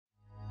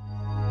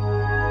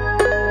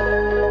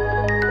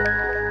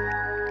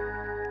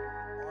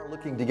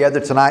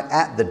together tonight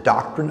at the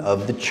doctrine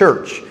of the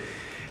church.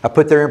 I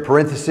put there in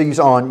parentheses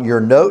on your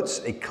notes,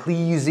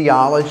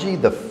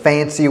 ecclesiology. The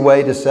fancy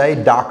way to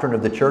say doctrine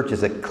of the church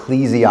is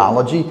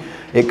ecclesiology.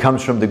 It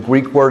comes from the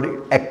Greek word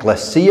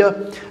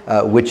ekklesia,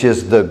 which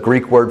is the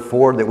Greek word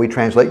for that we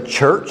translate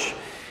church.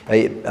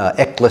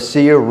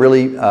 Ekklesia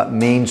really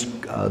means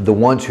the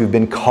ones who've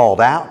been called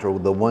out, or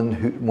the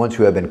ones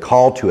who have been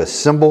called to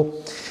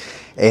assemble.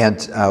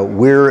 And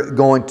we're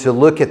going to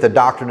look at the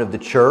doctrine of the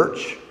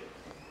church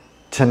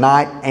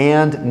tonight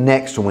and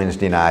next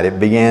Wednesday night. It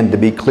began to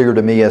be clear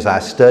to me as I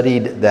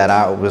studied that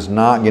I was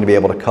not going to be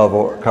able to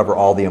cover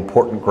all the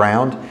important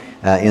ground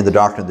in the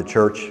doctrine of the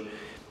church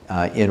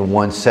in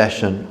one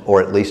session,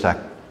 or at least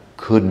I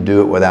couldn't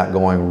do it without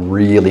going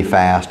really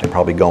fast and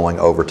probably going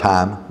over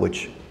time,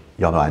 which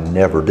y'all know I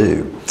never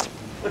do.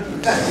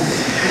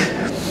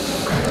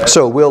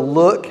 So we'll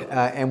look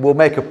and we'll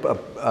make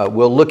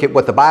we'll look at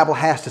what the Bible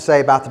has to say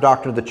about the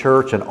doctrine of the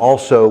church, and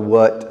also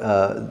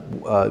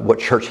what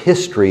church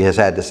history has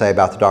had to say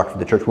about the doctrine of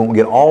the church. We won't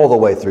get all the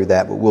way through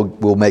that, but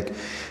we'll make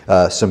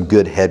some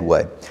good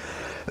headway.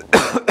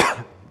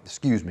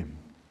 Excuse me.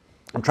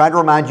 I'm trying to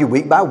remind you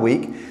week by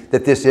week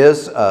that this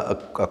is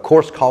a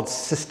course called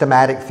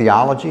Systematic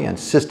Theology, and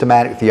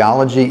Systematic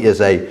Theology is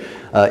a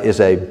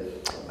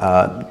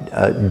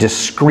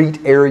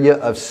discrete area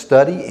of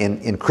study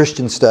in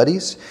Christian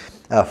studies,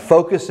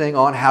 focusing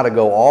on how to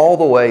go all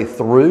the way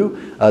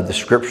through the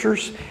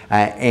Scriptures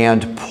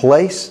and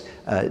place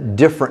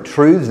different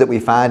truths that we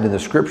find in the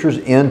Scriptures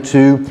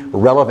into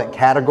relevant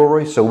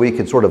categories, so we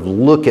can sort of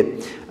look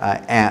at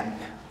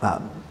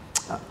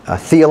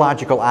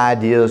theological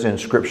ideas in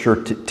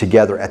Scripture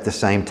together at the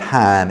same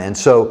time. And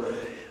so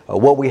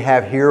what we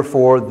have here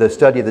for the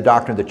study of the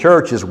doctrine of the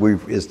church is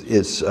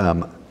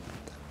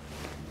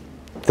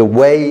the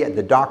way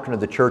the doctrine of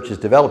the church is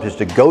developed is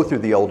to go through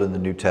the Old and the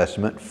New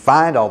Testament,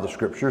 find all the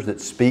Scriptures that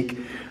speak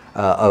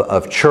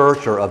of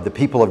church or of the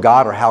people of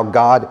God, or how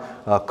God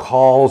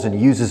calls and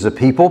uses a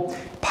people,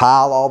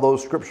 pile all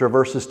those Scripture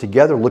verses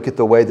together, look at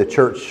the way the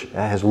church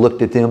has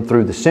looked at them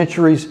through the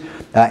centuries,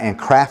 and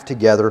craft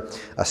together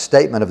a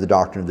statement of the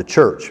doctrine of the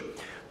church.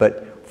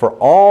 But for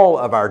all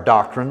of our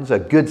doctrines, a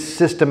good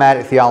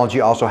systematic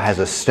theology also has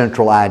a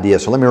central idea.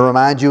 So let me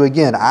remind you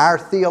again, our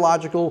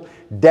theological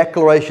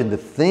declaration, the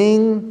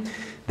thing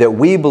that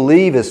we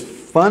believe is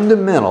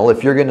fundamental,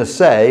 if you're going to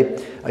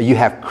say you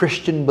have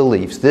Christian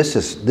beliefs, this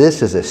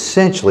is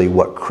essentially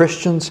what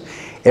Christians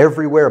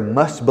everywhere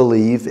must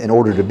believe in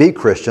order to be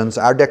Christians.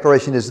 Our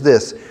declaration is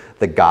this: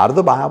 the God of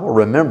the Bible.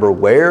 Remember,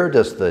 where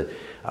does the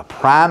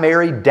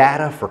primary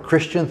data for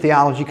Christian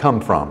theology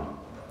come from?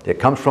 It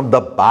comes from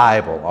the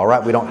Bible, all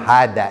right? We don't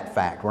hide that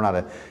fact. We're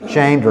not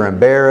ashamed or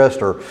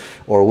embarrassed, or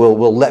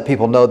we'll let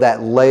people know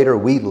that later.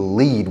 We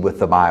lead with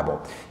the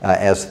Bible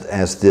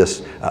as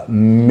this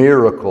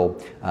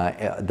miracle,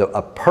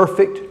 a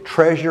perfect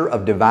treasure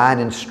of divine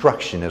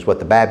instruction is what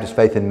the Baptist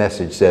Faith and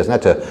Message says.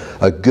 And that's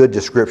a good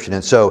description.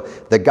 And so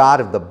the God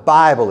of the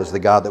Bible is the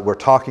God that we're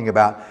talking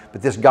about.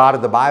 But this God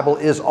of the Bible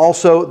is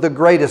also the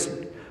greatest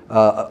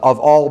of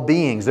all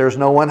beings. There's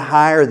no one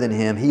higher than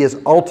Him. He is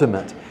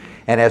ultimate.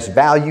 And as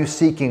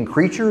value-seeking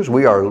creatures,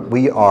 we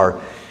are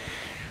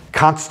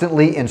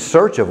constantly in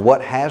search of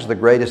what has the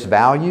greatest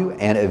value,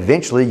 and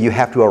eventually you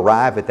have to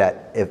arrive at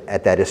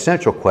that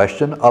essential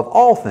question of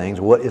all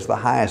things: what is the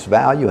highest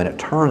value? And it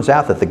turns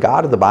out that the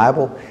God of the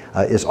Bible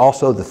is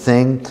also the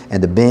thing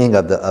and the being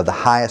of the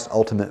highest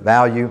ultimate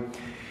value.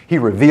 He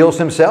reveals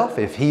Himself.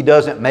 If He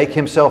doesn't make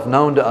Himself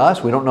known to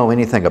us, we don't know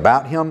anything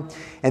about Him.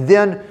 And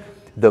then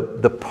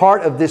the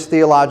part of this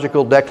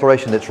theological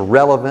declaration that's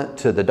relevant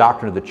to the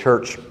doctrine of the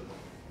church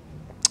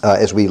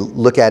as we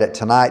look at it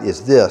tonight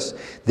is this: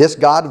 this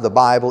God of the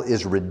Bible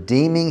is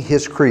redeeming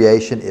His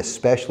creation,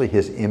 especially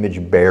His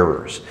image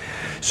bearers.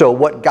 So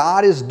what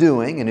God is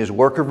doing in His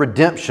work of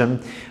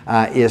redemption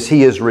is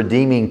He is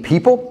redeeming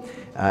people,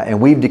 and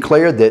we've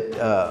declared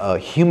that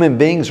human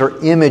beings are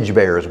image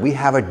bearers. We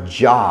have a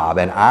job,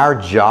 and our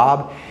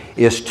job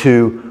is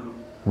to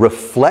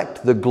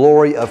reflect the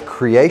glory of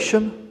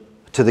creation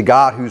to the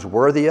God who's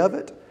worthy of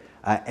it,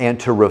 and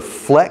to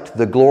reflect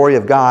the glory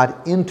of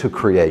God into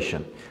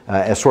creation.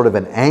 As sort of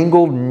an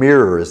angled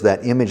mirror is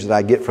that image that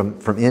I get from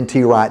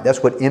N.T. Wright.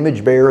 That's what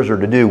image bearers are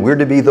to do. We're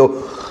to be the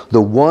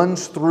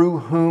ones through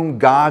whom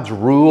God's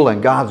rule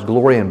and God's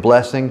glory and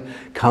blessing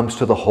comes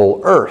to the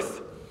whole earth.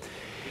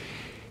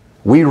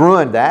 We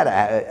ruined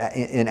that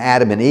in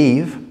Adam and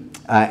Eve,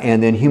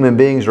 and then human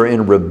beings are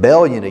in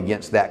rebellion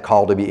against that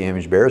call to be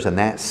image bearers, and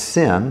that's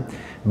sin.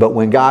 But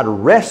when God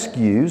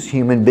rescues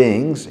human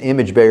beings,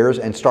 image bearers,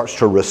 and starts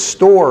to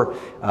restore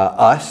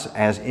us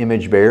as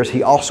image bearers,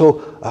 He also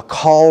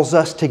calls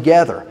us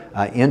together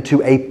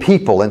into a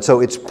people. And so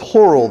it's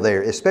plural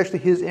there, especially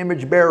His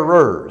image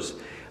bearers.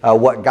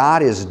 what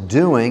God is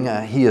doing,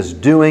 He is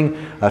doing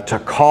to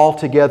call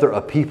together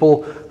a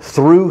people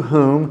through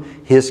whom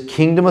His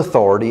kingdom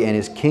authority and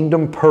His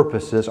kingdom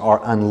purposes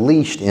are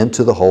unleashed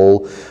into the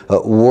whole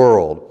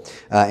world.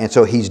 And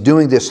so He's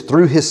doing this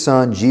through His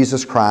Son,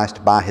 Jesus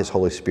Christ, by His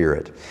Holy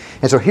Spirit.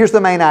 And so here's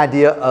the main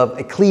idea of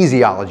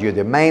ecclesiology, or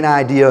the main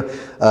idea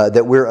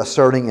that we're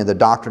asserting in the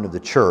doctrine of the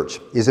church,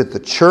 is that the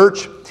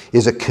church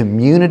is a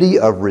community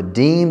of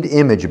redeemed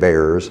image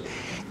bearers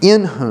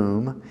in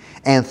whom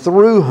and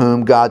through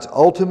whom God's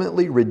ultimate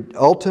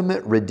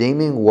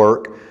redeeming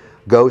work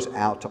goes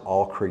out to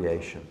all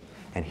creation.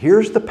 And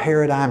here's the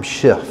paradigm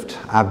shift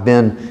I've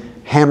been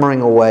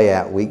hammering away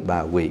at week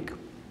by week.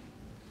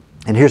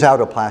 And here's how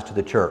it applies to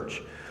the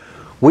church.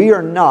 We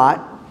are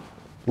not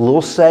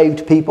little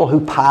saved people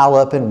who pile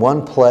up in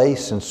one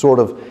place and sort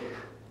of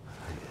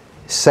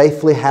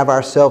safely have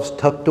ourselves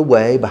tucked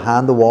away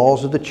behind the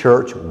walls of the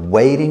church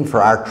waiting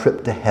for our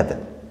trip to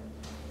heaven.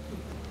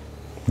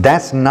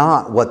 That's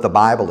not what the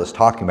Bible is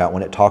talking about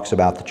when it talks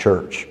about the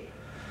church.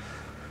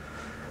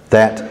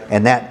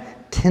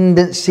 That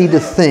tendency to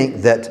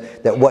think that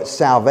what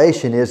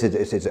salvation is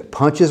it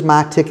punches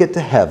my ticket to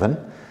heaven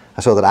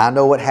so that I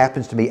know what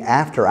happens to me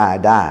after I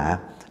die,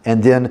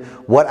 and then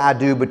what I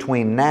do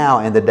between now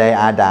and the day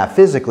I die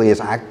physically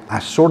is I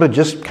sort of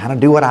just kind of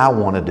do what I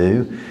want to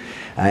do.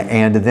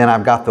 And then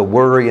I've got the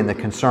worry and the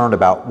concern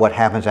about what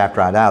happens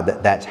after I die,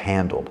 that's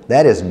handled.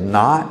 That is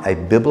not a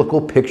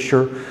biblical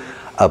picture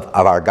of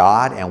our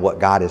God and what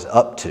God is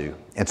up to.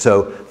 And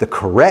so the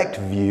correct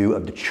view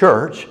of the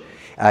church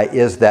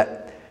is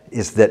that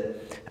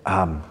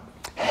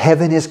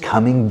heaven is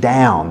coming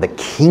down. The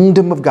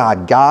kingdom of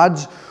God,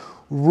 God's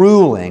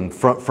ruling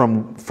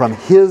from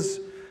His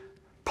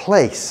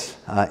place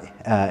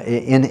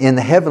in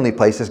the heavenly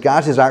places.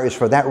 God's desire is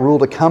for that rule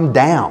to come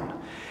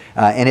down.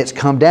 And it's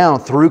come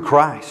down through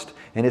Christ.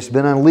 And it's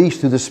been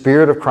unleashed through the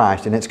Spirit of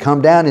Christ. And it's come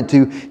down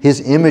into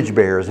His image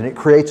bearers. And it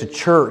creates a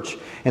church.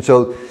 And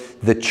so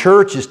the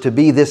church is to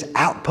be this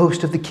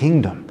outpost of the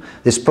kingdom.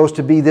 It's supposed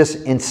to be this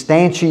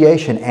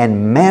instantiation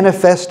and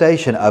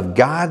manifestation of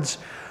God's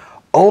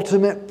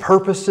ultimate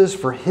purposes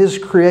for His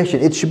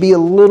creation. It should be a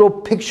little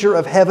picture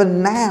of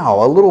heaven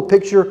now. A little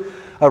picture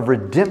of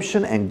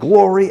redemption and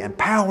glory and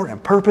power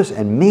and purpose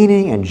and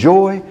meaning and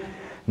joy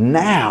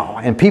now.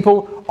 And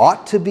people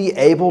ought to be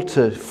able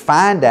to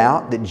find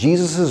out that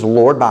Jesus is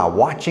Lord by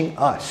watching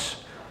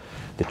us.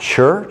 The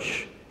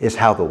church is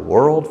how the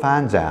world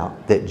finds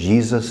out that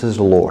Jesus is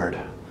Lord.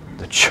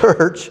 The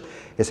church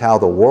is how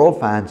the world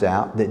finds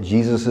out that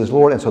Jesus is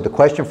Lord. And so the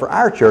question for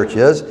our church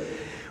is,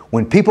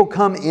 when people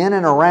come in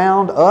and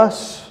around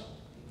us,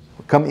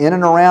 come in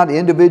and around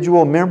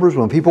individual members,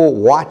 when people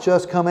watch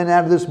us come in and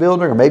out of this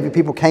building, or maybe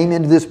people came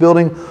into this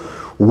building,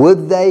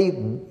 would they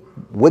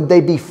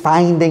be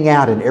finding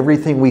out in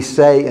everything we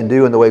say and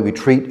do and the way we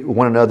treat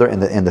one another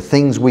and the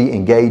things we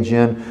engage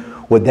in,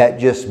 would that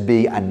just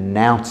be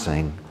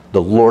announcing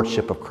the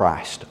Lordship of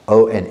Christ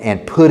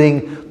and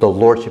putting the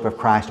Lordship of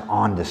Christ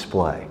on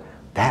display?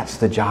 That's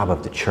the job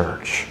of the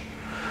church.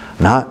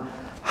 Not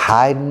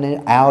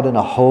hiding out in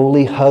a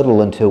holy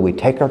huddle until we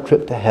take our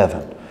trip to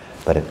heaven,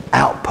 but an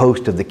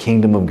outpost of the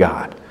kingdom of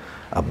God,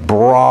 a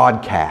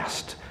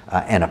broadcast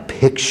and a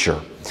picture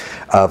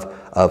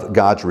of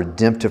God's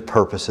redemptive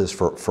purposes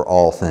for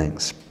all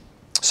things.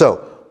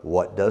 So,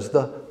 what does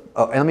and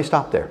let me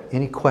stop there.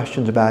 Any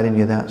questions about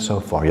any of that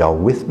so far? Y'all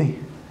with me?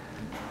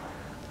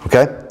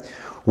 Okay.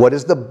 What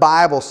does the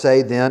Bible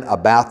say then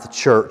about the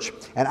church?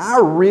 And I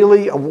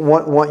really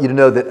want you to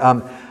know that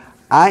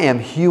I am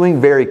hewing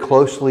very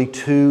closely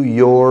to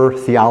your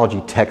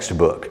theology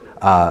textbook.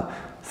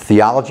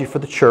 Theology for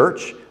the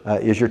Church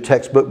is your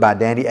textbook by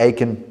Danny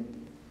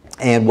Akin.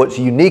 And what's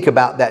unique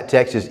about that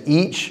text is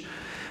each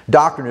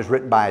doctrine is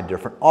written by a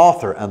different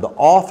author. And the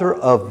author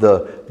of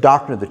the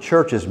Doctrine of the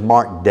Church is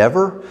Mark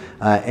Dever.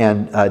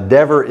 And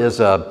Dever is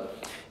a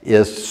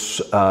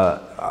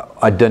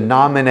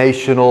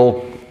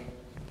denominational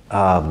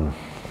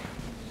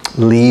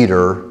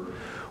leader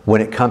when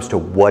it comes to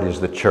what is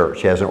the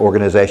church. He has an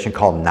organization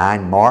called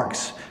 9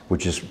 Marks,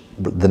 which is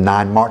the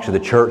 9 marks of the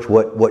church,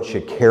 what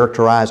should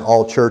characterize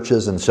all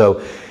churches. And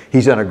so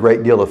he's done a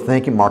great deal of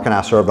thinking. Mark and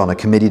I served on a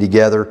committee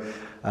together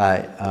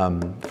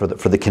for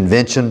the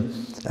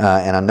convention,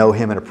 and I know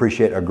him and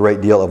appreciate a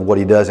great deal of what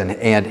he does.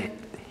 And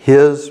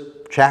his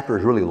chapter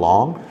is really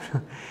long,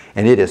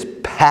 and it is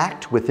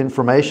packed with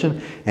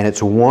information, and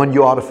it's one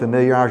you ought to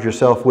familiarize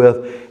yourself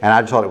with. And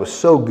I just thought it was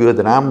so good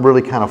that I'm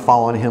really kind of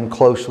following him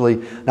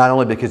closely, not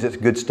only because it's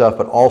good stuff,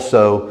 but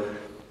also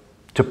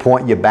to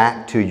point you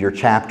back to your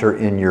chapter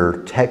in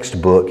your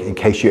textbook in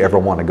case you ever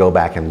want to go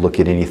back and look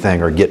at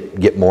anything or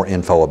get more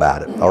info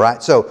about it. All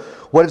right? So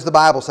what does the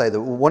Bible say?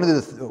 One of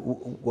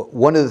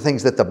the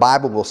things that the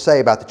Bible will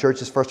say about the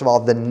church is, first of all,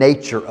 the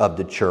nature of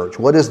the church.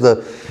 What is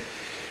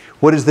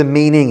the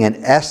meaning and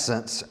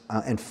essence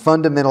and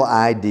fundamental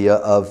idea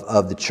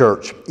of the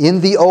church? In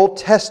the Old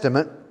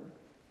Testament,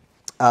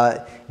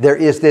 there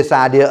is this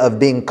idea of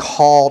being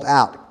called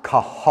out.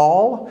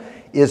 Kahal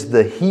is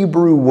the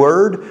Hebrew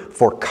word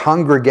for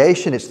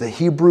congregation. It's the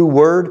Hebrew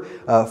word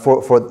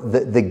for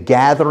the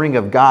gathering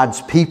of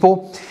God's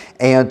people.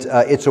 And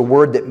it's a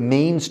word that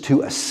means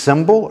to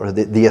assemble, or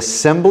the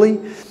assembly.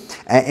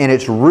 And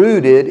it's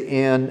rooted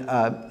in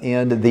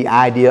the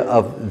idea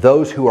of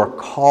those who are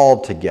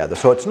called together.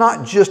 So it's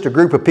not just a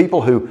group of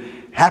people who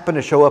happen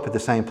to show up at the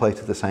same place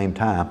at the same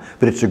time,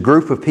 but it's a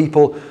group of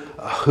people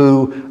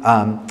who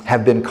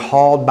have been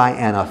called by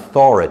an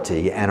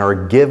authority and are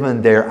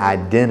given their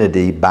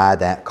identity by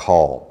that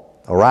call.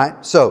 All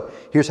right? So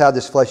here's how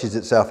this fleshes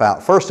itself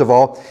out. First of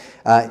all,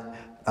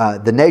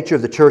 the nature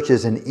of the church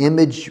is an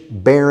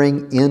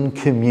image-bearing in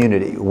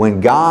community. When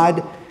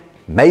God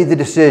made the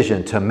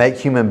decision to make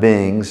human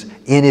beings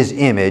in His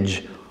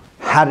image,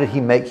 how did He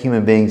make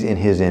human beings in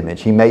His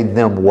image? He made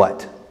them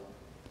what?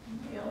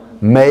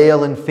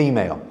 Male and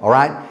female. All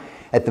right?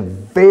 At the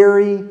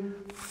very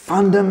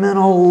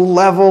fundamental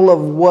level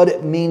of what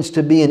it means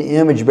to be an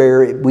image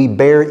bearer, we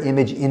bear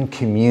image in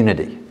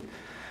community.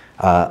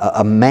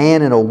 A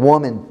man and a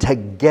woman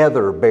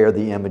together bear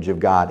the image of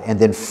God. And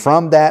then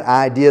from that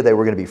idea, they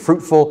were going to be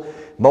fruitful,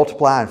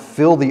 multiply, and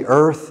fill the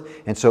earth.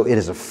 And so it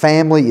is a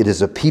family, it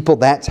is a people.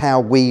 That's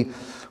how we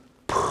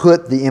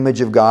put the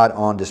image of God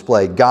on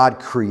display. God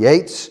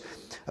creates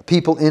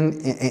people in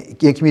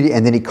community,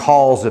 and then He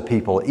calls the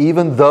people.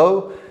 Even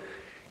though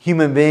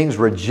human beings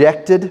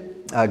rejected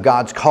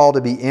God's call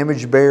to be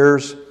image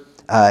bearers,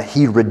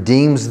 He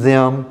redeems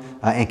them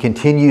and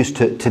continues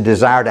to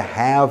desire to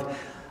have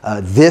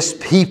this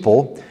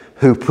people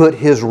who put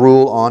His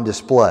rule on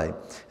display.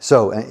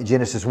 So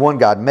Genesis 1,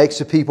 God makes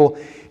a people.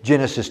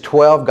 Genesis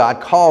 12,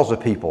 God calls a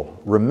people.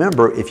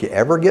 Remember, if you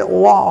ever get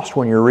lost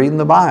when you're reading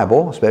the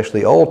Bible,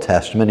 especially Old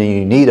Testament, and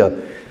you need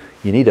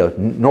a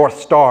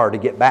North Star to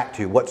get back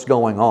to what's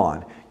going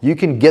on, you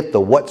can get the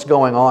what's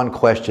going on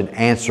question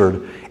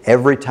answered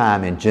every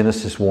time in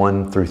Genesis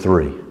 1 through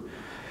 3.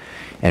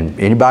 And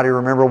anybody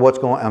remember what's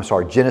going on? I'm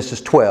sorry, Genesis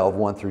 12,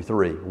 1 through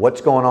 3.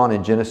 What's going on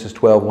in Genesis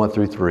 12, 1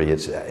 through 3?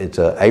 It's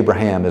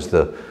Abraham is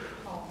the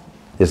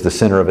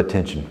center of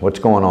attention. What's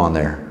going on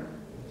there?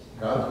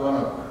 God's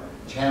going to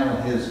channel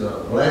His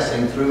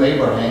blessing through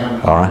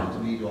Abraham. All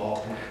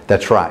right.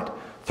 That's right.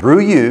 Through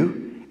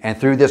you and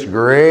through this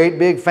great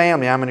big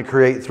family I'm going to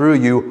create through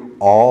you,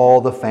 all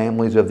the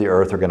families of the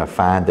earth are going to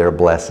find their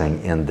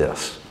blessing in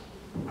this.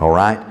 All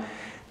right?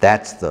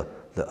 That's the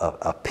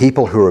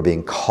people who are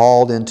being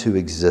called into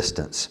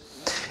existence.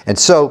 And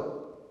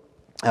so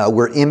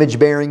we're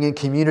image-bearing in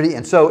community.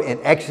 And so in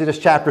Exodus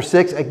chapter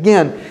 6,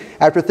 again,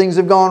 after things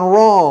have gone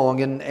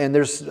wrong and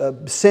there's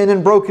sin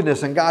and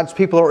brokenness and God's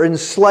people are in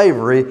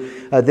slavery,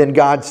 then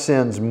God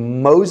sends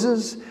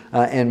Moses,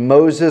 and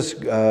Moses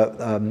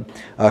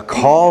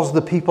calls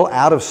the people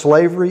out of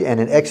slavery. And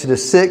in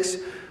Exodus 6,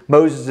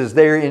 Moses is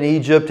there in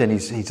Egypt and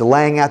he's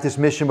laying out this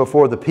mission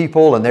before the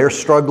people, and they're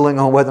struggling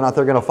on whether or not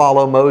they're going to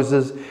follow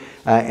Moses.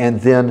 And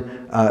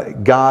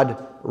then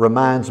God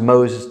reminds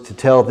Moses to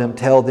tell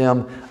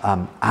them,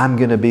 I'm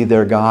going to be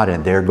their God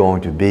and they're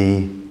going to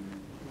be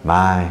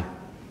my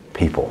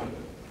people.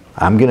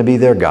 I'm going to be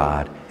their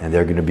God and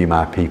they're going to be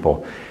my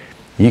people.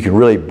 You can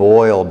really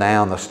boil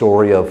down the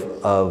story of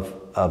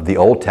the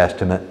Old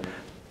Testament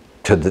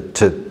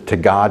to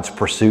God's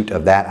pursuit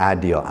of that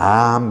ideal.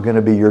 I'm going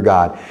to be your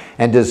God.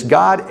 And does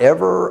God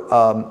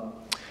ever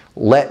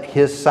let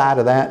His side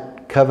of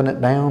that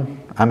covenant down?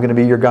 I'm going to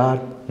be your God?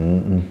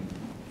 Mm-mm.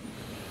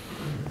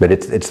 But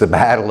it's the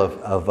battle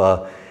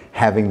of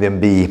having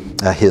them be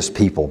His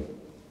people.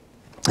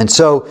 And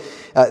so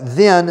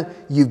then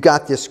you've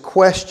got this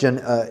question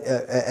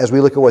as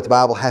we look at what the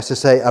Bible has to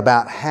say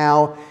about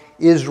how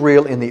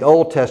Israel in the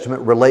Old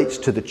Testament relates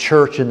to the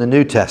church in the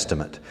New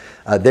Testament.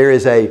 There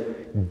is a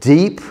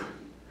deep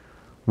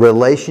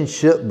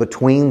relationship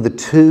between the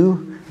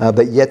two,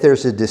 but yet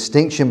there's a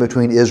distinction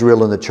between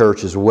Israel and the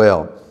church as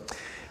well.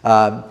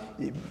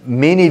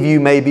 Many of you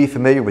may be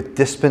familiar with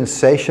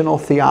dispensational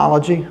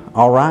theology,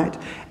 all right?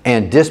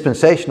 And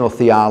dispensational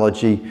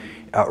theology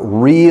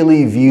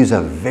really views a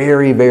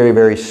very, very,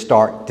 very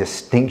stark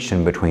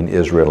distinction between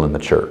Israel and the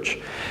church.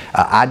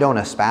 I'm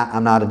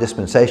not a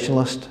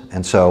dispensationalist,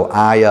 and so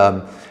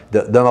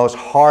the most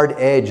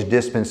hard-edged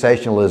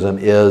dispensationalism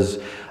is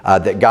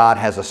that God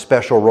has a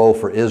special role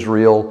for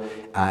Israel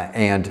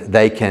and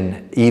they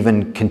can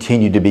even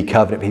continue to be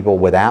covenant people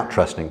without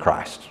trusting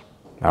Christ,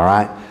 all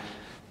right?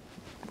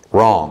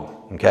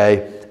 Wrong,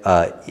 okay?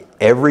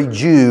 Every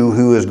Jew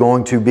who is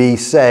going to be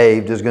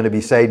saved is going to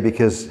be saved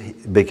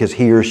because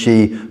he or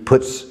she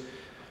puts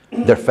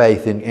their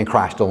faith in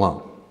Christ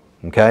alone,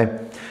 okay?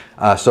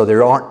 So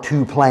there aren't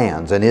two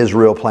plans, an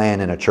Israel plan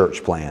and a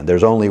church plan.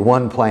 There's only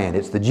one plan.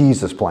 It's the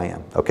Jesus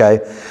plan, okay?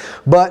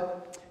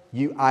 But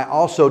I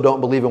also don't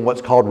believe in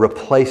what's called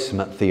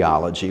replacement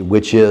theology,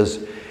 which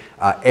is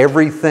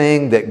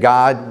everything that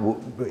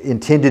God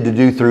intended to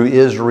do through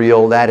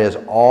Israel, that is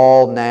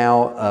all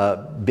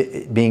now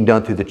being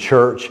done through the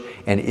church,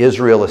 and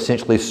Israel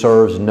essentially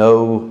serves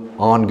no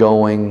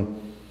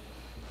ongoing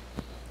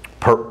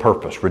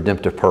purpose,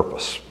 redemptive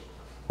purpose.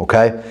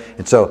 Okay?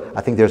 And so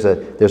I think there's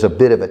a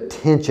bit of a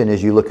tension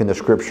as you look in the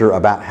Scripture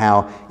about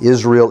how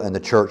Israel and the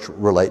church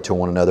relate to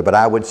one another. But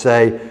I would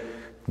say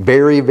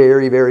very,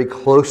 very, very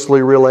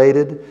closely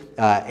related.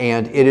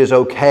 And it is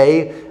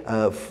okay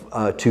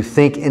to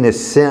think in a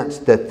sense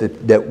that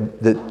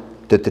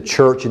the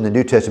church in the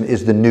New Testament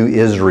is the new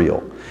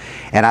Israel.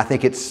 And I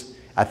think it's,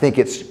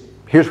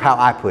 here's how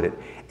I put it.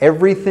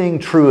 Everything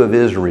true of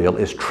Israel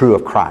is true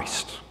of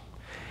Christ.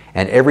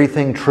 And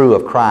everything true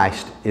of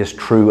Christ is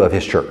true of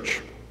His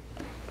church.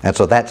 And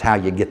so that's how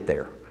you get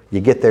there. You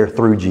get there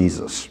through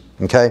Jesus.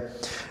 Okay?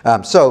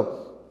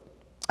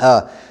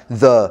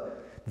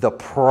 The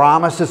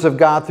promises of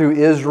God through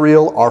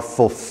Israel are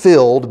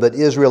fulfilled, but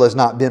Israel has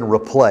not been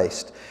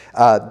replaced.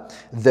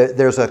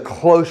 There's a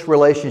close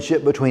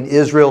relationship between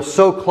Israel,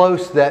 so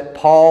close that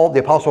the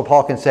Apostle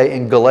Paul can say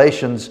in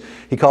Galatians,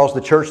 he calls the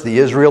church the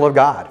Israel of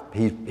God.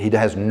 He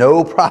has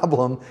no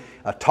problem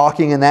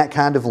talking in that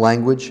kind of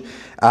language.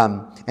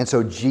 And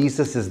so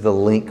Jesus is the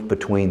link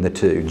between the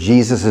two.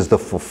 Jesus is the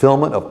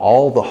fulfillment of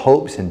all the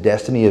hopes and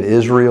destiny of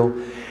Israel.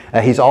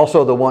 He's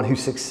also the one who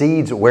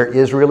succeeds where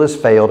Israel has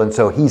failed. And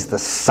so He's the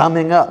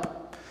summing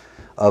up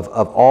of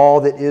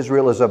all that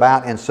Israel is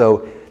about. And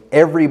so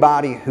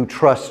everybody who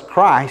trusts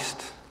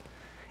Christ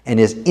and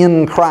is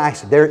in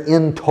Christ, they're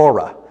in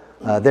Torah.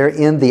 They're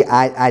in the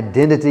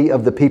identity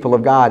of the people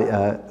of God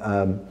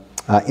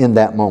in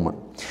that moment.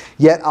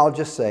 Yet I'll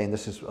just say, and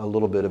this is a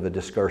little bit of a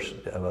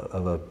discussion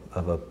of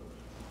a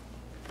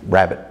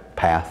rabbit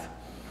path.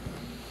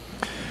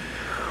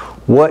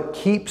 What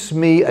keeps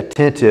me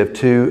attentive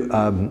to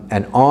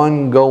an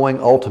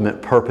ongoing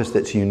ultimate purpose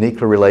that's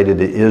uniquely related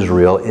to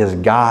Israel is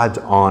God's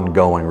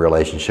ongoing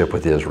relationship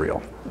with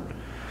Israel.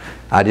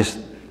 I just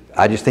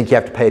think you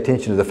have to pay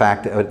attention to the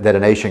fact that a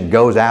nation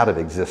goes out of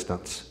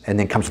existence and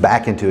then comes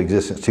back into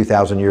existence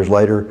 2,000 years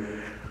later.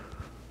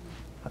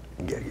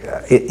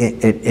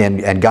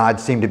 And God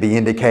seemed to be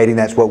indicating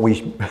that's what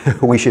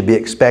we should be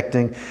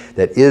expecting,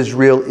 that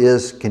Israel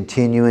is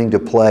continuing to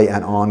play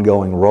an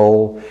ongoing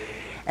role.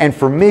 And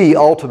for me,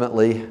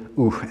 ultimately,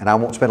 and I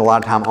won't spend a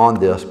lot of time on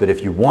this, but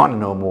if you want to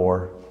know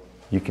more,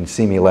 you can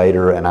see me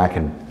later and I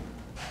can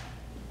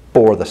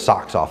bore the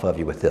socks off of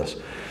you with this.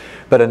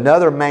 But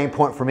another main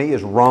point for me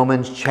is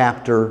Romans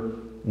chapter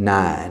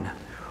 9,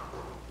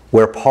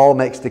 where Paul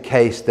makes the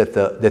case that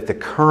the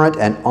current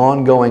and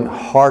ongoing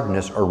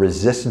hardness or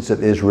resistance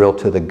of Israel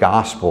to the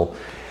gospel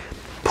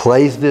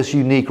plays this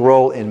unique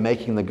role in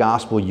making the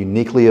gospel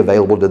uniquely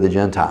available to the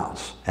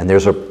Gentiles. And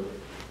there's a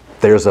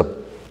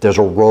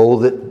role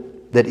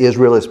that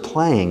Israel is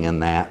playing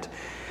in that.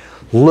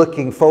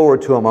 Looking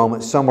forward to a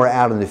moment somewhere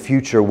out in the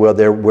future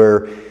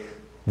where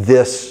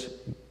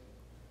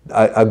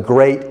a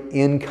great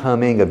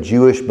incoming of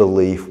Jewish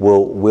belief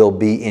will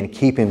be in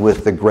keeping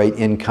with the great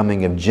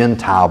incoming of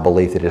Gentile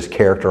belief that has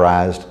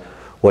characterized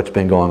what's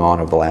been going on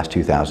over the last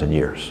 2,000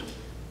 years.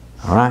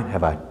 All right?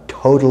 Have I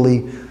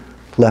totally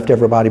left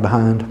everybody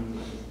behind?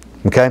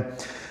 Okay?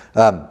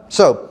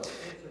 So,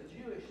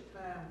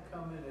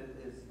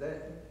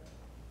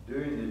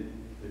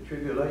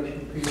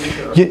 tribulation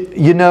period?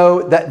 You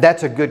know,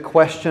 that's a good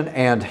question,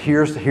 and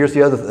here's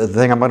the other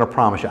thing I'm going to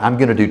promise you. I'm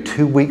going to do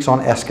 2 weeks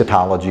on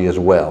eschatology as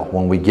well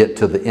when we get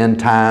to the end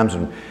times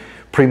and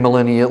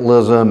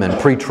premillennialism and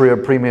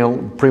pre-trib,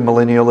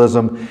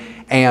 premillennialism,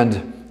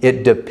 and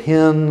it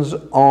depends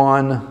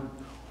on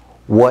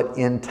what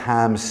end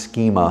time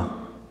schema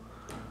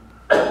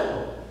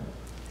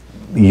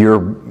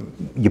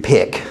you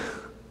pick.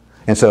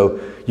 And so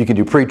you can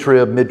do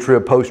pre-trib,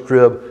 mid-trib,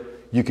 post-trib.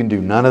 You can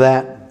do none of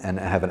that and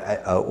have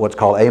what's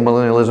called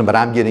amillennialism, but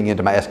I'm getting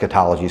into my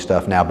eschatology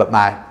stuff now. But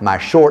my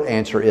short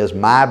answer is,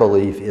 my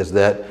belief is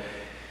that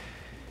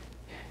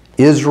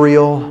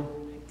Israel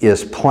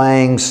is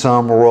playing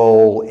some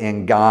role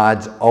in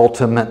God's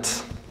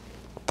ultimate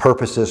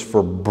purposes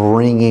for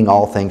bringing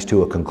all things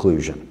to a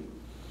conclusion.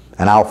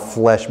 And I'll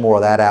flesh more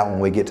of that out when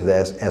we get to the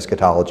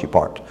eschatology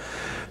part.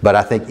 But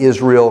I think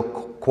Israel,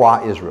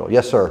 qua Israel.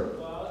 Yes, sir?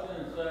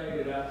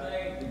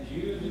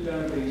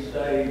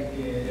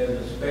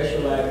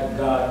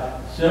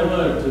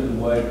 Similar to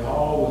the way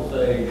Paul was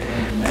saying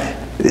in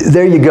Matthew.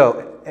 There you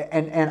go.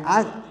 And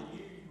I... Not the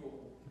usual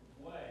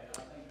way. I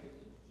think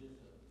it's just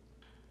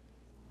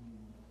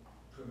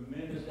a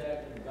tremendous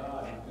act of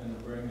God that's going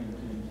to bring him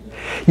to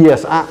himself.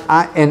 Yes,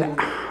 and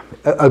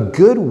a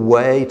good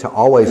way to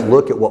always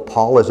look at what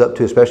Paul is up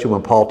to, especially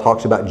when Paul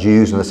talks about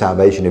Jews and the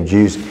salvation of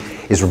Jews,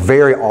 is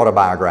very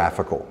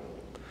autobiographical.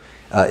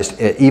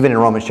 Even in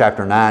Romans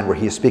chapter 9, where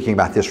he is speaking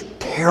about this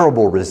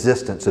terrible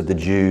resistance of the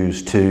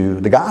Jews to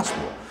the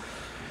gospel.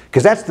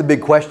 Because that's the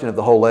big question of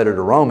the whole letter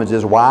to Romans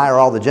is, why are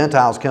all the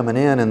Gentiles coming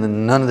in and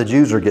then none of the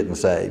Jews are getting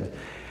saved?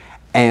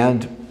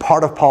 And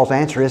part of Paul's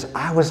answer is,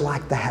 I was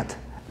like that.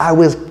 I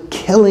was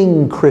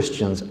killing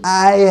Christians.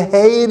 I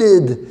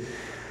hated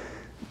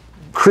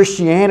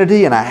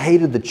Christianity and I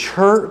hated the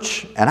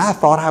church and I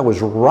thought I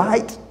was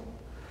right.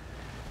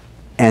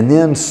 And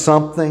then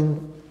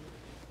something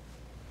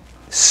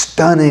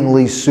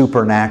stunningly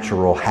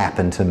supernatural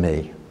happened to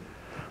me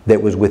that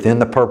was within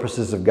the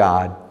purposes of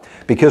God.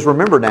 Because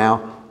remember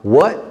now,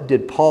 what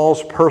did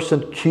Paul's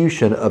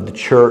persecution of the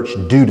church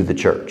do to the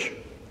church?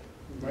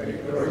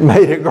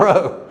 Made it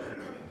grow.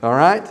 All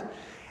right?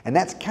 And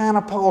that's kind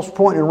of Paul's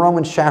point in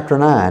Romans chapter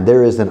 9.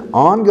 There is an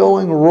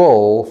ongoing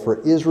role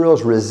for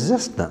Israel's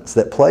resistance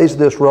that plays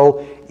this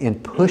role in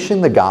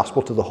pushing the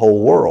gospel to the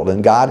whole world.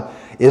 And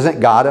isn't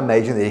God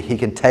amazing that He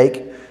can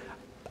take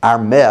our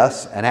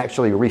mess and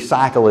actually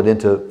recycle it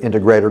into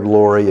greater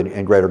glory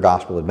and greater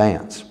gospel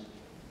advance?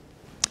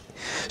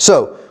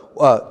 So,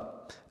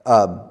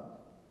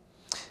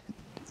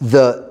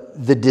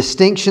 the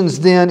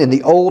distinctions then in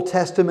the Old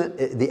Testament,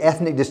 the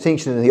ethnic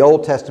distinction in the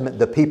Old Testament,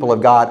 the people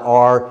of God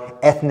are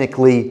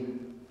ethnically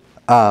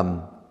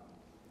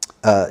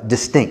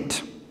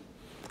distinct.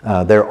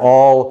 They're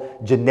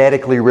all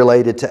genetically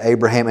related to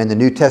Abraham. In the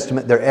New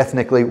Testament, they're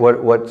ethnically,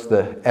 what's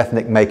the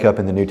ethnic makeup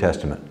in the New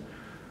Testament?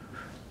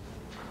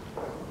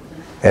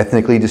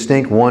 Ethnically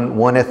distinct, one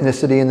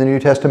ethnicity in the New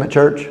Testament,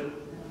 church?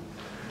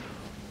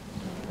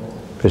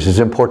 This is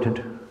important.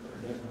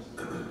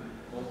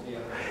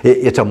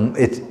 It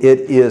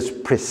is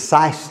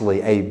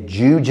precisely a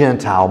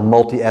Jew-Gentile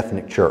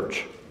multi-ethnic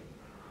church.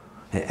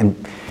 And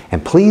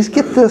please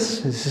get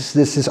this.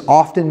 This is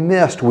often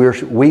missed.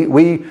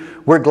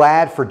 We're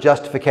glad for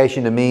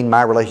justification to mean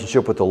my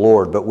relationship with the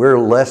Lord, but we're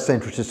less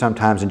interested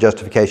sometimes in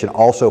justification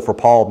also for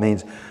Paul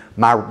means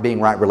my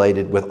being right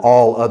related with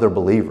all other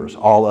believers,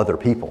 all other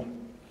people.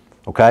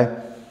 Okay?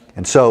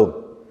 And so,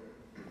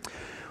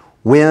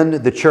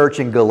 when the church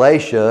in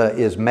Galatia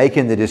is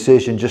making the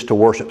decision just to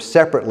worship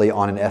separately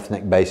on an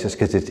ethnic basis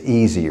because it's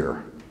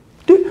easier.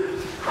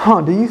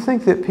 Do you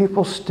think that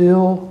people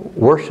still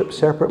worship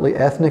separately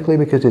ethnically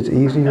because it's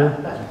easier?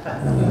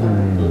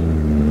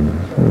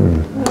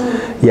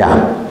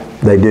 Yeah,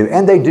 they do.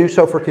 And they do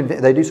so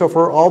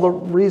for all the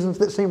reasons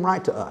that seem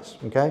right to us.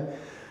 Okay?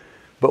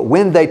 But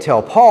when they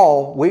tell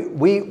Paul,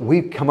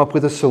 we come up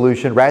with a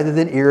solution rather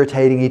than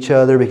irritating each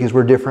other because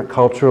we're different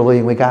culturally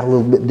and we got a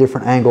little bit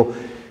different angle.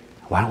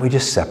 Why don't we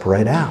just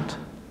separate out?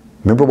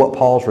 Remember what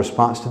Paul's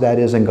response to that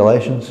is in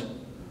Galatians?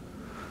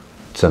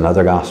 It's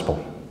another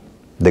gospel.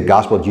 The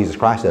gospel of Jesus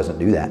Christ doesn't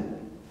do that.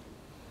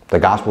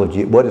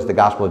 What does the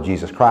gospel of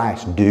Jesus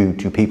Christ do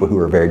to people who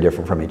are very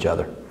different from each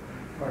other?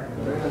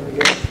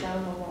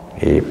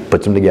 He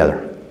puts them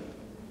together.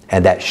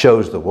 And that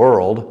shows the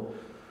world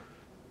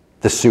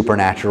the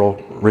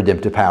supernatural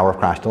redemptive power of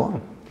Christ alone.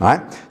 All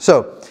right?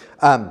 So,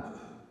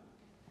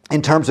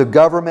 in terms of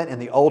government in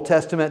the Old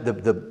Testament,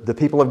 the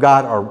people of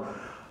God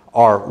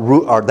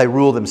they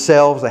rule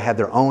themselves. They have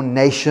their own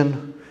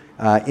nation.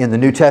 In the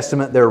New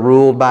Testament, they're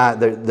ruled by,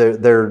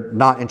 they're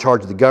not in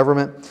charge of the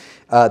government.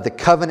 The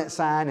covenant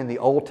sign in the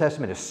Old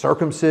Testament is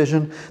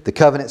circumcision. The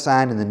covenant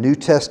sign in the New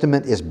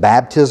Testament is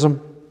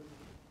baptism.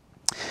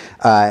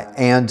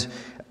 And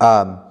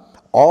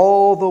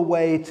all the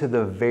way to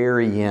the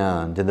very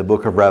end in the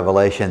book of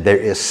Revelation, there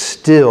is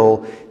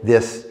still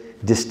this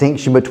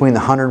distinction between the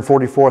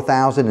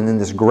 144,000 and then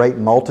this great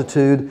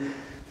multitude.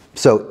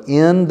 So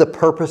in the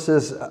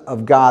purposes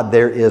of God,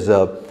 there is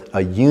a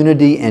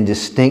unity and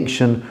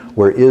distinction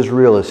where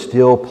Israel is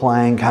still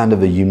playing kind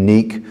of a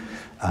unique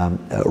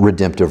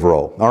redemptive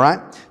role. All right?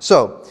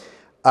 So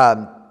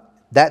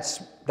that's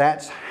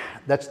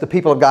the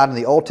people of God in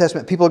the Old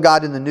Testament, people of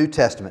God in the New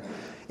Testament.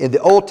 In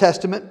the Old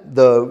Testament,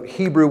 the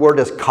Hebrew word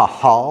is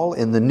kahal.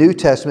 In the New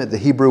Testament, the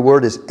Hebrew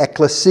word is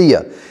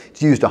ecclesia.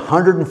 It's used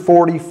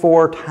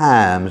 144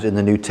 times in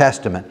the New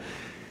Testament.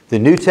 The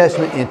New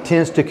Testament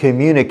intends to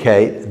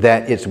communicate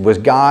that it was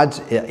God's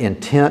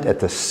intent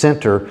at the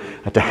center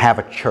to have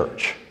a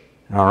church.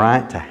 All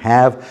right? To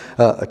have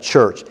a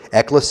church.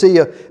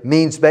 Ecclesia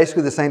means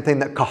basically the same thing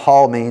that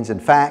kahal means.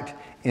 In fact,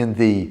 in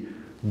the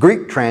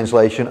Greek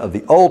translation of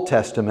the Old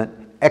Testament,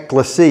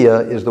 ecclesia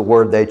is the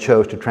word they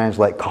chose to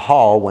translate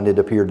kahal when it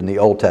appeared in the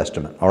Old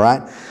Testament. All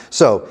right?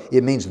 So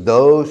it means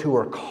those who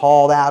are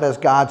called out as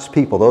God's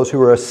people, those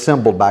who are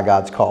assembled by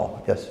God's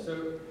call. Yes? So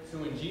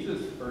when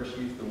Jesus first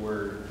used the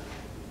word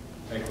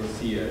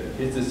ecclesia,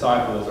 His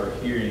disciples are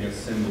hearing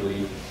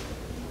assembly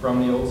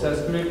from the Old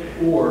Testament,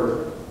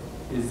 or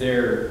is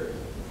there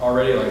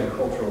already like a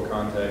cultural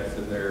context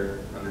that they're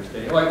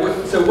understanding?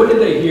 So what did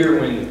they hear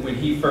when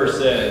He first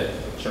said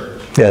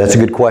church? Yeah, that's a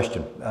good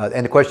question.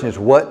 And the question is,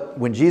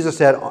 when Jesus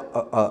said,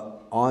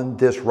 on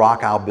this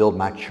rock I'll build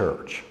my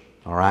church.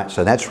 All right,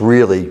 so that's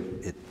really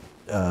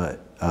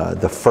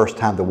the first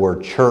time the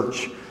word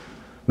church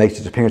makes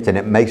its appearance, and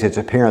it makes its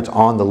appearance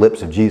on the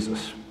lips of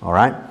Jesus. All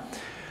right?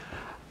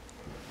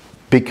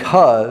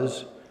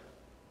 Because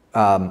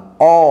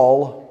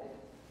all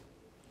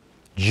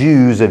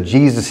Jews of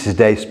Jesus'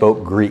 day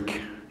spoke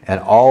Greek, and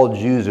all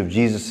Jews of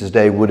Jesus'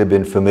 day would have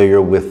been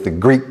familiar with the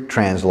Greek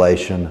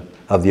translation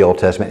of the Old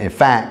Testament. In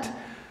fact,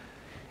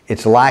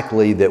 it's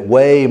likely that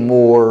way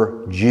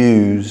more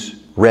Jews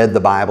read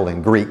the Bible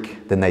in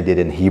Greek than they did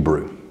in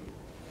Hebrew.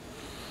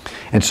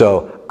 And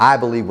so I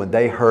believe when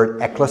they heard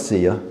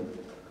ecclesia,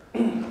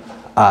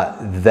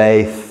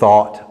 they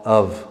thought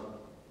of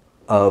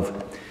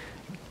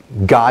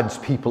God's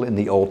people in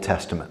the Old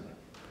Testament,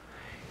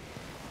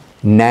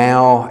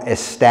 now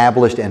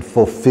established and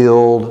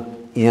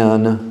fulfilled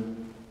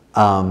in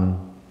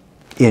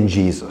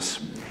Jesus.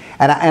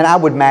 And I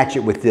would match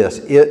it with this.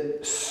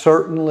 It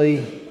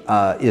certainly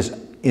is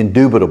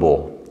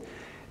indubitable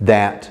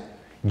that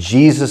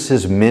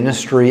Jesus'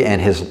 ministry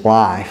and his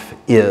life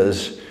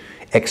is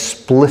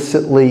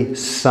explicitly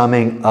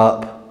summing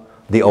up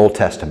the Old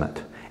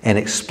Testament and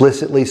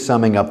explicitly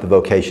summing up the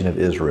vocation of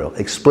Israel,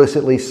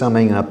 explicitly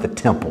summing up the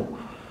temple.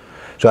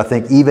 So I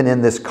think even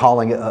in this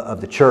calling of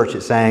the church,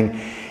 it's saying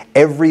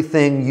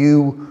everything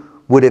you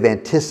would have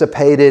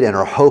anticipated and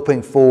are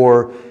hoping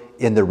for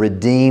in the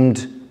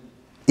redeemed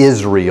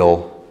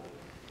Israel,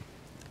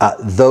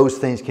 those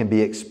things can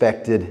be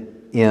expected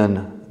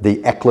in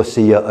the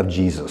ecclesia of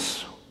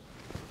Jesus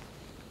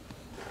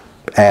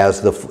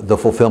as the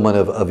fulfillment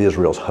of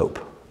Israel's hope.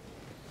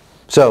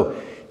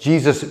 So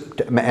Jesus,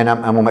 and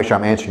I'm going to make sure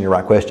I'm answering your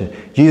right question,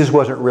 Jesus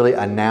wasn't really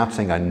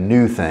announcing a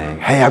new thing.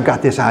 Hey, I've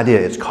got this idea.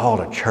 It's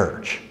called a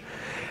church.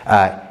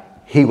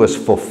 He was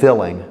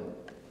fulfilling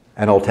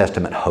an Old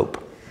Testament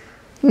hope.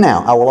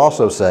 Now, I will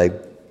also say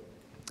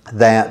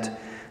that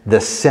the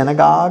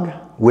synagogue,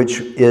 which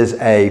is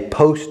a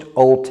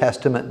post-Old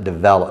Testament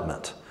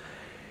development,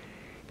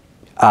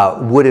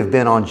 would have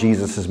been on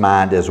Jesus'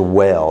 mind as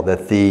well.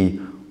 That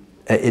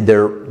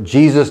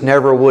Jesus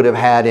never would have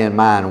had in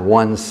mind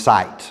one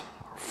site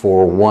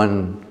for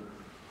one,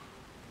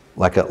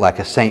 like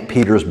a St.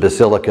 Peter's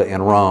Basilica in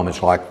Rome.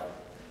 It's like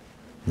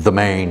the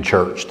main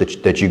church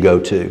that you go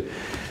to.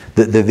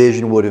 The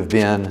vision would have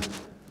been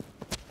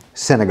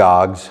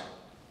synagogues,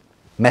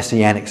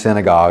 messianic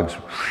synagogues,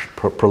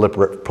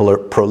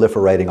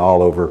 proliferating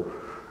all over,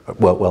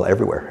 well,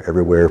 everywhere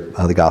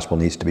the gospel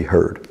needs to be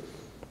heard.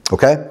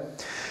 Okay?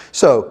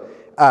 So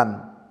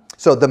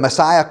the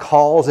Messiah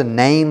calls and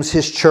names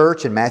his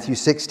church in Matthew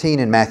 16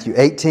 and Matthew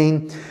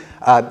 18.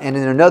 And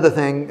then another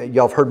thing,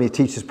 y'all have heard me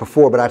teach this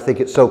before, but I think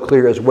it's so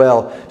clear as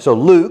well. So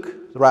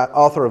Luke, the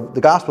author of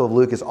the Gospel of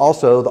Luke, is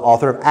also the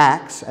author of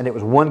Acts, and it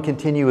was one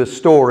continuous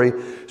story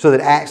so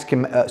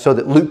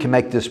that Luke can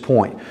make this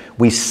point.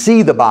 We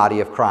see the body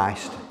of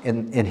Christ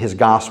in his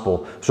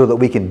Gospel so that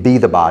we can be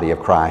the body of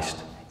Christ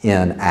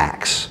in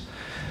Acts.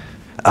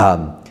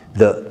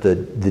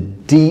 The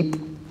deep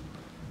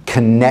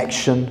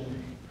connection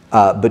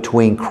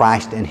between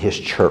Christ and his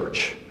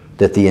church,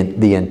 that the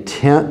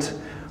intent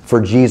for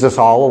Jesus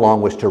all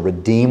along was to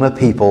redeem a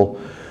people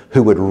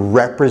who would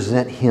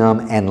represent him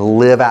and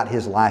live out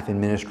his life and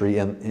ministry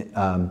in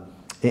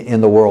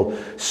the world.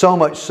 So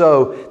much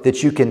so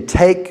that you can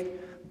take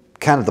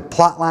kind of the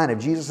plot line of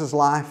Jesus'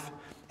 life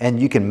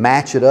and you can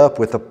match it up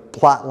with the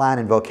plot line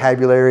and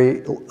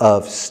vocabulary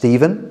of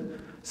Stephen.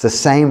 It's the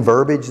same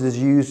verbiage that's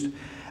used,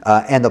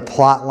 and the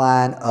plot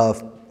line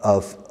of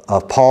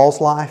Paul's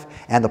life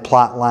and the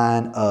plot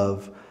line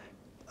of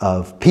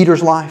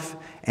Peter's life,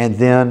 and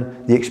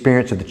then the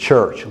experience of the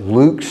church.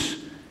 Luke's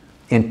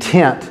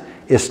intent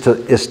is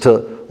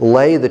to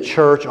lay the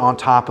church on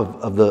top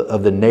of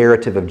the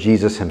narrative of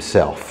Jesus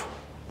himself.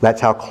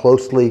 That's how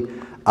closely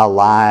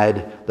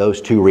allied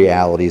those two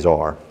realities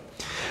are.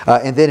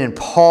 And then in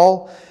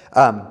Paul's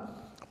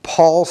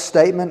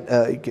statement,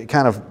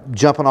 kind of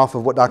jumping off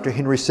of what Dr.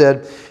 Henry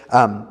said,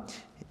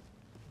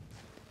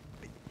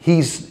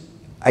 he's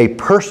a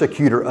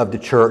persecutor of the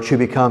church who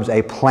becomes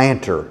a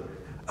planter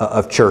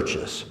of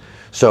churches.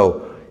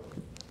 So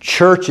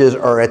churches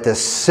are at the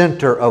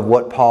center of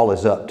what Paul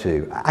is up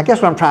to. I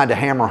guess what I'm trying to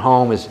hammer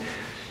home is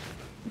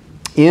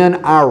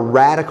in our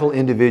radical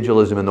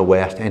individualism in the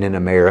West and in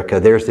America,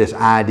 there's this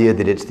idea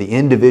that it's the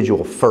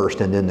individual first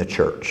and then the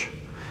church.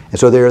 And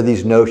so there are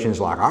these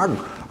notions like, I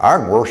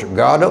can worship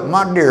God up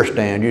my deer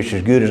stand just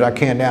as good as I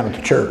can down at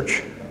the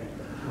church.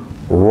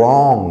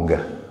 Wrong.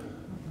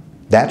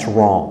 That's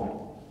wrong.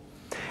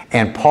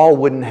 And Paul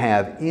wouldn't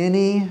have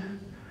any...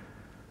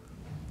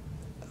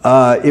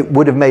 it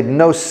would have made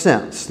no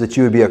sense that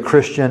you would be a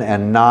Christian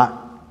and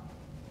not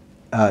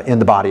in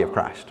the body of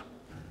Christ.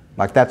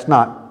 Like that's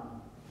not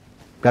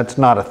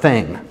a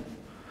thing.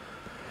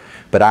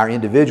 But our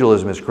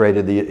individualism has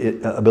created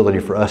the ability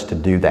for us to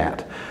do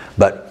that.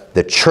 But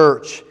the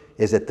church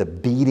is at the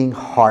beating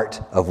heart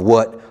of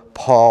what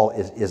Paul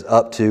is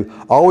up to.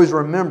 Always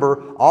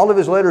remember, all of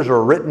his letters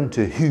are written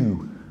to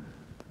who?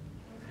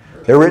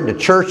 They're written to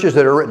churches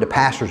that are written to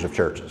pastors of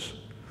churches.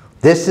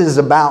 This is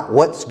about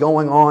what's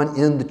going on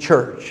in the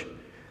church.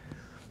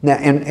 Now,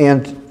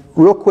 and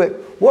real quick,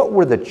 what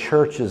were the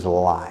churches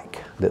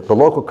like, the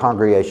local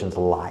congregations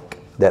like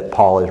that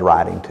Paul is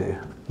writing to?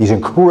 These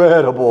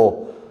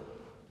incredible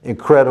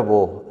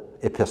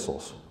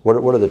epistles. What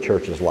are the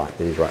churches like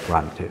that he's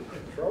writing to?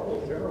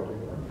 Troubled, terribly.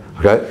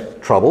 Okay,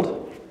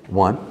 troubled,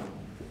 one.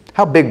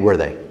 How big were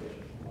they?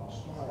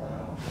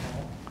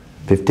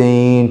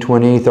 15,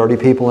 20, 30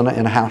 people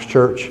in a house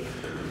church?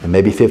 And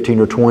maybe 15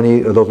 or 20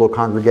 of those little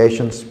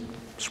congregations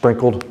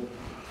sprinkled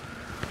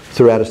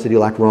throughout a city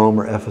like Rome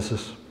or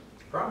Ephesus.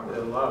 Probably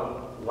a lot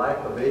of lack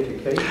of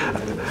education.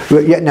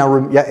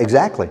 Yeah,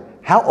 exactly.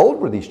 How old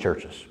were these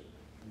churches?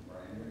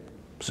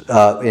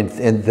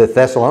 In the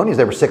Thessalonians,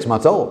 they were 6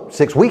 months old,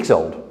 6 weeks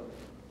old.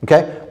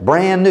 Okay?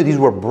 Brand new. These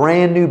were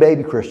brand new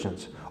baby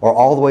Christians. or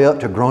all the way up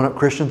to grown-up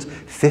Christians,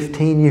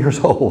 15 years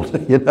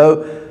old, you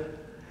know.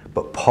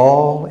 But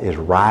Paul is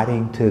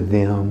writing to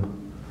them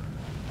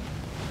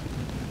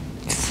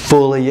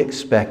fully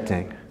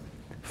expecting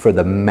for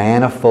the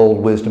manifold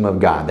wisdom of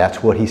God.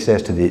 That's what he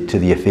says to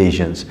the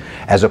Ephesians,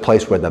 as a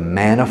place where the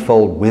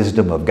manifold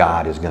wisdom of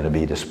God is going to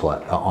be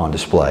on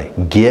display.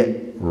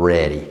 Get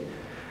ready.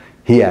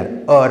 He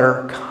had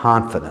utter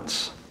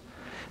confidence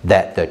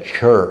that the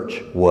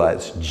church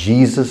was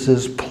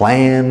Jesus'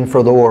 plan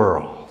for the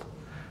world.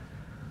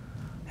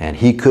 And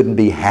he couldn't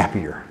be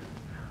happier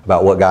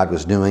about what God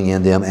was doing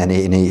in them, and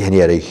he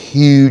had a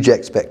huge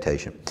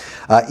expectation.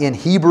 In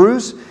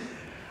Hebrews,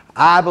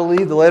 I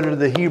believe the letter to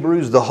the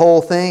Hebrews, the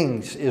whole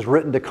thing is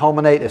written to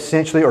culminate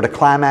essentially, or to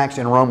climax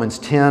in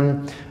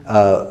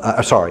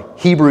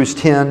Hebrews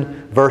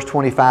 10, verse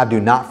 25. Do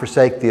not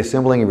forsake the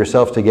assembling of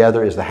yourselves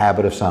together is the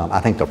habit of some. I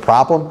think the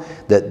problem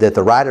that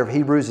the writer of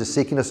Hebrews is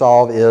seeking to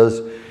solve is,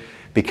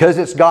 because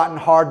it's gotten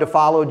hard to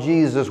follow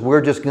Jesus,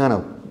 we're just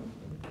gonna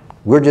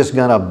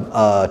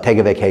take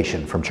a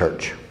vacation from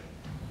church.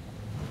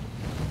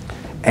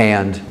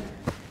 And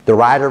the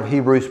writer of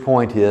Hebrews'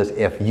 point is,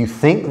 if you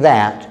think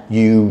that,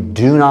 you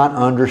do not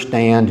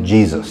understand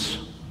Jesus.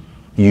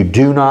 You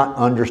do not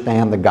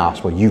understand the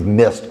gospel. You've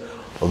missed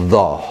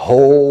the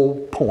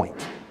whole point.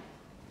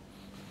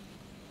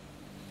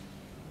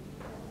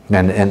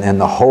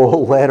 And the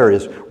whole letter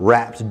is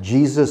wrapped.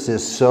 Jesus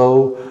is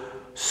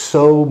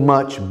so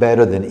much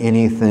better than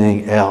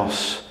anything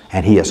else.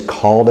 And He has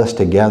called us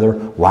together.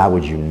 Why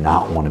would you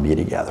not want to be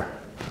together?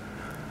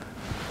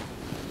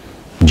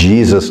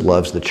 Jesus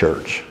loves the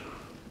church.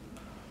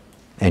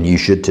 And you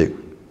should too.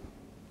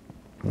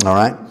 All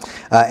right?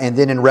 And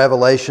then in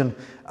Revelation,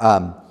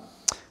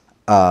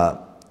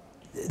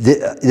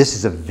 this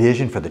is a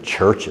vision for the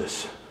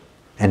churches.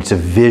 And it's a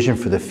vision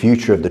for the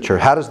future of the church.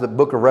 How does the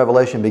book of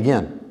Revelation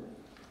begin?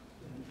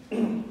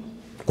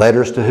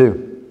 Letters to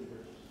who?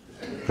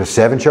 The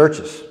 7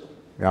 churches.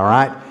 All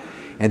right?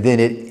 And then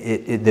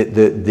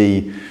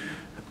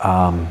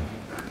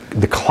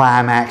the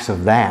climax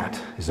of that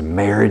is the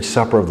marriage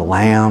supper of the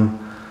Lamb.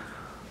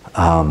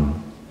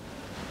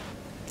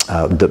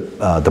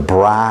 The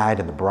bride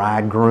and the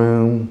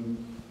bridegroom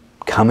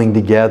coming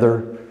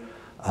together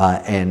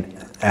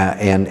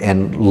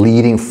and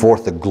leading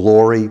forth the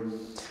glory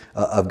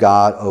of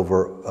God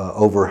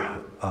over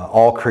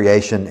all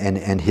creation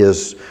and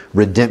His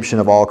redemption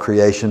of all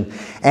creation.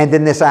 And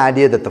then this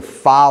idea that the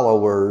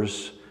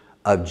followers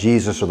of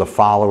Jesus are the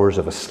followers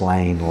of a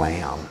slain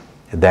lamb.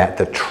 That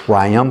the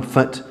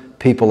triumphant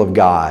people of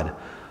God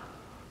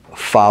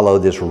follow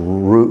this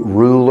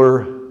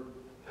ruler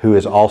who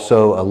is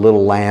also a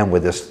little lamb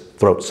with his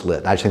throat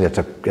slit. I just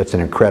think that's an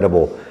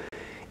incredible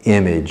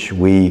image.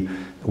 We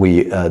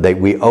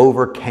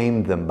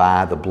overcame them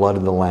by the blood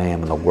of the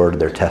Lamb and the word of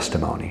their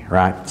testimony.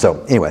 Right.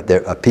 So anyway,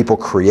 they're a people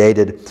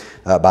created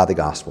by the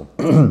gospel.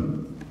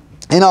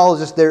 In all of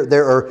this,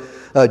 there are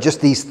just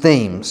these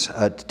themes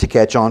to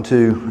catch on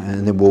to,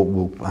 and then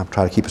I'll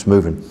try to keep us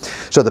moving.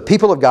 So the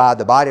people of God,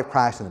 the body of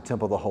Christ, and the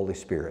temple of the Holy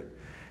Spirit.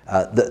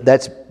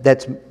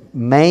 That's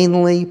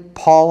mainly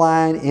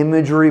Pauline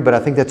imagery, but I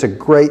think that's a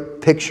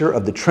great picture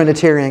of the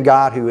Trinitarian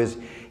God who is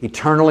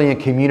eternally in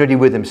community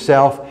with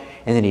Himself,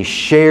 and then He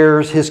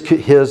shares His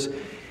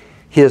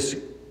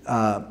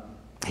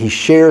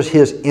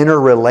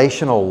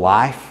interrelational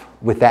life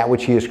with that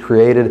which He has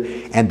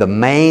created. And the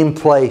main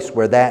place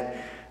where that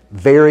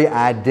very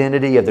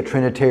identity of the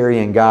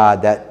Trinitarian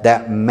God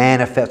that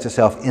manifests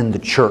itself in the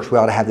church. We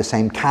ought to have the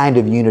same kind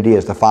of unity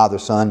as the Father,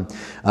 Son,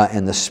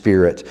 and the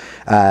Spirit.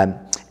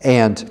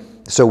 And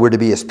so we're to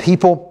be His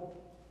people,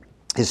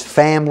 His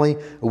family.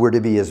 We're to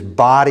be His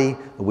body,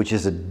 which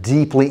is a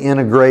deeply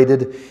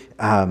integrated,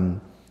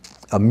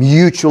 a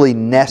mutually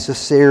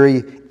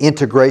necessary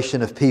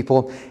integration of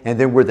people. And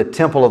then we're the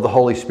temple of the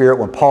Holy Spirit.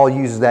 When Paul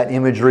uses that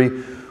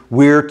imagery,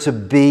 we're to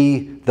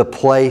be the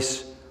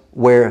place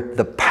where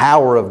the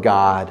power of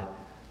God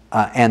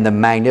and the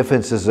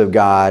magnificence of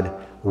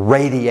God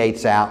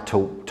radiates out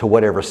to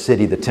whatever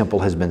city the temple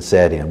has been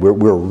set in.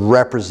 We're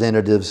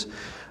representatives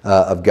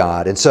of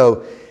God. And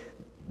so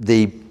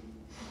the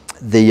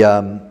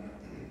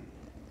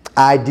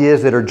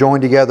ideas that are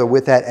joined together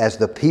with that as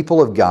the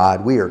people of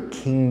God, we are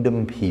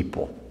kingdom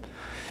people.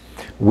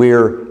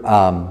 We're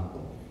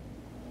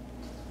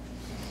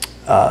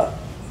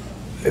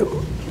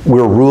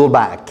ruled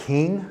by a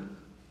king.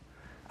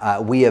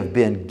 We have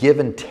been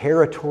given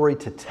territory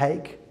to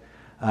take,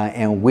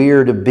 and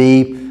we're to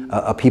be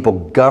a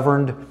people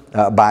governed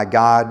by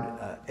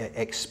God,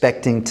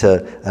 expecting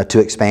to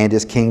expand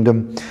His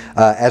kingdom.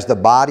 As the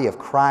body of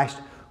Christ,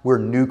 we're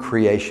new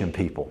creation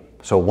people.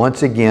 So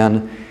once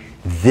again,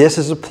 this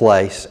is a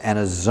place and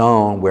a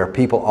zone where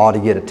people ought to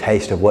get a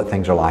taste of what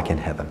things are like in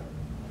heaven.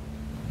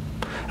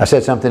 I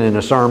said something in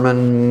a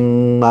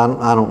sermon,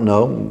 I don't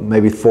know,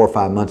 maybe 4 or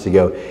 5 months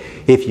ago.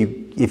 If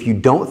you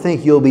don't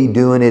think you'll be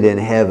doing it in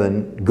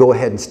heaven, go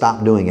ahead and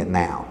stop doing it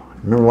now.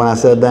 Remember when I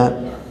said that?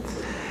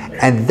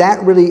 And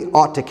that really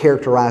ought to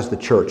characterize the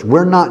church.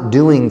 We're not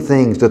doing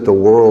things that the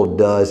world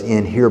does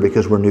in here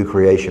because we're new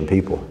creation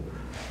people.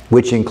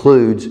 which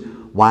includes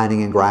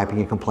whining and griping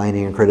and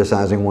complaining and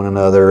criticizing one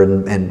another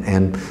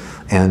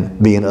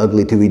and being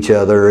ugly to each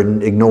other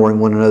and ignoring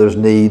one another's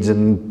needs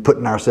and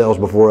putting ourselves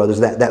before others,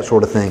 that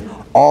sort of thing.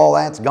 All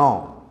that's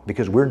gone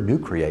because we're new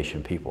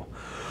creation people.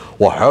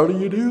 Well, how do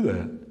you do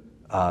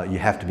that? You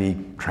have to be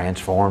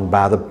transformed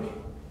by the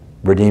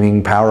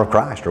redeeming power of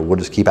Christ, or we'll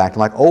just keep acting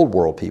like old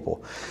world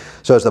people.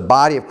 So as the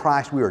body of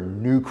Christ, we are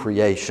new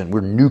creation.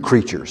 We're new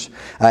creatures.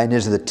 And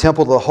as the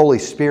temple of the Holy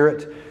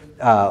Spirit,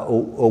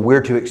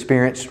 we're to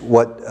experience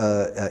what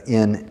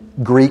in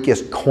Greek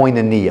is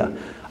koinonia,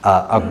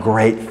 a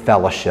great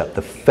fellowship.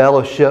 The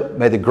fellowship,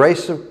 may the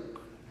grace of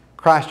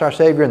Christ our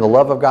Savior and the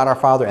love of God our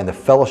Father and the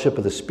fellowship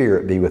of the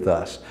Spirit be with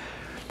us.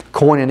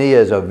 Koinonia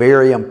is a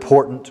very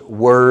important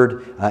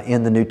word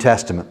in the New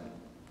Testament.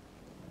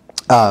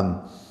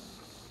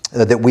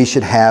 That we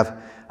should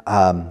have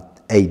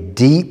a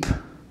deep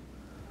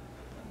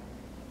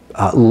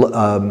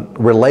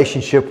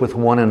relationship with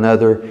one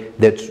another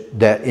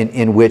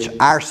in which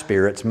our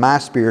spirits, my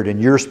spirit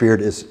and your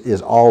spirit,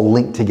 is all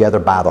linked together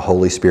by the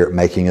Holy Spirit,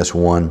 making us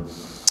one,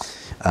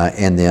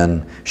 and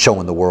then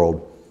showing the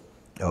world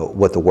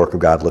what the work of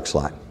God looks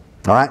like.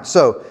 All right,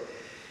 so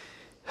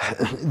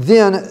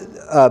then.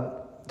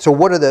 So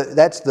what are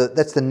that's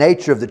the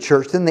nature of the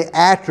church. Then the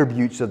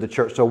attributes of the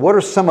church. So what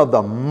are some of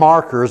the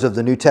markers of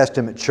the New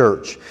Testament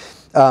church?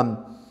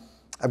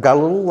 I've got a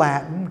little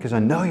Latin because I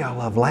know y'all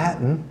love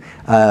Latin.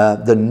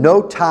 The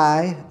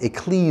noti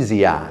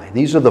ecclesiae.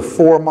 These are the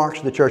 4 marks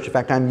of the church. In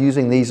fact, I'm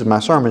using these in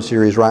my sermon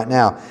series right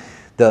now.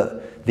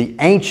 The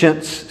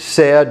ancients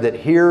said that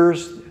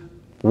here's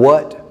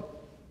what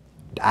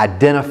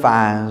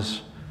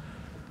identifies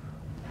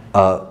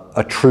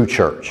a true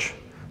church.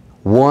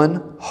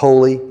 1,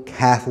 holy,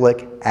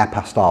 Catholic,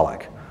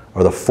 apostolic,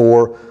 or the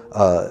 4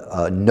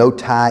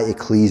 noti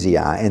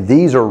ecclesiae. And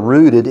these are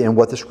rooted in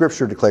what the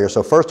Scripture declares.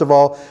 So first of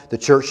all, the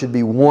church should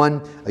be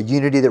one, a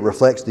unity that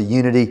reflects the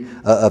unity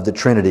of the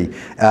Trinity.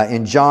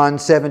 In John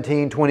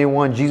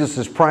 17:21, Jesus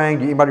is praying.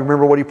 Do anybody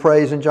remember what He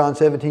prays in John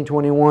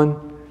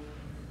 17:21?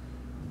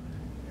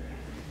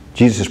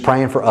 Jesus is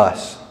praying for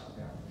us.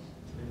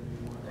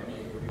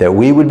 That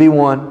we would be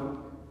one,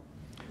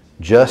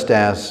 just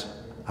as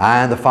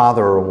I and the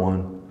Father are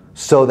one,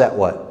 so that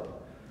what?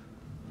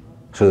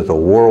 So that the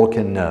world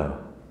can know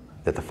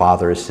that the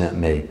Father has sent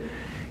me.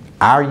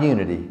 Our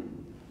unity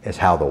is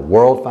how the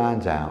world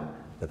finds out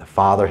that the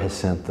Father has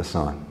sent the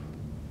Son.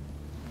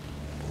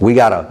 We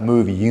got to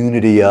move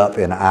unity up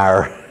in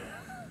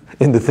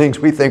the things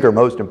we think are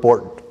most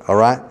important. All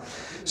right?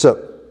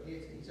 So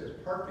He says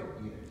perfect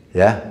unity.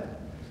 yeah.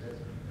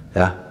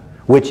 Yeah.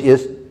 Which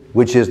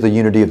is the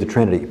unity of the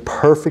Trinity.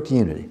 Perfect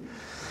unity.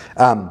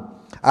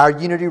 Our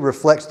unity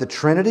reflects the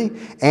Trinity,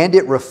 and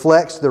it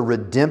reflects the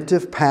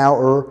redemptive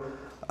power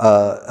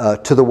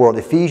to the world.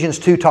 Ephesians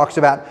 2 talks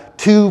about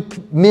 2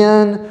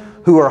 men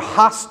who are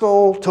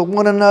hostile to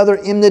one another,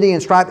 enmity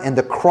and strife, and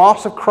the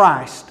cross of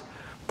Christ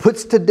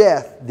puts to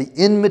death the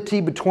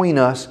enmity between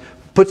us,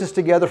 puts us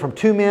together from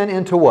 2 men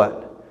into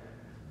what?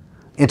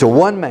 Into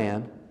 1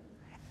 man,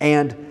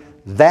 and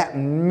that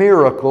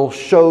miracle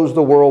shows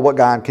the world what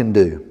God can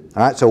do.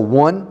 All right, so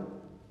 1,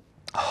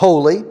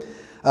 holy.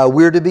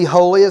 We're to be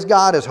holy as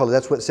God is holy.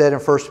 That's what's said in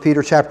 1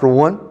 Peter chapter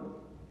 1.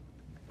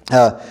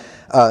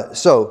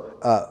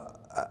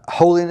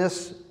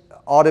 Holiness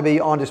ought to be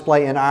on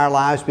display in our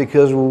lives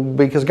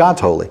because God's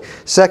holy.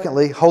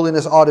 Secondly,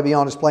 holiness ought to be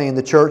on display in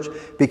the church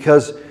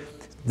because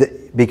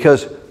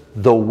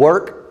the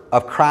work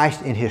of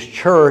Christ in His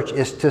church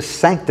is to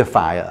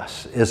sanctify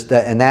us.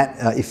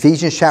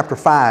 Ephesians chapter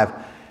 5,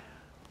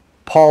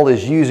 Paul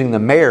is using the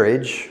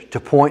marriage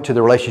to point to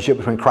the relationship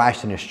between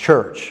Christ and His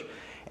church.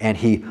 And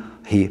he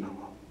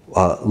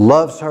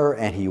loves her,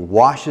 and He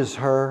washes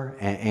her,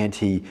 and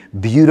He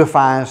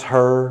beautifies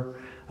her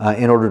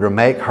in order to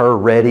make her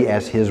ready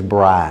as His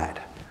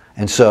bride.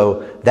 And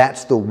so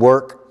that's the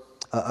work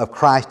of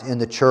Christ in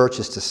the church,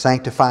 is to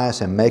sanctify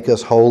us and make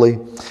us holy.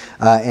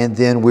 And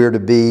then we're to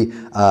be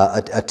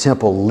a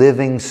temple,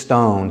 living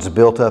stones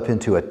built up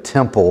into a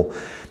temple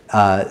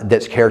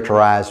that's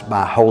characterized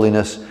by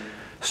holiness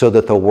so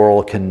that the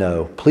world can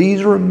know.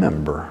 Please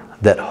remember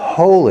that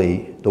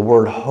holy, the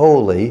word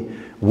holy,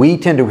 we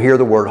tend to hear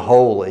the word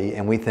holy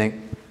and we think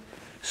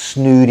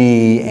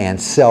snooty and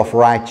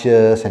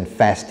self-righteous and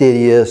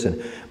fastidious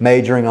and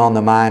majoring on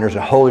the minors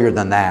and holier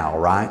than thou,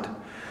 right?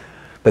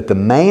 But the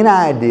main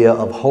idea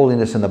of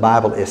holiness in the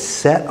Bible is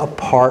set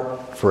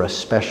apart for a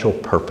special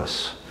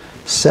purpose.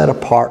 Set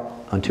apart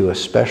unto a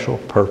special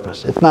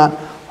purpose. It's not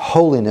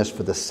holiness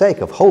for the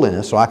sake of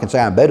holiness, so I can say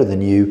I'm better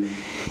than you.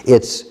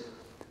 It's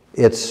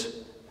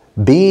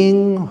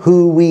being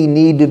who we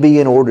need to be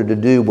in order to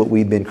do what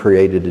we've been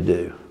created to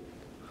do.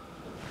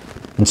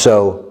 And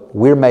so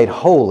we're made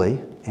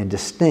holy and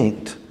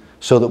distinct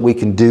so that we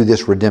can do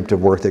this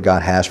redemptive work that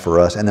God has for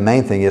us. And the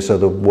main thing is so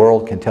the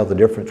world can tell the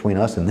difference between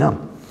us and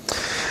them.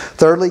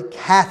 Thirdly,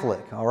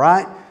 Catholic, all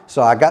right?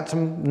 So I got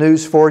some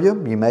news for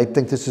you. You may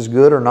think this is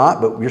good or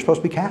not, but you're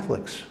supposed to be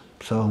Catholics.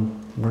 So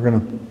we're going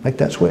to make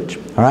that switch,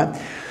 all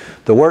right?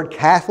 The word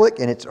Catholic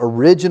in its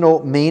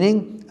original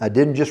meaning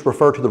didn't just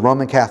refer to the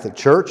Roman Catholic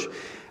Church,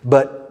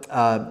 but,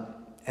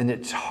 and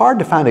it's hard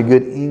to find a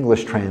good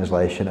English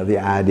translation of the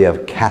idea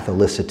of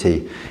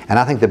Catholicity, and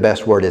I think the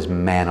best word is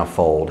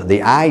manifold.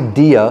 The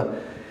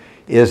idea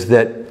is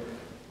that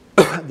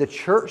the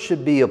church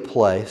should be a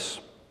place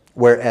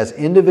where, as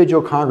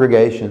individual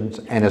congregations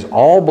and as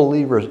all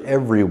believers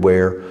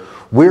everywhere,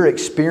 we're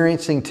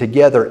experiencing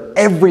together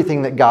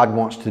everything that God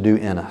wants to do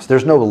in us.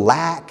 There's no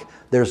lack.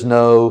 There's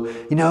no,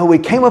 we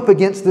came up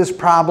against this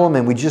problem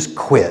and we just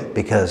quit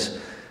because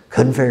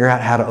couldn't figure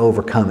out how to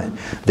overcome it.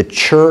 The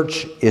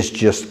church is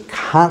just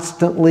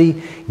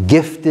constantly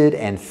gifted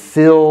and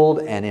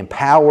filled and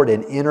empowered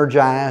and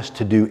energized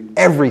to do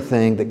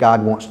everything that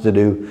God wants to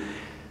do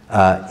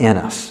in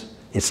us.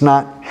 It's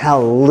not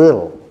how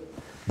little,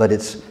 but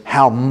it's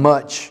how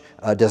much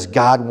does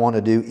God want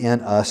to do in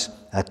us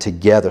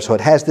together. So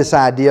it has this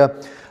idea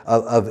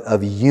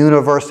of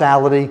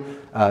universality.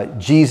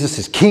 Jesus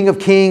is King of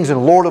Kings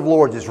and Lord of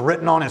Lords. It's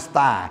written on His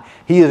thigh.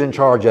 He is in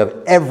charge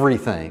of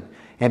everything.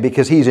 And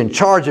because He's in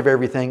charge of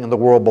everything and the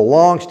world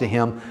belongs to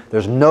Him,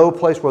 there's no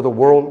place where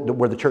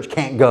the church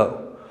can't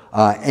go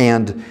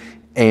and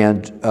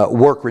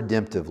work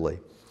redemptively.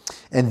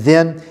 And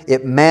then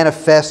it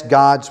manifests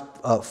God's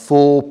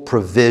full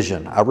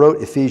provision. I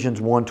wrote Ephesians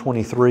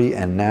 1:23,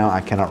 and now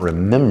I cannot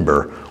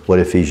remember what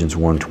Ephesians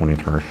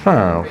 1:23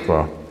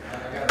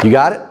 says. You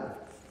got it?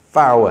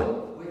 Fire away.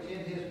 Which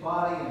in His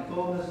body and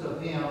fullness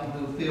of Him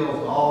who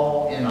fills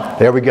all in all.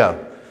 There we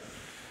go.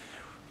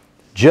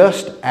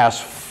 Just as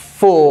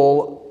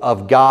full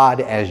of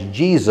God as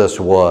Jesus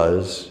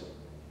was,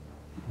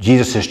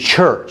 Jesus'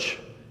 church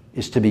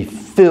is to be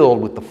filled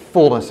with the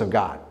fullness of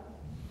God.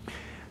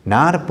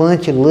 Not a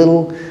bunch of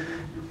little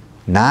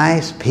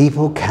nice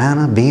people kind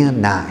of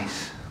being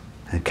nice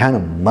and kind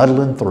of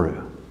muddling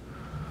through,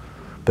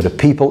 but a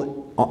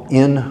people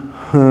in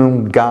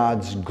whom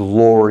God's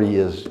glory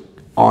is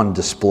on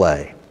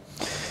display.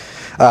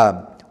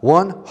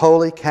 One,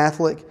 holy,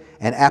 Catholic,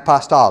 and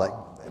apostolic.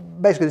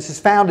 Basically, this is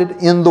founded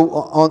in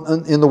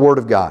the Word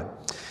of God.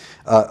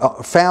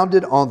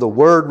 Founded on the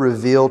Word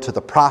revealed to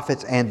the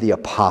prophets and the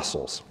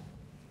apostles.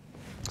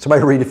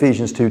 Somebody read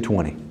Ephesians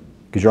 2:20,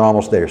 because you're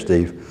almost there,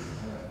 Steve.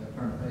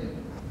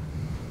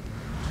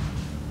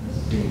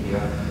 Let's see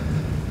here.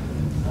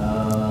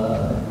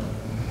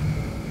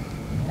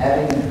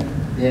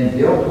 Having been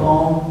built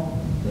on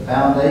the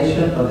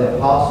foundation of the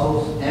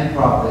apostles and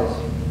prophets,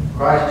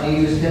 Christ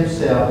Jesus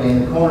Himself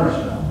being the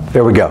cornerstone.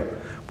 There we go.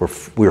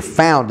 We're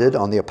founded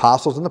on the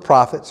apostles and the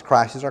prophets.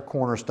 Christ is our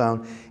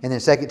cornerstone. And then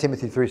 2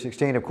 Timothy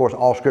 3:16, of course,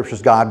 all Scripture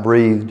is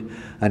God-breathed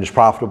and is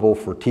profitable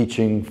for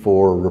teaching,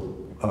 for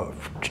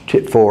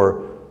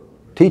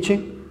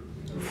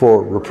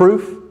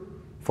reproof,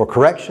 for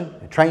correction,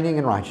 and training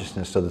in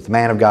righteousness, so that the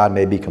man of God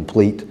may be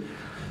complete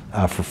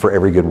for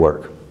every good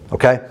work.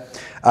 Okay?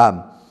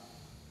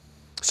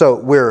 So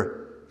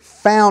we're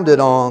founded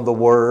on the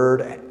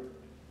Word,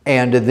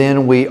 and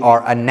then we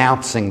are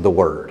announcing the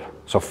Word.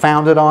 So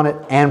founded on it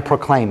and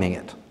proclaiming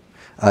it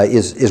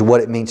is what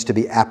it means to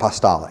be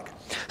apostolic.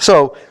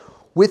 So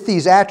with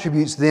these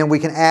attributes, then, we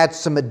can add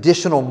some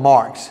additional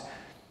marks.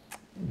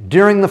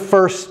 During the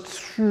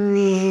first,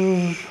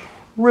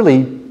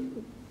 really,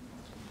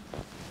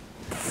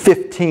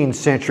 15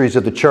 centuries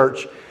of the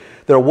church,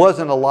 there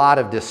wasn't a lot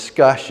of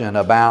discussion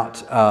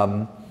about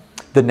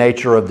the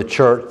nature of the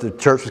church. The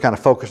church was kind of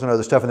focused on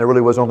other stuff, and there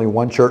really was only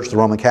one church, the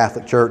Roman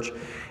Catholic Church.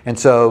 And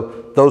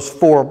so those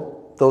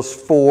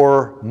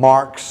four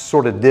marks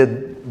sort of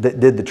did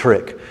the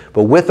trick.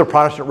 But with the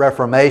Protestant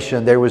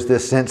Reformation, there was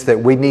this sense that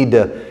we need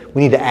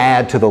to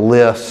add to the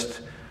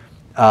list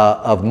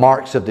of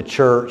marks of the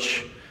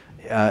church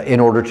in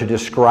order to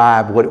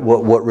describe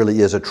what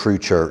really is a true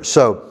church.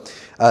 So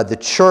the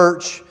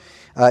church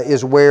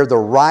is where the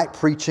right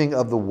preaching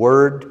of the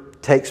Word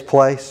takes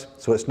place.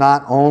 So it's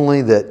not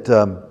only that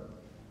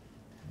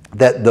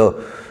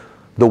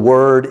the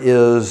Word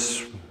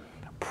is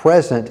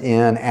present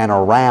in and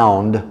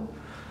around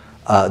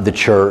the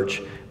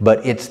church,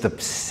 but it's the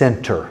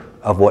center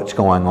of what's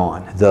going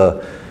on.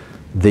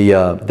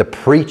 The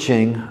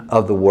preaching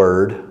of the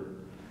Word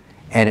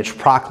and its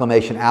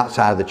proclamation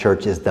outside of the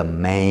church is the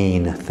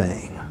main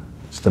thing.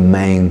 It's the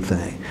main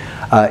thing.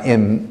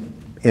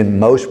 In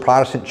most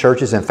Protestant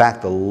churches, in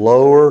fact, the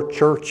lower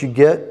church you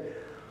get,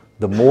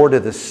 the more to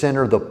the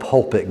center the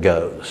pulpit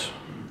goes.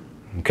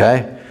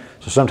 Okay?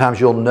 So sometimes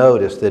you'll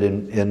notice that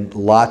in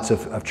lots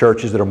of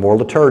churches that are more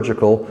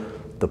liturgical,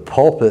 the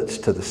pulpit's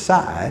to the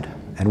side,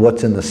 and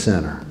what's in the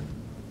center?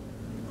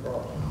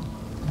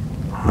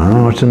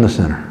 What's in the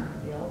center?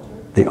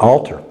 The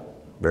altar.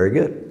 Very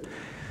good.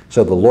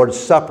 So the Lord's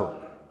Supper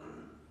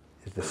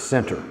is the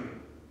center,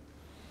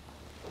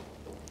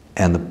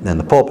 and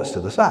the pulpit's to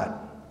the side.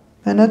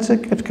 And it's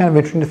kind of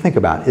interesting to think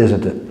about,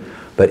 isn't it?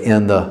 But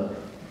in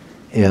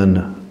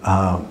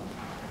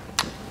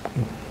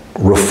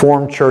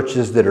Reformed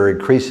churches that are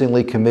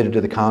increasingly committed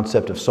to the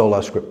concept of sola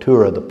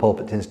scriptura, the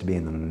pulpit tends to be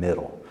in the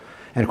middle.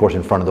 And of course,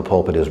 in front of the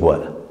pulpit is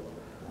what?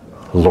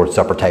 The Lord's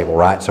Supper table,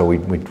 right? So we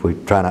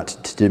try not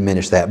to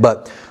diminish that.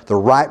 But the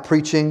right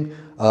preaching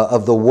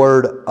of the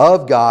Word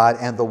of God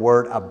and the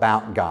Word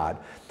about God.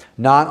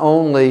 Not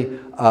only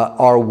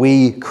are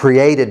we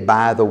created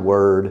by the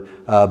Word,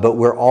 but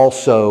we're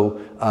also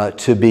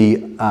to be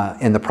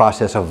in the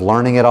process of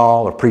learning it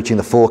all, of preaching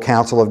the full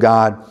counsel of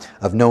God,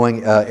 of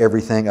knowing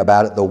everything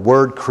about it. The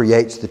Word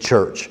creates the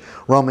church.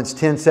 Romans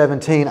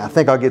 10:17, I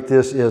think I'll get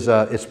this, is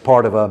it's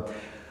part of a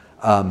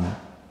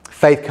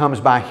faith comes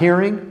by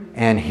hearing,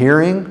 and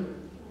hearing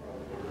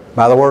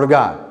by the Word of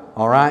God.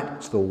 All right?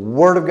 It's the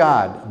Word of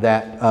God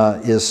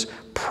that is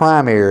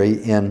primary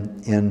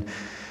in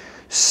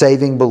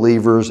saving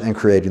believers and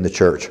creating the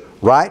church.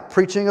 Right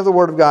preaching of the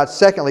Word of God.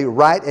 Secondly,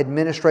 right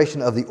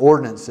administration of the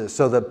ordinances.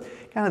 So the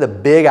kind of the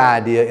big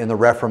idea in the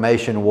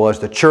Reformation was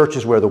the church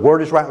is where the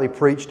Word is rightly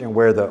preached and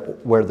where the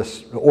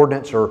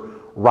ordinances are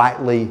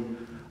rightly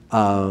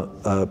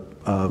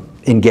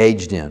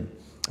engaged in,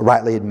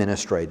 rightly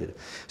administrated.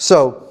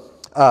 So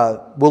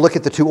we'll look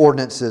at the two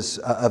ordinances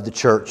of the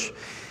church.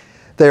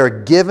 They are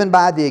given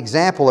by the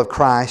example of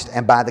Christ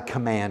and by the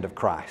command of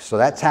Christ. So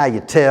that's how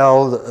you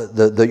tell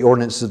the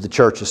ordinances of the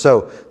churches.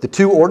 So the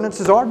two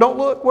ordinances are, don't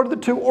look, what are the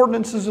two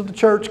ordinances of the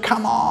church?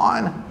 Come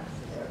on.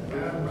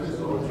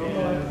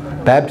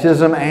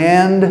 Baptism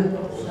and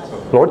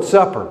Lord's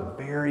Supper.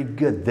 Very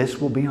good. This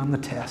will be on the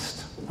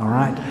test. All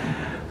right.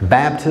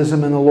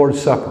 Baptism and the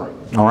Lord's Supper.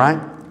 All right.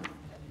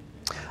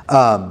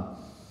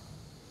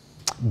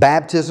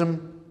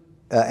 Baptism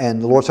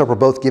and the Lord's Supper were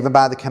both given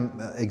by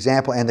the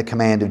example and the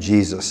command of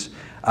Jesus.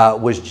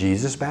 Was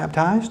Jesus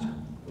baptized?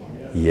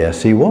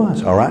 Yes, He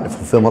was. All right. The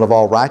fulfillment of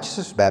all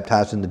righteousness,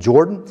 baptized in the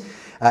Jordan.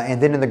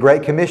 And then in the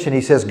Great Commission,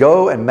 He says,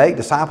 go and make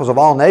disciples of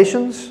all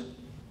nations,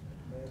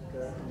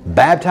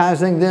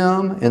 baptizing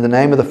them in the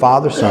name of the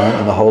Father, Son,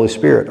 and the Holy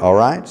Spirit. All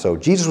right. So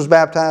Jesus was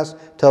baptized,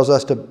 tells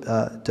us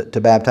to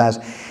baptize.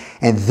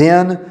 And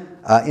then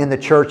in the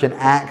church in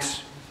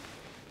Acts,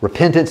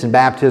 repentance and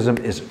baptism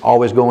is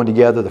always going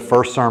together. The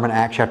first sermon,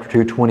 Acts chapter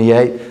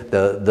 2:28,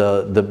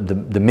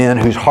 the men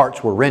whose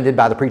hearts were rended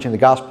by the preaching of the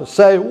gospel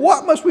say,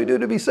 what must we do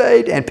to be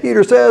saved? And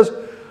Peter says,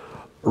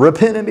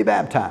 repent and be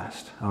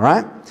baptized. All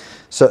right?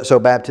 So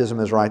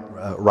baptism is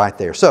right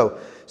there. So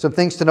some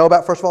things to know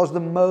about, first of all, is the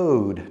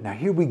mode. Now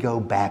here we go,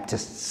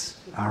 Baptists.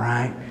 All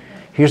right?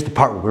 Here's the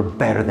part where we're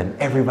better than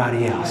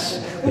everybody else,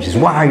 which is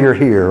why you're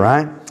here,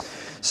 right?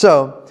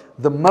 So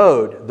the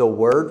mode, the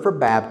word for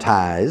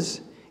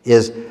baptize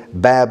is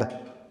baptizen.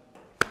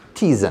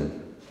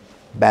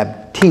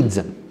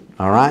 Baptizen.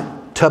 All right?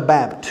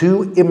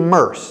 To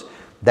immerse.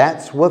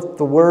 That's what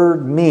the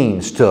word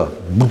means, to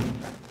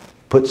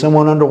put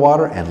someone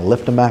underwater and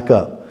lift them back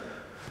up.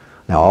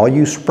 Now, all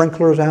you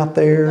sprinklers out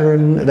there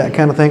and that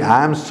kind of thing,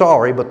 I'm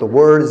sorry, but the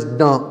word is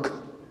dunk.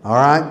 All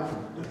right?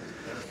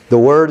 The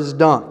word is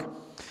dunk.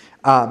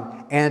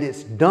 And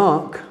it's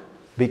dunk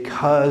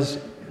because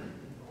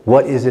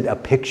what is it a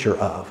picture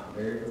of?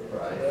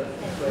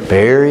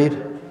 Buried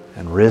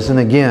and risen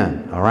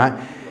again. All right?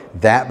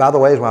 That, by the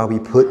way, is why we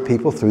put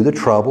people through the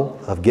trouble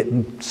of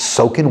getting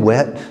soaking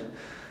wet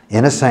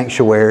in a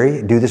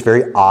sanctuary, do this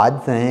very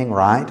odd thing,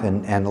 right?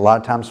 And a lot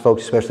of times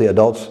folks, especially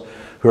adults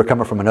who are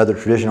coming from another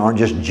tradition, aren't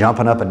just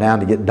jumping up and down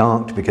to get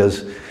dunked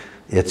because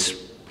it's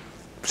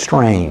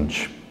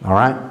strange. All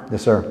right?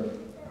 Yes, sir.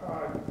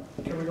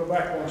 Can we go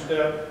back one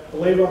step?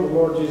 Believe on the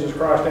Lord Jesus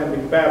Christ and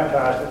be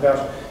baptized.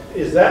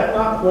 Is that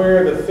not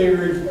where the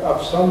theory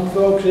of some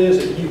folks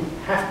is that you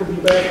have to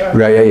be baptized?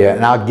 Right, yeah.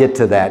 And I'll get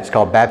to that. It's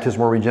called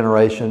baptismal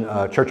regeneration.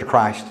 Church of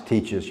Christ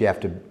teaches you have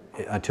to,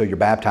 until you're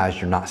baptized,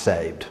 you're not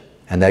saved.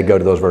 And they go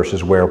to those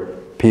verses where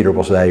Peter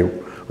will say,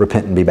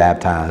 repent and be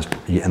baptized.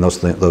 And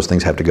those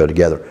things have to go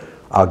together.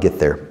 I'll get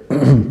there.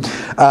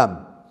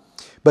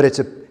 But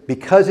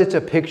because it's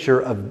a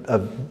picture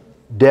of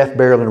death,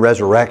 burial, and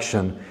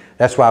resurrection,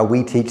 that's why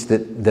we teach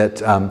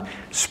that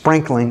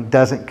sprinkling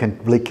doesn't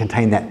really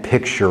contain that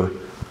picture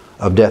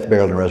of death,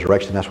 burial, and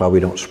resurrection. That's why we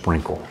don't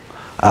sprinkle.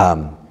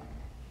 And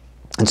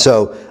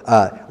so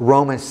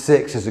Romans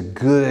 6 is a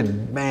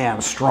good,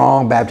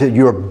 strong baptism.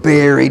 You are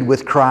buried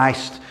with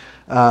Christ.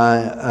 You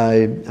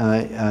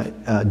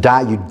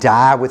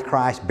die with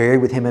Christ,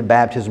 buried with Him in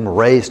baptism,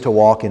 raised to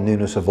walk in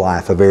newness of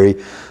life. A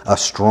very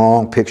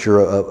strong picture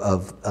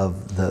of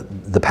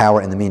the power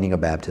and the meaning of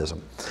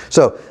baptism.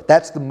 So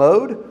that's the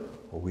mode.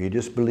 We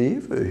just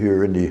believe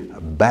here in the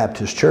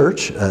Baptist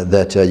church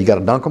that you got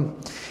to dunk them.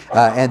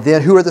 And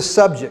then who are the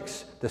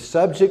subjects? The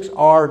subjects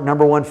are,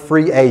 number one,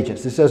 free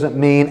agents. This doesn't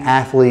mean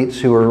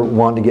athletes who are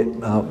wanting to get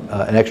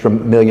an extra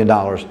 $1 million.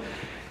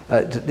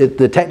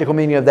 The technical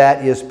meaning of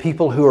that is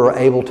people who are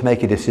able to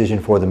make a decision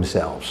for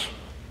themselves.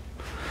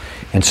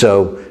 And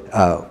so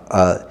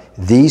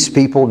these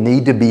people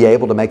need to be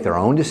able to make their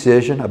own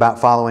decision about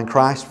following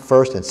Christ,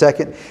 first and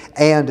second.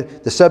 And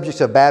the subjects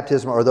of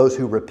baptism are those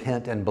who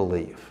repent and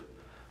believe,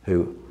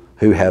 who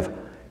have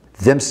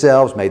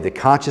themselves made the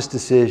conscious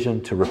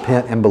decision to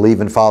repent and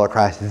believe and follow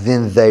Christ.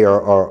 Then they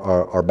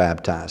are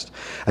baptized.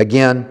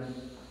 Again,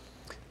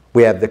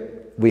 we have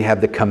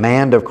the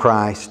command of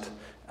Christ.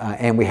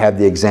 And we have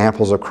the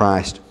examples of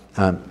Christ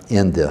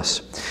in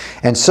this.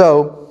 And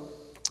so,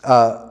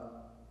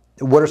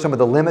 what are some of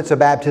the limits of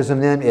baptism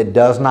then? It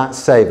does not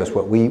save us.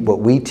 What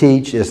we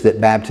teach is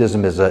that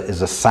baptism is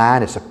a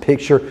sign, it's a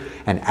picture,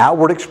 an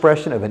outward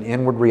expression of an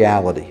inward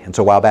reality. And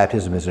so while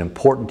baptism is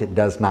important, it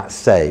does not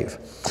save.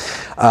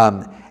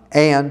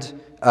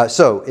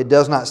 So it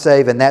does not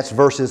save, and that's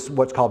versus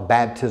what's called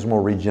baptismal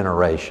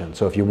regeneration.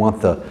 So if you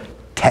want the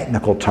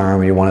technical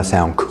term, you want to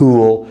sound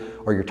cool,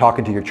 or you're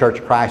talking to your Church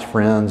of Christ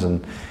friends,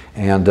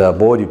 and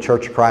boy, do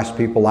Church of Christ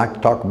people like to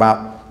talk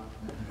about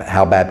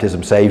how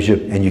baptism saves you,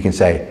 and you can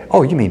say,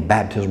 oh, you mean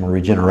baptismal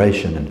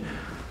regeneration, and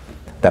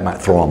that might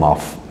throw them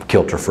off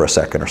kilter for a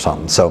second or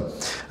something. So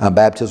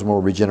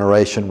baptismal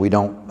regeneration, we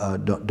don't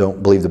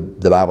believe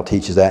the Bible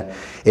teaches that.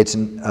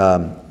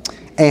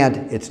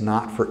 And it's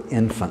not for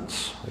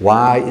infants.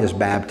 Why is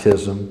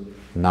baptism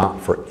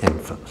not for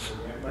infants?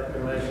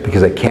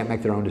 Because they can't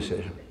make their own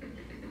decision.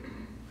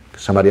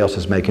 Somebody else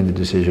is making the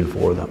decision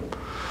for them.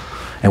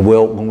 And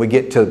when we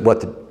get to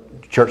what the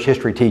church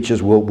history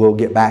teaches, we'll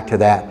get back to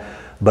that.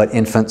 But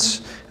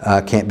infants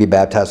can't be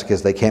baptized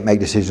because they can't make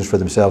decisions for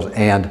themselves.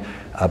 And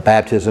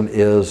baptism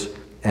is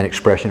an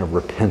expression of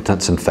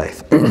repentance and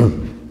faith. All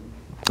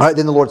right,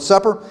 then the Lord's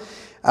Supper.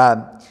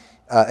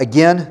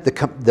 Again,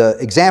 the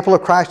example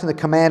of Christ and the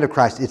command of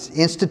Christ. It's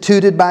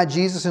instituted by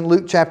Jesus in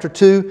Luke chapter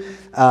 2.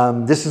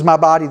 This is my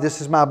body,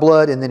 this is my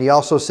blood. And then he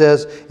also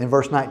says in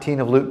verse 19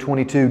 of Luke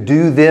 22,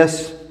 do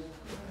this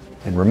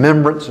in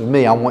remembrance of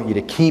me. I want you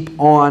to keep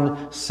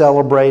on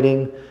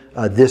celebrating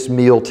this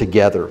meal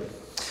together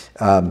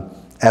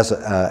as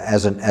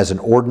an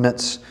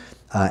ordinance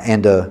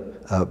and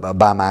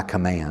by my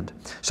command.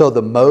 So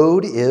the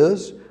mode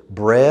is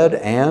bread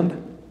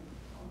and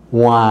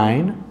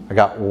wine. I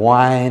got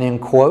wine in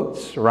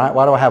quotes, right?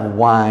 Why do I have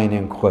wine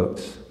in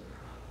quotes?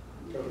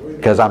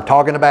 Because I'm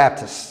talking to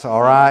Baptists,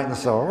 all right? And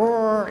so,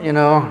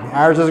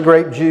 ours is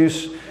grape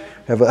juice.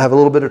 Have a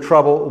little bit of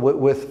trouble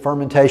with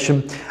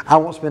fermentation. I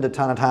won't spend a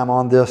ton of time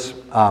on this.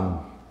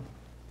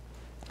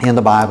 In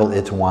the Bible,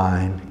 it's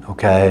wine,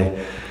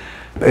 okay?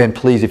 And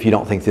please, if you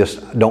don't think this,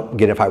 don't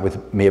get in a fight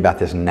with me about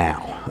this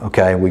now,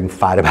 okay? We can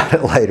fight about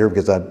it later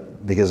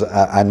because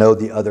I know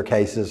the other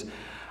cases.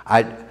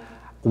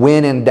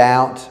 When in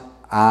doubt,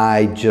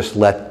 I just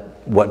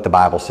let what the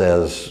Bible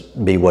says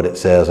be what it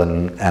says,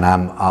 and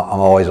I'm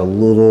always a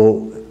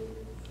little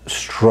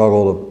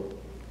struggle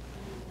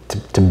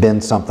to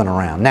bend something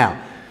around.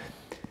 Now,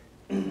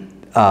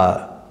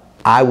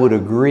 I would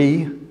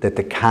agree that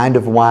the kind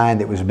of wine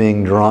that was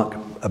being drunk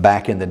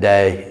back in the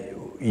day,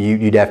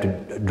 you'd have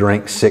to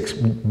drink 6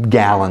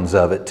 gallons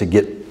of it to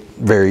get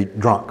very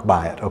drunk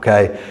by it,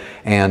 okay?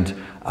 And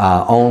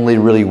only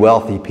really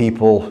wealthy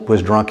people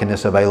was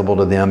drunkenness available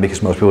to them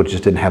because most people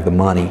just didn't have the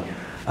money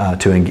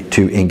to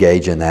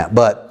engage in that.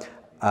 But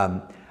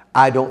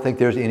I don't think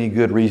there's any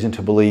good reason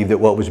to believe that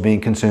what was being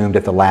consumed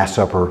at the Last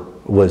Supper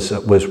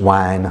was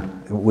wine,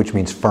 which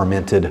means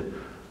fermented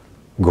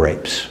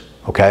grapes,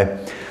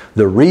 okay?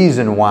 The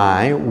reason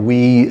why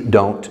we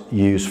don't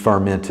use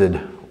fermented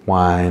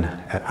wine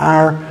at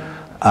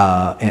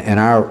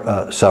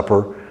our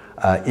supper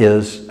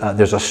is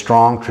there's a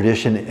strong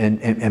tradition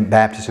in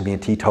Baptists of being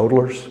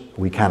teetotalers.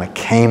 We kind of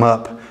came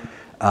up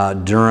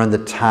during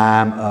the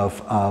time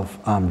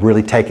of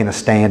really taking a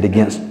stand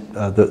against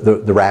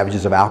the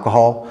ravages of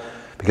alcohol.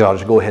 Because I'll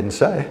just go ahead and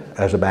say,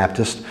 as a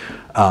Baptist,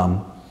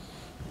 I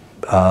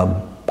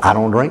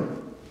don't drink,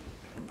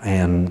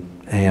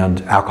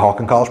 and alcohol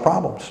can cause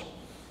problems.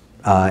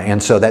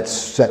 And so that's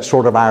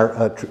sort of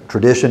our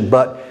tradition.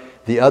 But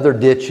the other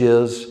ditch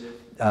is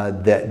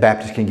that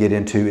Baptists can get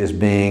into is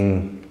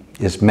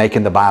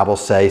making the Bible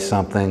say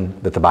something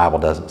that the Bible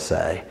doesn't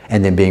say,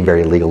 and then being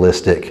very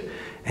legalistic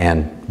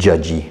and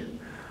judgy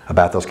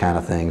about those kind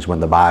of things when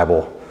the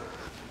Bible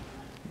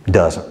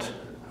doesn't.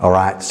 All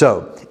right.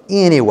 So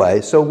anyway,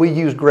 so we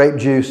use grape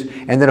juice,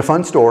 and then a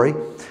fun story.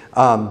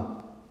 I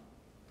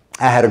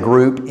had a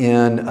group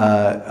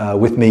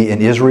with me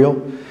in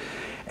Israel.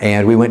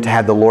 And we went to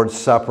have the Lord's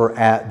Supper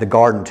at the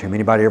Garden Tomb.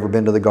 Anybody ever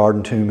been to the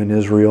Garden Tomb in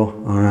Israel?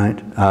 All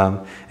right.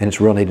 And it's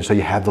real neat. And so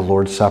you have the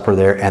Lord's Supper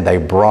there, and they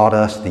brought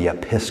us the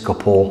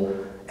Episcopal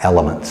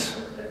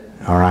elements.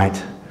 All right.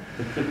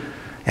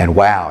 And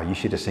wow, you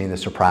should have seen the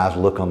surprised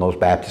look on those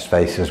Baptist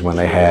faces when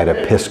they had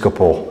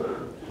Episcopal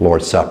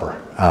Lord's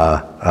Supper.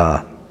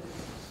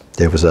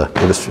 It was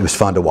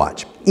fun to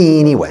watch.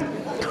 Anyway.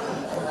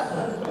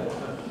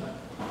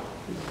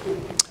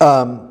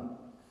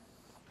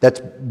 That's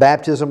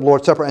baptism,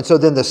 Lord's Supper. And so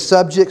then the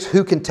subjects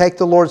who can take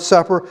the Lord's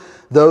Supper,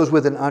 those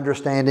with an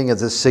understanding of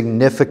the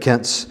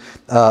significance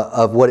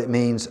of what it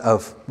means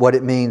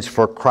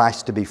for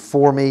Christ to be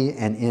for me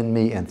and in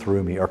me and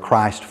through me, or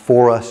Christ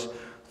for us,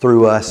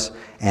 through us,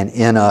 and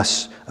in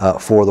us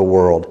for the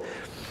world.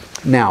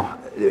 Now,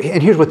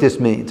 and here's what this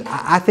means.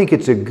 I think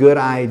it's a good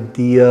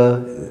idea.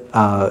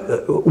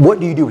 What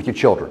do you do with your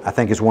children? I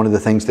think is one of the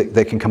things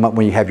that can come up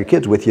when you have your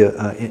kids with you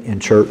in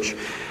church.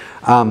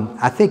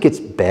 I think it's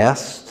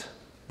best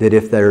that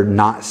if they're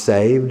not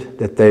saved,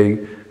 that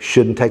they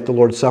shouldn't take the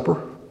Lord's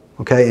Supper.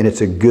 Okay, and it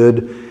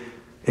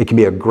can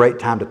be a great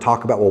time to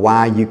talk about, well,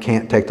 why you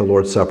can't take the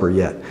Lord's Supper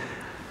yet.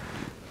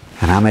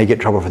 and I may get in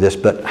trouble for this,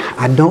 but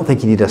I don't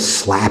think you need to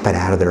slap it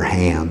out of their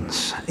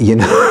hands. You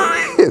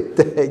know, if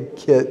they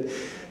get,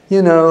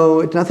 you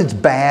know, nothing's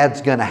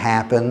bad's going to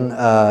happen.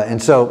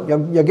 And so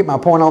you'll get my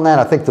point on that.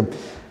 I think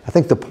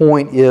the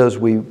point is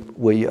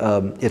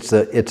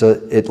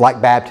it's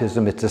like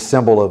baptism. It's a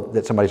symbol of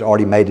that somebody's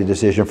already made a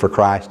decision for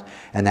Christ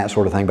and that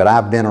sort of thing. But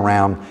I've been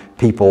around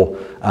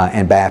people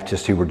and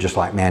Baptists who were just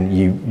like,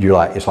 man, you're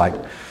like, it's like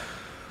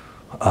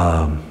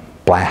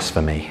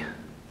blasphemy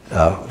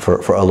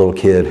for a little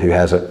kid who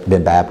hasn't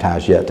been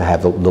baptized yet to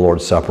have the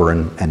Lord's Supper,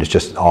 and it's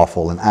just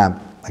awful. And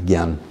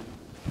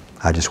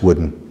I just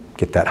wouldn't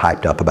get that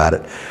hyped up about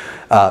it.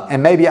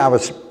 And maybe I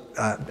was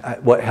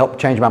what helped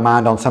change my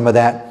mind on some of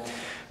that.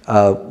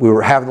 We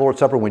were having the Lord's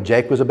Supper when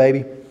Jake was a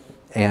baby,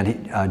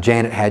 and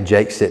Janet had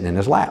Jake sitting in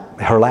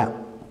her lap,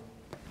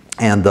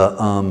 and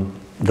the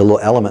little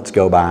elements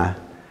go by,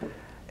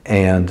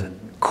 and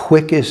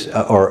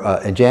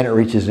and Janet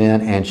reaches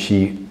in and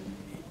she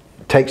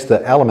takes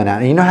the element out,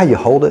 and you know how you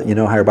hold it? You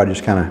know how everybody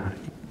just kind of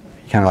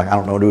like, I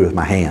don't know what to do with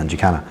my hands. You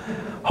kind of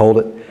hold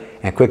it,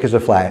 and quick as a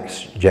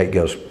flash, Jake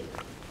goes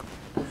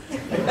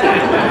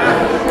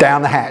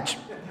down the hatch.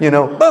 You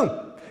know, boom.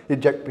 He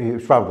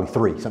was probably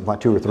 3, something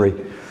like 2 or 3.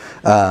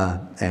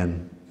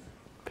 And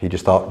he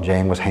just thought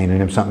Jane was handing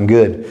him something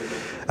good.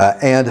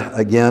 And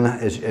again,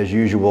 as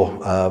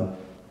usual,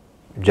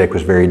 Jake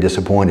was very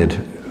disappointed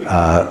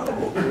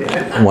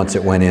once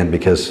it went in,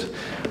 because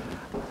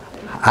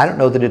I don't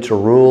know that it's a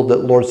rule that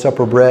Lord's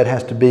Supper bread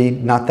has to be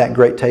not that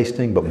great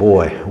tasting, but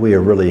boy, it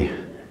really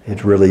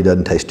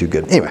doesn't taste too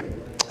good. Anyway,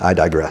 I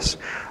digress.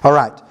 All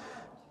right.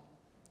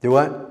 Do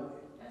what?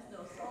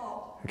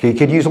 Okay, you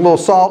could use a little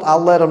salt. I'll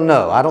let them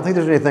know. I don't think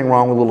there's anything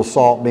wrong with a little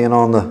salt being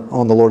on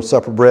the Lord's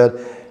Supper bread.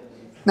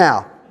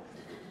 Now,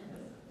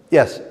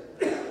 yes. Is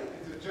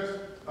it just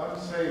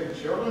unsaved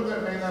children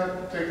that may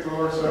not take the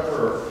Lord's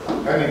Supper,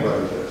 or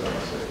anybody that's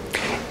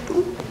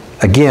unsaved?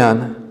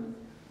 Again,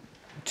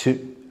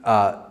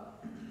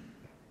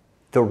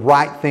 the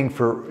right thing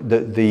for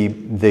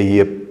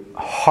the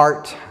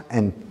heart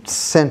and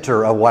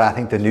center of what I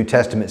think the New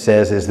Testament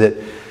says is that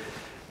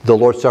the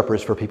Lord's Supper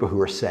is for people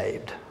who are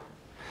saved.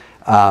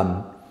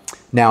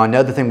 Now,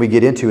 another thing we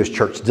get into is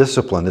church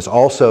discipline. There's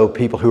also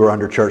people who are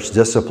under church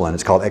discipline.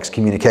 It's called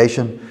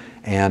excommunication,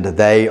 and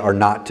they are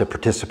not to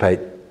participate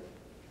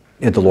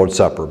in the Lord's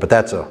Supper. But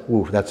that's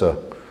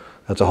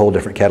a whole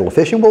different kettle of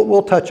fish, and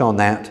we'll touch on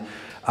that.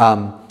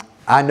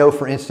 I know,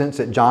 for instance,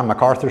 at John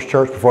MacArthur's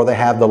church, before they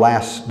have the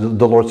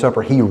Lord's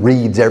Supper, he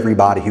reads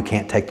everybody who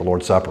can't take the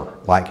Lord's Supper.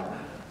 Like,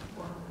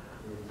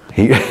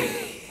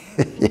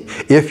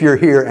 if you're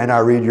here and I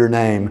read your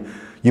name,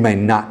 you may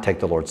not take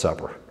the Lord's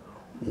Supper.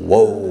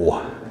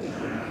 Whoa.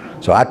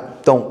 So I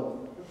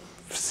don't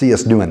see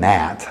us doing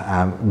that.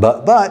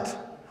 But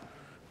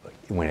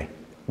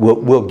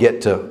we'll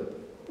get to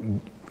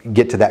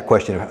that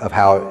question of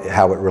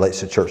how it relates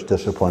to church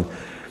discipline.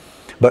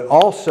 But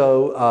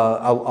also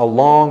a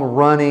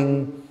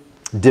long-running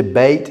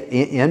debate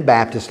in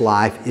Baptist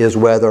life is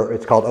whether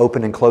it's called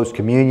open and closed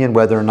communion,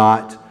 whether or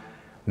not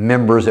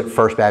members at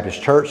First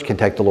Baptist Church can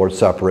take the Lord's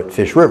Supper at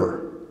Fish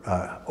River.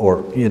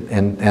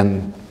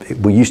 And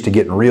we used to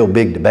get in real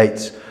big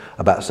debates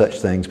about such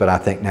things, but I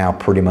think now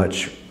pretty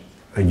much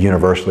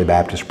universally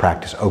Baptists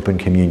practice open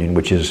communion,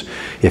 which is,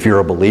 if you're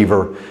a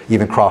believer,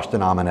 even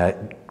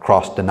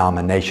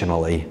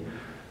cross-denominationally,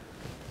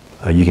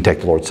 you can take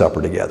the Lord's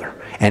Supper together.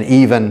 And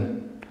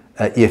even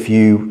if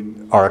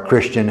you are a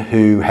Christian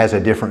who has a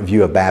different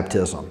view of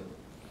baptism,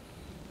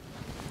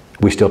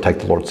 we still take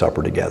the Lord's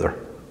Supper together.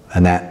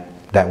 And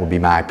that would be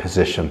my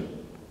position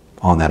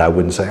on that. I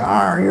wouldn't say,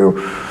 are you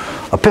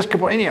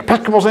Episcopal? Any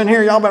Episcopals in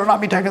here? Y'all better not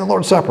be taking the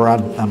Lord's Supper. I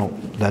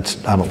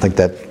don't think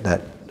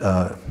that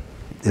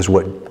is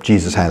what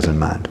Jesus has in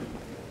mind.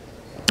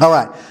 All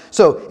right.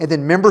 So, and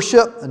then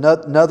membership,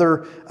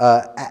 another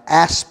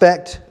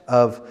aspect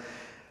of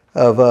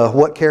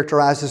what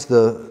characterizes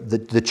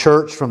the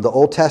church from the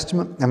Old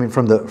Testament. I mean,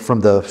 from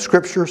the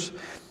Scriptures.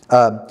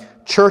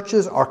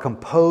 Churches are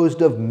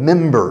composed of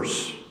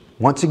members.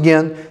 Once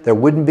again, there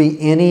wouldn't be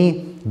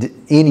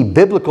any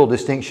biblical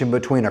distinction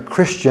between a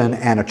Christian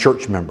and a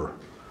church member.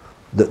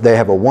 They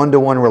have a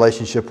one-to-one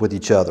relationship with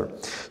each other.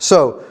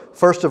 So,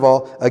 first of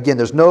all, again,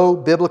 there's no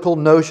biblical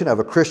notion of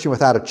a Christian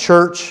without a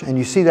church. And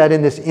you see that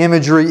in this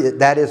imagery.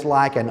 That is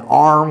like an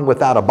arm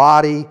without a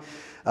body.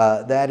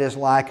 That is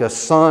like a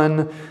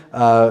son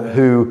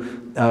who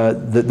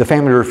the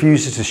family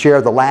refuses to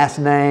share the last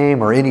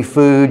name or any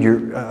food,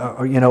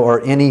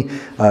 or any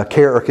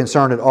care or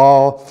concern at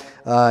all.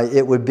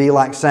 It would be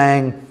like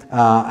saying,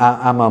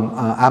 I'm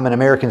an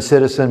American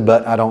citizen,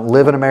 but I don't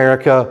live in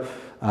America.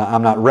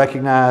 I'm not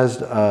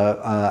recognized.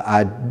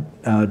 I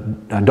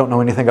don't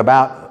know anything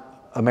about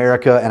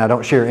America, and I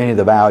don't share any of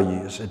the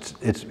values.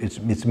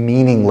 It's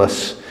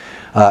meaningless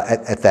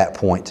at that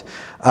point.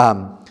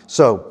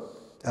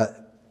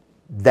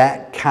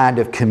 That kind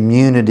of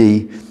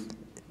community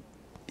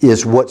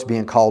is what's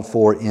being called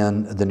for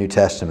in the New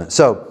Testament.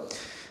 So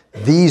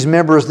these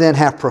members then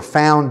have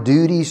profound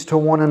duties to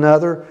one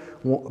another.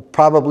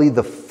 probably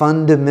the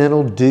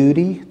fundamental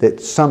duty that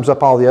sums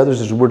up all the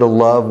others is we're to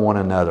love one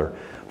another.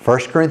 1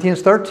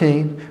 Corinthians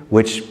 13,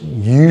 which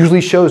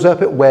usually shows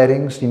up at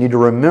weddings. You need to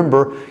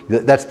remember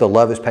that that's the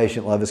love is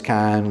patient, love is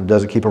kind,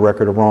 doesn't keep a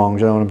record of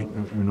wrongs. You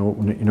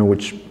know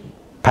which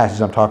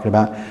passage I'm talking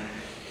about.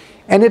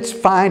 And it's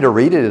fine to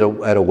read it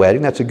at a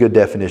wedding. That's a good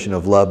definition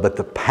of love. But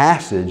the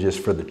passage is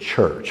for the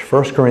church.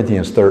 1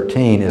 Corinthians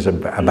 13 is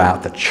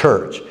about the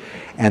church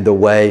and the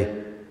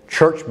way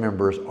church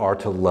members are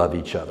to love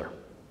each other.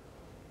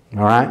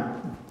 All right?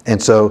 And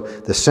so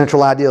the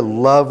central idea,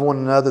 love one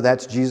another,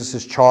 that's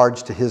Jesus'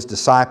 charge to His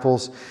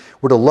disciples.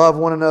 We're to love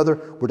one another.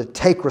 We're to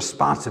take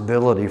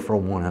responsibility for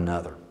one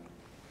another.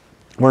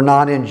 We're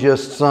not in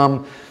just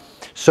some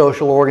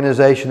social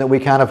organization that we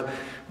kind of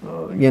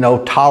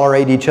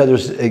tolerate each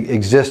other's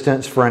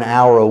existence for an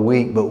hour a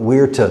week, but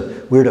we're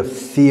to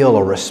feel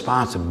a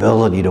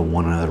responsibility to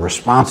one another,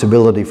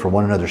 responsibility for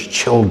one another's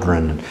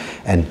children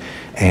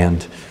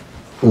and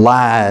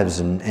lives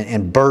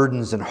and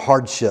burdens and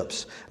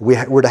hardships.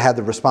 We're to have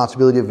the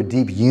responsibility of a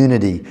deep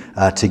unity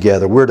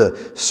together. We're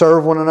to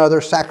serve one another,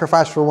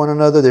 sacrifice for one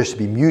another. There should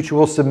be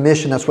mutual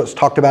submission. That's what's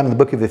talked about in the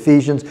book of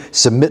Ephesians.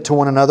 Submit to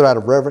one another out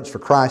of reverence for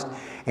Christ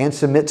and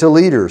submit to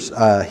leaders.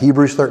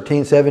 Hebrews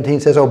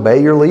 13:17 says,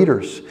 obey your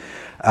leaders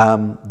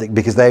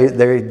because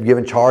they're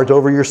given charge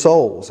over your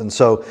souls. And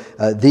so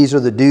these are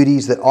the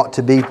duties that ought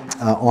to be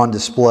on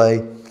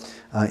display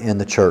in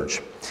the church.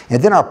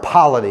 And then our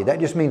polity, that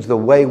just means the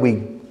way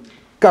we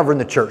govern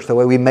the church, the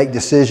way we make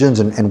decisions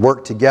and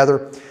work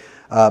together.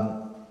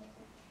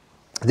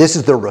 This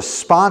is the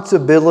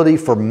responsibility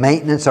for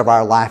maintenance of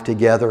our life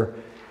together.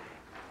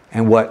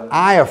 And what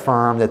I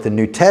affirm that the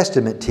New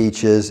Testament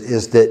teaches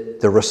is that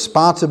the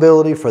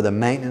responsibility for the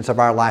maintenance of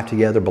our life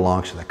together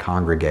belongs to the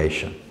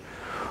congregation.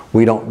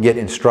 We don't get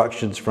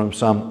instructions from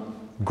some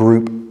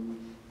group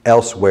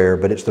elsewhere,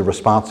 but it's the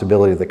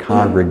responsibility of the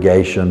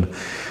congregation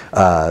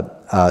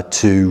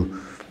to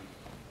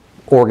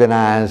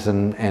organize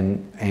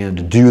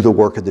and do the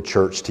work of the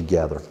church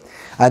together.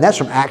 And that's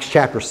from Acts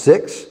chapter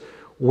 6.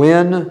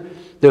 When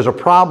there's a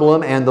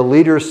problem and the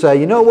leaders say,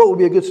 you know what would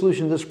be a good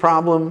solution to this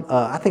problem?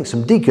 I think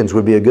some deacons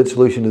would be a good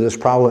solution to this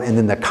problem. And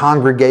then the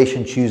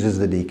congregation chooses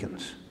the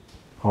deacons.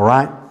 All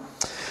right?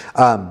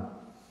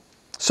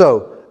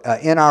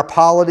 In our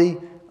polity,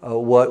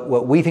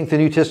 what we think the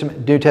New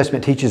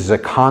Testament teaches is a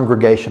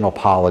congregational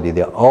polity.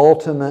 The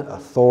ultimate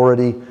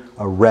authority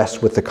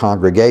rests with the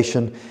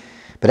congregation.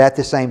 But at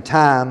the same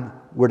time,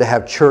 we're to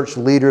have church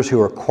leaders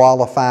who are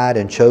qualified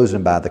and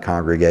chosen by the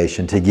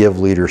congregation to give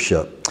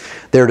leadership.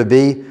 They're to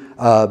be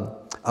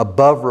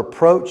above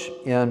reproach.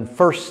 In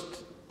 1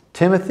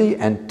 Timothy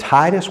and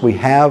Titus, we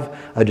have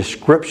a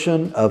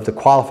description of the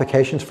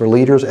qualifications for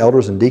leaders,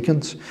 elders, and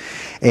deacons.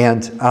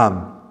 And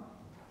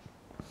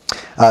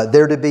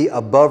they're to be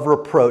above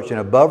reproach. And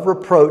above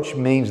reproach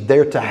means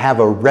they're to have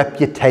a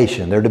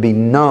reputation. They're to be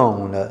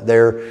known.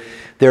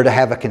 They're to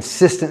have a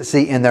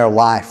consistency in their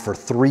life for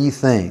three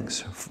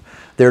things.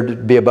 They're to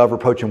be above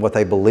reproach in what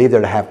they believe.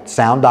 They're to have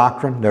sound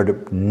doctrine. They're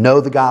to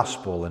know the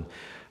gospel and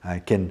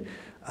can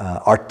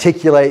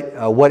articulate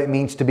what it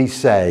means to be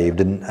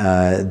saved. And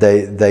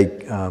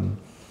they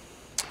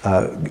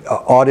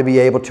ought to be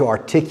able to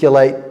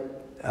articulate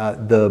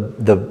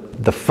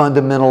the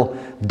fundamental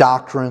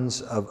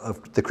doctrines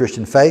of the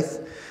Christian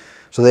faith.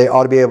 So they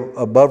ought to be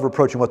above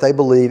reproach in what they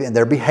believe and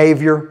their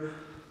behavior.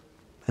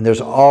 And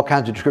there's all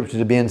kinds of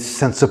descriptions of being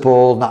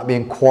sensible, not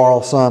being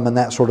quarrelsome, and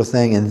that sort of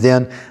thing. And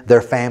then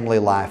their family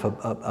life.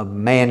 A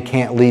man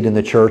can't lead in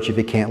the church if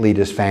he can't lead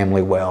his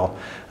family well.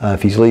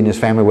 If he's leading his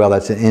family well,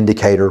 that's an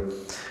indicator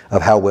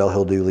of how well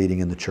he'll do leading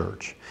in the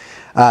church.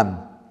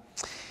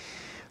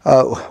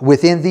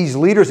 Within these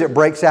leaders, it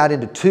breaks out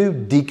into two.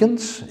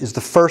 Deacons is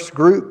the first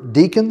group,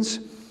 deacons.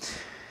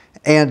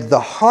 And the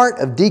heart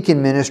of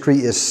deacon ministry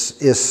is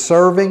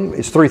serving.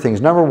 It's three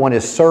things. Number one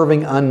is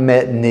serving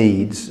unmet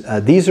needs.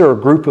 These are a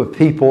group of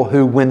people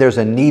who, when there's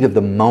a need of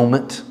the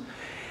moment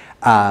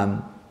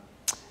that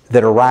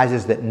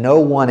arises that no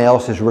one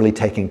else is really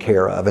taking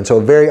care of. And so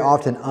very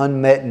often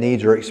unmet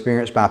needs are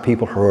experienced by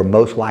people who are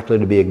most likely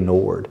to be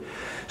ignored.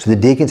 So the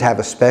deacons have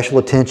a special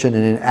attention,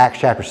 and in Acts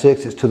chapter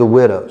 6, it's to the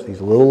widows.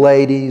 These little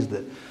ladies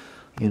that,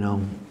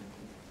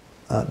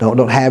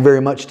 don't have very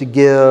much to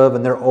give,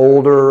 and they're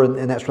older,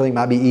 and that sort of thing. It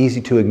might be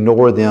easy to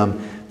ignore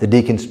them. The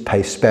deacons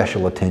pay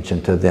special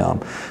attention to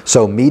them.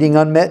 So meeting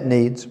unmet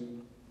needs,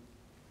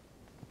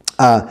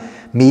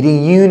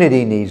 meeting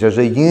unity needs. There's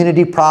a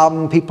unity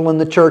problem. People in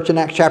the church in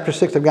Acts chapter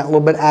 6 have gotten a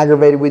little bit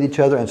aggravated with each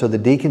other, and so the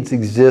deacons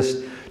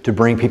exist to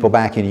bring people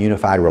back in a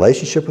unified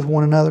relationship with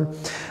one another,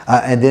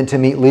 and then to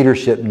meet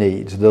leadership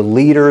needs. The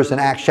leaders in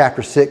Acts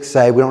chapter 6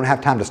 say, we don't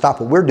have time to stop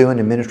what we're doing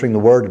in ministering the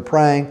word and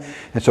praying,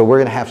 and so we're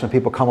going to have some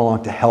people come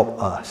along to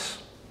help us.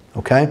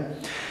 Okay?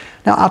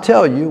 Now, I'll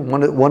tell you,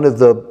 one of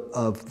the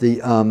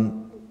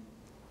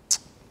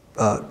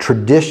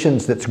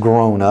traditions that's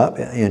grown up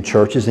in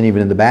churches and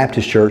even in the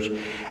Baptist church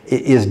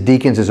is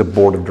deacons as a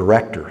board of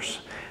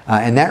directors.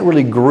 And that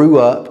really grew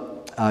up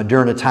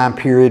during a time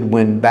period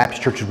when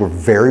Baptist churches were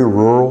very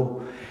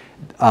rural.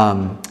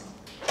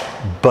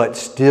 But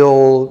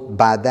still,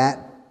 by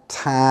that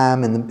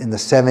time in the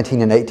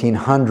 17 and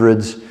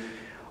 1800s,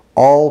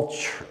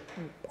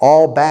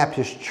 all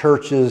Baptist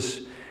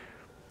churches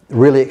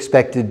really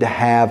expected to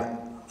have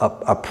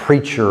a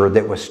preacher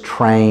that was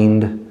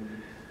trained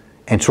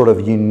and sort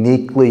of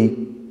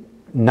uniquely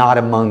not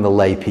among the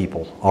lay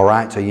people, all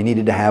right? So you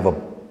needed to have a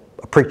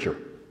preacher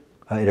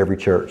at every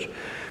church.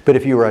 But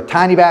if you were a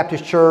tiny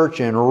Baptist church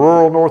in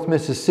rural North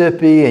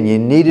Mississippi and you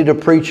needed a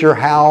preacher,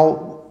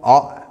 how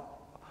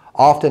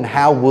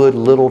would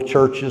little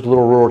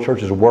rural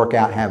churches work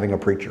out having a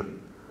preacher?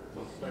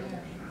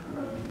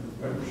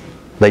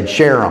 They'd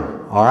share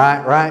them, all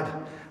right?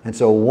 And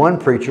so one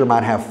preacher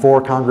might have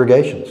 4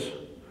 congregations.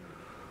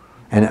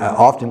 And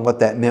often what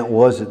that meant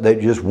was that they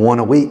just one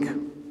a week,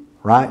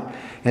 right?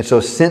 And so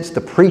since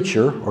the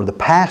preacher or the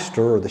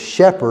pastor or the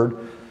shepherd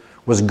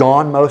was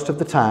gone most of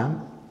the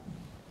time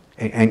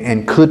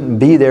and couldn't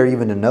be there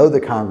even to know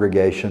the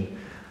congregation,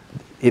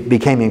 it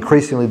became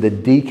increasingly the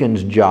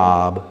deacon's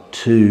job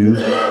to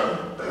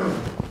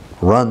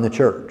run the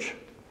church.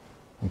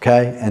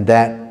 Okay? And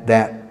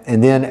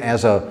and then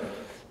as a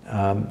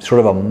sort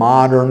of a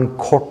modern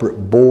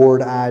corporate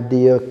board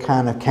idea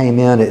kind of came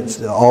in,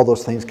 all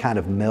those things kind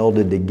of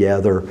melded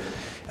together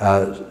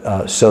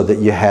so that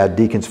you had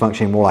deacons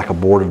functioning more like a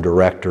board of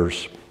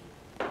directors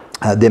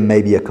than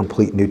maybe a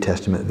complete New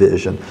Testament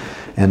vision.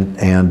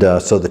 And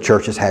so the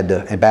churches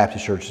and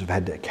Baptist churches have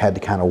had to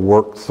kind of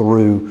work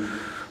through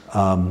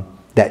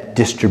that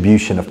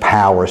distribution of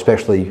power,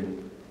 especially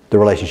the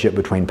relationship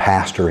between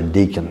pastor and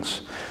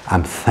deacons.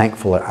 I'm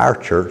thankful at our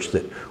church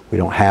that we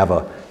don't have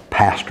a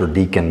pastor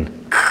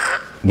deacon,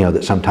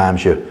 that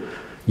sometimes you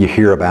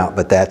hear about,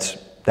 but that's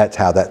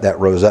how that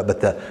rose up.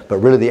 But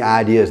really the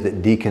idea is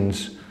that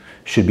deacons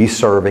should be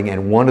serving,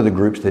 and one of the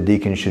groups the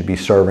deacons should be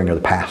serving are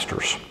the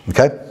pastors.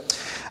 Okay,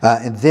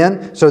 and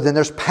then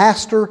there's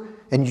pastor,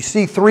 and you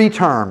see 3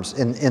 terms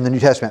in the New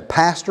Testament: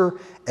 pastor,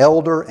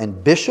 elder,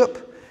 and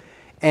bishop.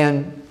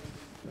 And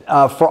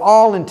for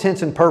all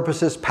intents and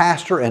purposes,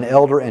 pastor and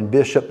elder and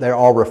bishop, they're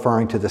all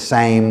referring to the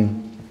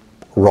same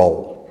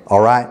role.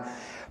 All right.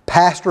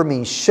 Pastor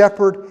means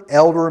shepherd.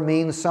 Elder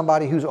means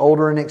somebody who's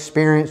older and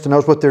experienced and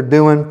knows what they're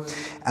doing.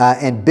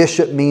 And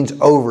bishop means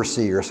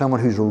overseer, someone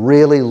who's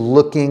really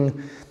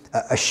looking.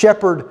 A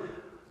shepherd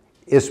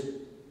is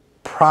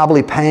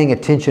probably paying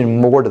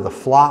attention more to the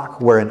flock,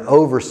 where an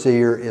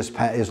overseer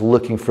is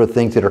looking for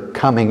things that are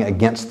coming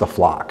against the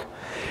flock.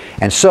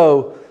 And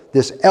so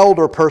this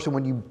elder person,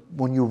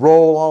 when you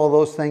roll all of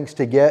those things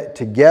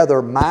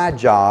together, my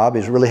job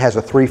really has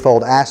a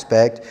threefold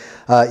aspect.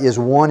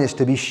 One is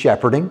to be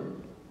shepherding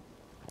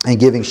and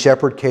giving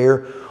shepherd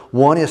care.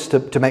 One is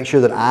to make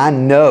sure that I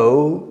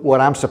know what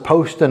I'm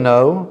supposed to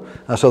know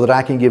so that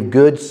I can give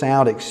good,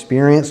 sound,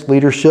 experienced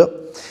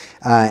leadership.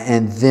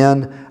 And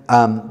then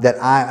that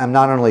I'm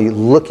not only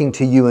looking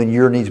to you and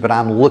your needs, but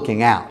I'm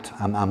looking out.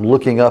 I'm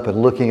looking up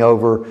and looking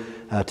over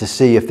to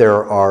see if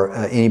there are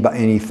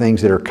any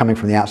things that are coming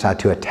from the outside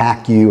to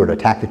attack you or to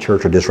attack the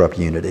church or disrupt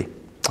unity.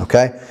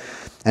 Okay?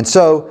 And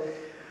so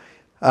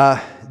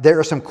there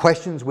are some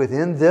questions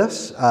within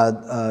this.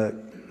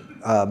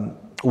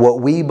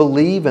 What we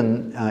believe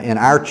in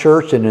our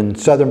church and in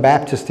Southern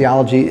Baptist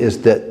theology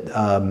is that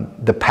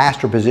the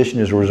pastor position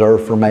is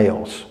reserved for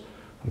males.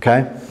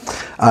 Okay?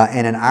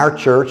 And in our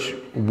church,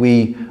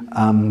 we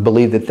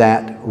believe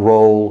that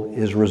role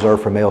is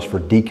reserved for males for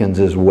deacons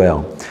as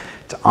well.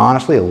 It's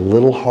honestly a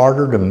little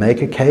harder to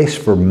make a case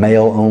for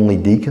male-only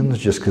deacons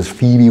just because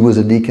Phoebe was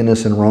a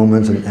deaconess in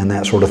Romans and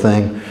that sort of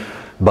thing.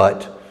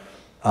 But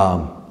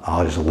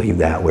I'll just leave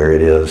that where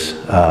it is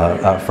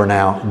for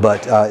now.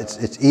 But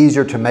it's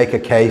easier to make a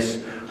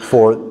case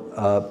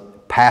for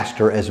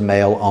pastor as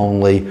male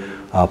only.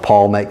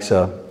 Paul makes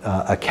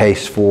a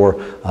case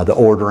for the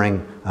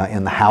ordering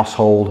in the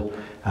household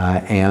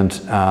and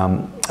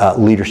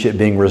leadership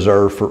being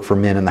reserved for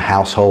men in the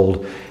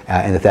household,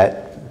 and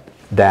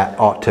that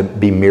ought to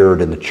be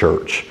mirrored in the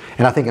church.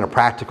 And I think in a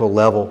practical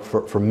level,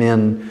 for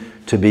men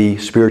to be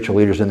spiritual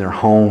leaders in their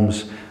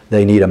homes,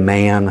 they need a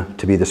man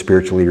to be the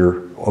spiritual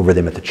leader over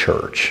them at the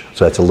church.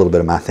 So that's a little bit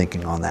of my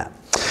thinking on that.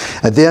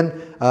 And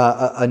then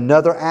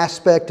another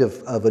aspect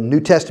of a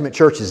New Testament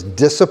church is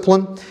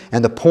discipline.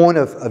 And the point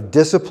of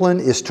discipline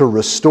is to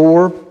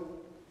restore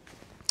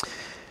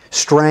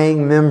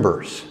straying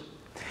members.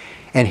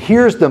 And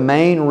here's the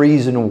main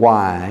reason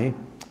why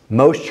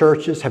most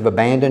churches have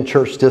abandoned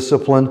church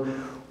discipline.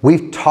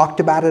 We've talked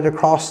about it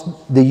across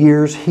the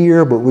years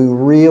here, but we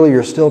really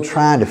are still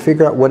trying to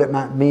figure out what it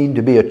might mean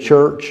to be a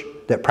church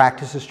that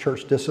practices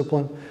church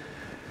discipline.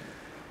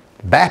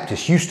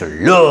 Baptists used to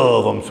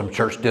love them some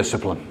church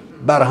discipline.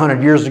 About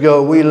 100 years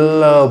ago, we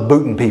loved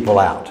booting people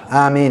out.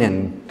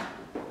 And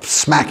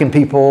smacking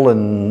people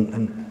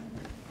and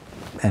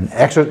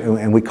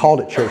we called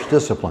it church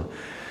discipline.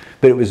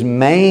 But it was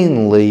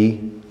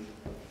mainly,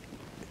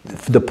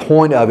 the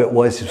point of it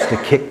was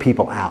to kick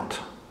people out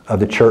of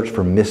the church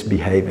for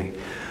misbehaving.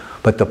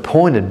 But the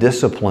point of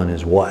discipline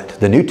is what?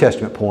 The New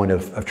Testament point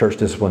of church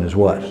discipline is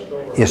what?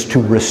 Is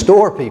to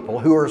restore people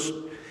who are...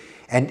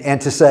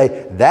 And to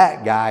say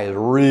that guy is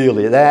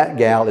really, that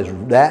gal is,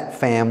 that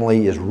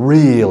family is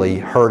really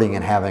hurting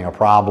and having a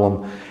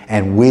problem,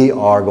 and we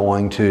are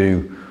going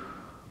to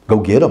go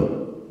get them.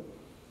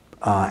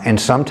 And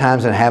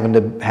sometimes in having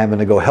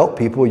to go help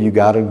people, you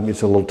got to,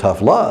 it's a little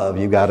tough love.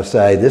 You got to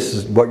say, this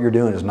is what you're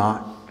doing is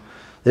not,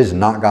 this is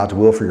not God's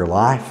will for your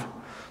life.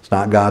 It's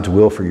not God's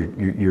will for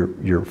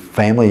your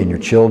family and your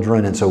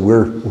children. And so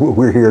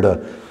we're here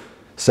to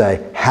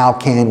say, how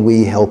can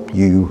we help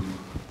you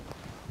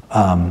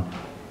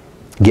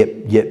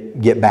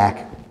get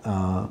back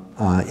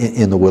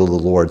in the will of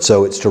the Lord?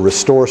 So it's to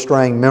restore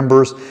straying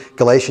members.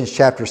 Galatians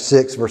chapter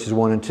 6 verses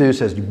 1 and 2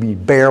 says, you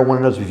bear one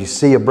another. If you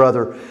see a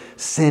brother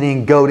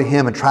sinning, go to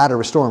him and try to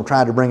restore him,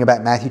 try to bring him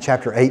back. Matthew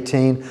chapter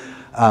 18,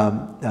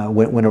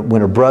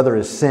 when a brother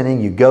is sinning,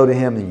 you go to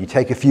him and you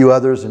take a few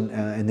others,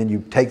 and then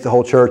you take the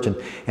whole church, and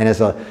as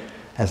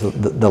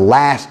the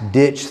last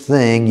ditch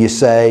thing, you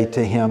say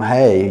to him,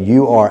 hey,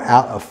 you are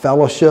out of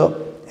fellowship,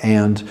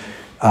 and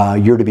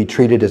you're to be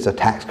treated as a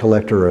tax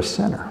collector or a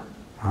sinner.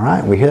 All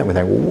right, we hear that, we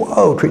think,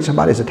 whoa, treat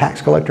somebody as a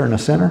tax collector and a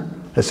sinner?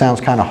 That sounds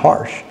kind of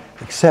harsh.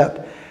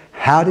 Except,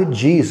 how did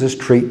Jesus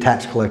treat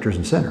tax collectors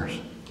and sinners?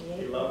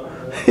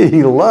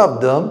 He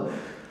loved them.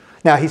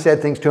 Now, he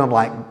said things to them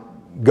like,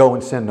 go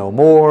and sin no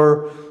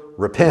more,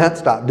 repent,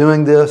 stop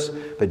doing this.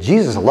 But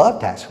Jesus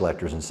loved tax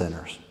collectors and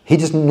sinners. He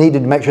just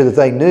needed to make sure that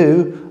they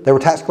knew they were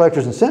tax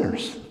collectors and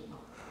sinners.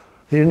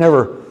 He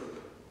never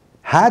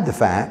hide the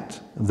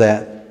fact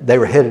that they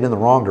were headed in the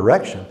wrong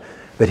direction.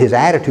 But his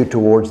attitude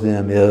towards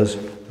them is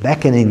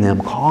beckoning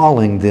them,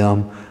 calling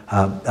them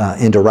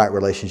into right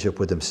relationship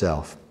with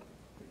himself.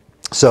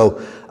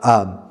 So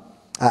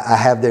I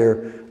have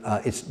there,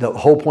 it's the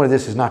whole point of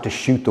this is not to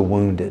shoot the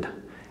wounded.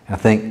 I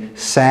think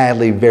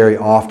sadly very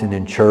often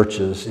in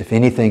churches, if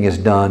anything is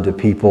done to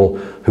people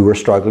who are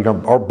struggling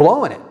or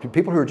blowing it,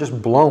 people who are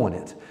just blowing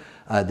it,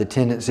 the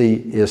tendency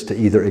is to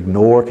either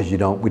ignore because we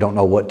don't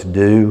know what to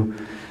do.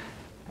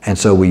 And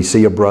so we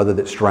see a brother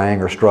that's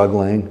straying or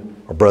struggling,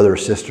 or brother or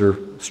sister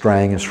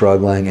straying and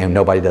struggling, and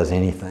nobody does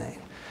anything.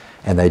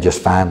 And they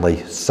just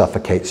finally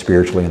suffocate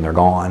spiritually and they're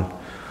gone.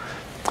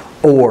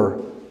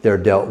 Or they're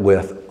dealt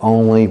with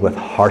only with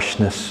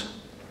harshness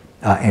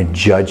and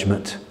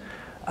judgment,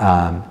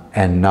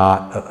 and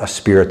not a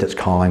spirit that's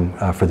calling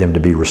for them to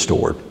be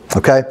restored.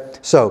 Okay?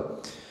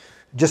 So,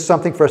 just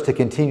something for us to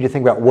continue to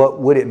think about.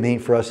 What would it mean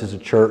for us as a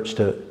church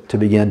to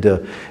begin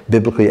to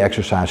biblically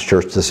exercise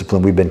church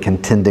discipline? We've been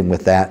contending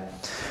with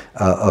that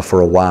for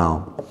a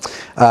while.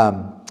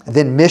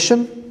 Then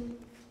mission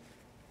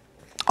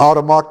ought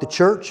to mark the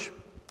church.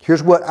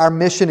 Here's what our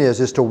mission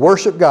is to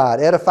worship God,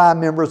 edify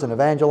members, and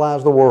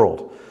evangelize the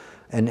world.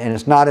 And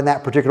it's not in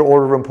that particular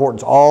order of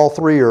importance. All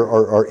three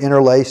are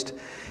interlaced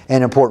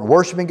and important.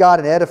 Worshiping God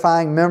and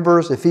edifying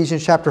members,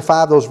 Ephesians chapter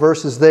 5, those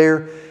verses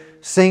there.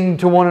 Sing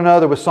to one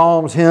another with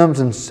psalms, hymns,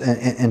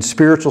 and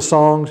spiritual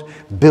songs.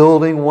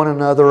 Building one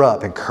another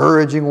up,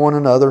 encouraging one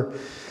another.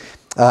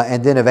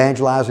 And then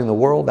evangelizing the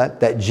world. That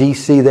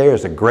GC there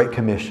is a great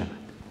commission.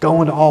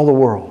 Go into all the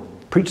world.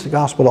 Preach the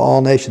gospel to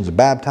all nations.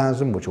 Baptize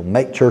them, which will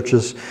make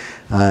churches.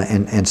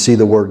 And see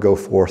the word go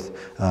forth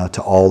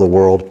to all the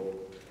world.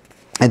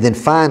 And then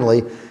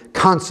finally,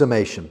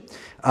 consummation.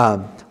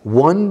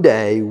 One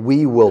day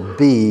we will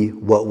be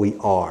what we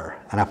are.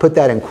 And I put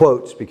that in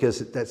quotes because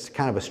that's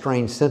kind of a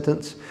strange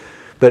sentence.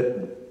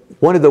 But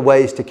one of the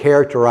ways to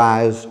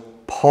characterize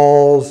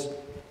Paul's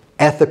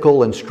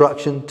ethical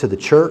instruction to the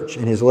church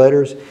in his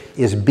letters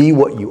is be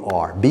what you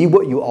are. Be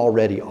what you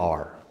already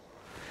are.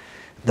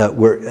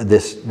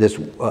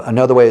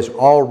 Another way is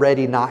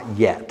already not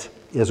yet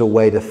is a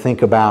way to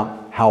think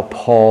about how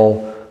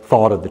Paul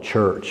thought of the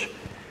church.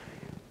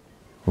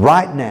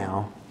 Right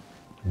now,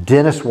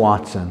 Dennis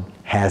Watson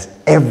has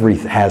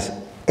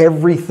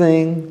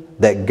everything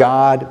that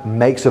God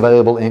makes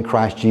available in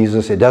Christ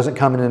Jesus. It doesn't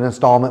come in an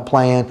installment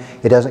plan.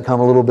 It doesn't come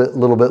a little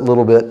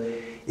bit.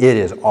 It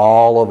is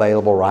all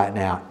available right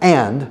now.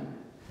 And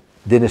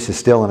Dennis is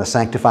still in a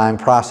sanctifying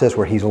process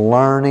where he's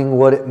learning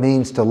what it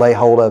means to lay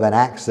hold of and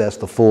access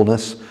the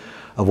fullness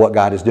of what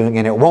God is doing.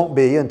 And it won't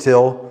be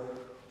until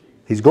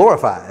he's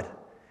glorified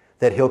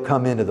that he'll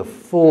come into the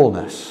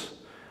fullness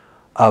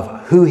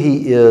of who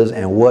he is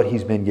and what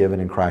he's been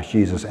given in Christ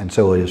Jesus. And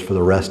so it is for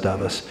the rest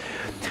of us.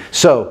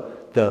 So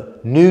the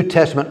New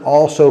Testament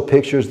also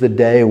pictures the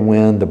day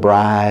when the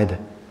bride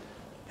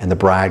and the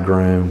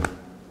bridegroom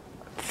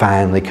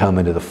finally come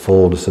into the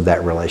fullness of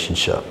that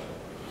relationship.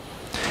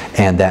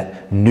 And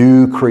that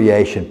new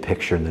creation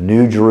picture, the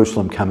new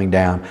Jerusalem coming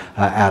down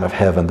out of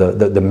heaven,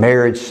 the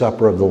marriage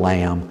supper of the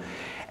Lamb.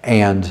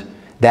 And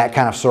that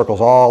kind of circles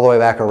all the way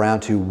back around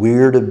to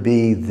we're to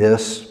be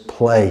this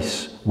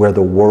place where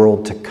the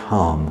world to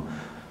come,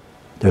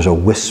 there's a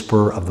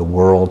whisper of the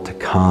world to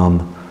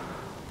come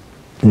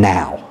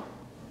now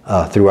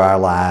through our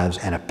lives,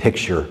 and a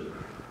picture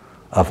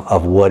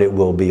of what it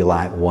will be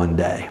like one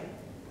day.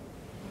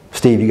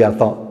 Steve, you got a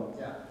thought?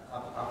 Yeah,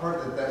 I've heard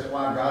that that's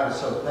why God is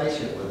so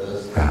patient with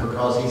us,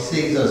 because He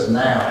sees us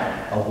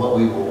now of what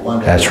we will one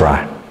day. That's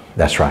right.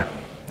 That's right.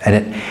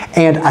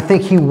 And I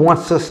think He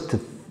wants us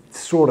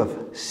sort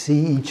of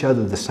see each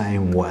other the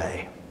same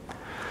way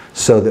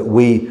so that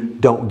we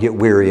don't get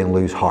weary and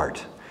lose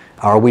heart,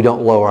 or we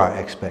don't lower our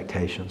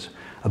expectations.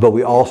 But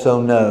we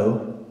also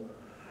know,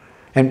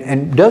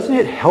 and doesn't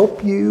it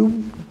help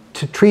you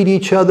to treat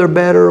each other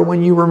better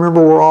when you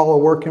remember we're all a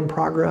work in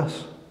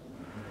progress?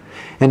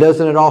 And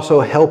doesn't it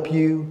also help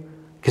you?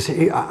 Because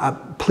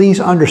please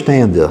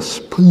understand this,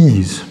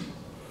 please.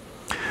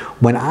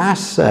 When I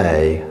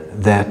say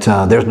that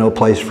there's no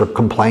place for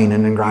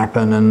complaining and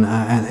griping and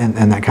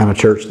that kind of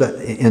church,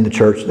 in the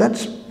church,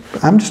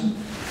 I'm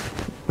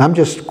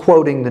just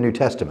quoting the New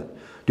Testament.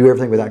 Do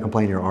everything without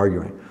complaining or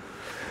arguing.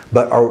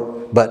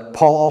 But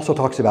Paul also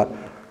talks about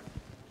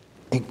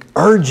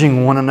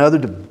urging one another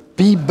to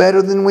be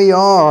better than we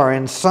are.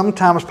 And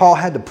sometimes Paul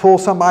had to pull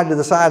somebody to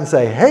the side and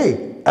say,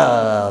 hey,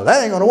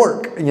 that ain't going to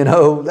work. You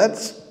know,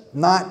 that's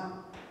not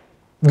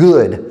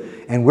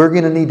good. And we're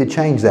going to need to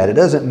change that. It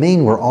doesn't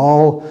mean we're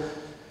all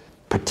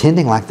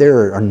pretending like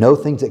there are no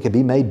things that could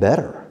be made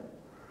better.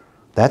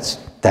 That's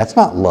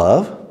not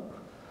love.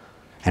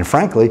 And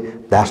frankly,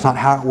 that's not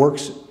how it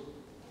works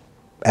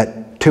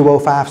at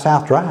 205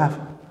 South Drive.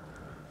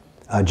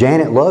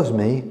 Janet loves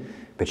me,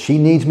 but she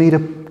needs me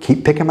to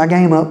keep picking my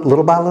game up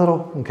little by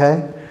little,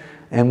 okay?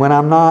 And when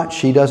I'm not,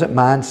 she doesn't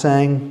mind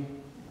saying,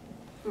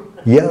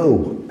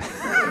 yo.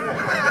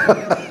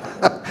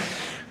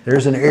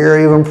 There's an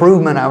area of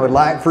improvement I would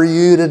like for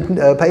you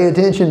to pay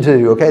attention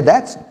to, okay?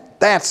 That's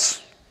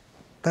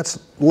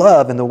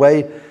love. And the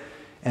way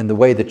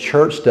the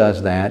church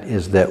does that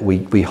is that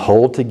we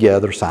hold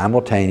together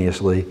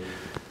simultaneously.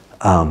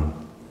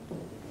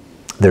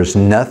 There's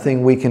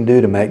nothing we can do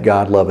to make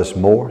God love us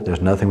more.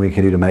 There's nothing we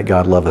can do to make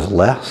God love us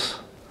less.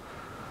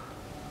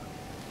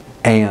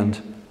 And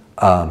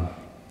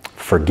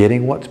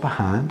forgetting what's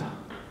behind,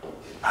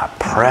 I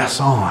press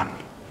on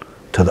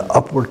to the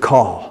upward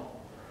call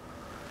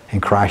in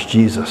Christ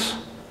Jesus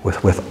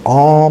with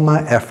all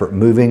my effort,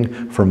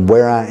 moving from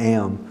where I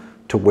am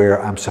to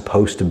where I'm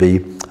supposed to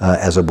be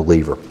as a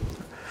believer.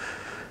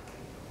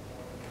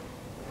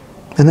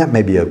 And that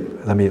may be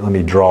let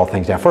me draw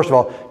things down. First of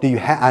all,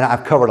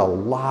 I've covered a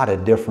lot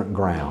of different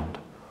ground.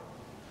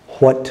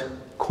 What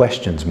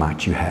questions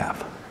might you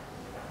have?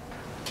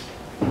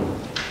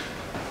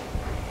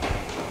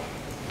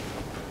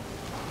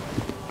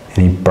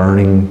 Any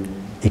burning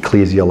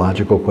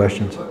ecclesiological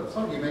questions?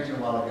 Something you mentioned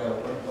a while ago,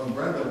 when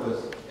Brenda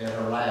was at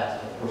her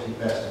last before she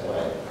passed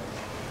away,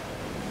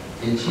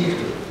 and she used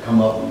to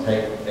come up and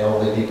take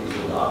elderly people to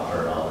the doctor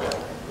and all that.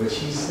 But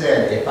she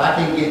said, if I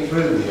can get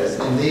through this,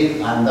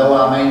 indeed, I know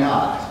I may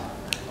not,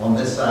 on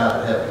this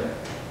side of heaven,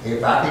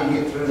 if I can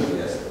get through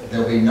this,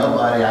 there'll be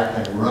nobody I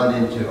can run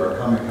into or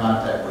come in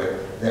contact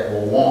with that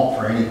will want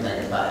for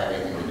anything if I have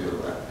anything to do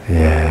with it.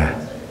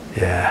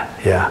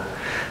 Yeah.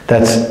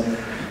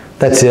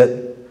 That's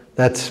it.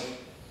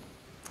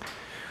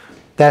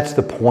 That's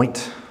the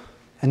point.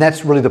 And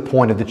that's really the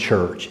point of the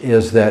church,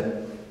 is that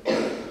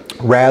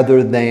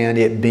rather than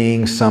it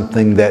being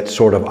something that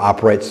sort of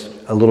operates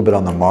a little bit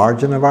on the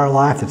margin of our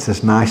life, it's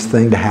this nice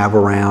thing to have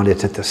around.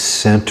 It's at the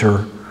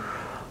center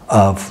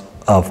of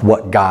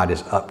what God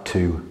is up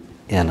to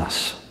in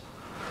us.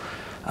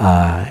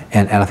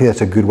 And I think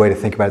that's a good way to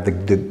think about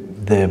it.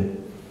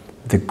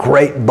 The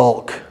great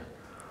bulk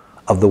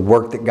of the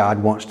work that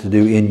God wants to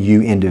do in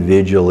you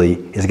individually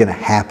is going to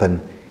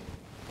happen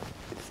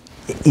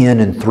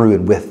in and through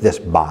and with this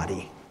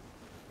body.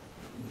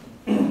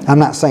 I'm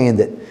not saying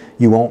that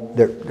you won't.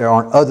 There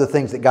aren't other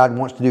things that God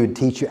wants to do and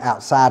teach you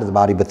outside of the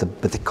body, but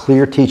the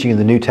clear teaching in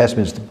the New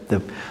Testament is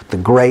the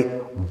great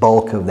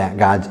bulk of that.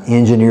 God's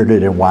engineered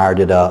it and wired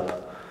it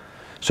up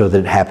so that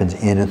it happens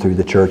in and through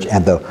the church.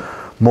 And the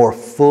more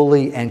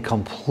fully and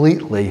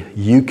completely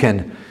you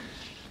can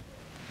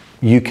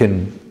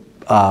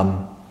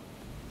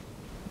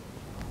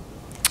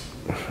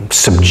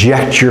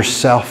subject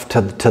yourself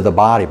to the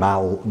body.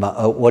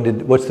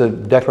 What's the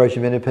Declaration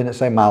of Independence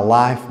say? My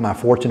life, my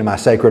fortune, and my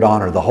sacred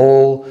honor. The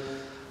whole,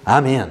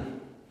 I'm in.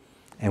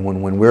 And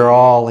when we're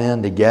all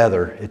in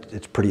together,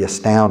 it's pretty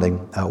astounding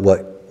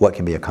what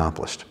can be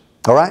accomplished.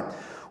 All right?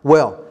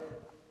 Well,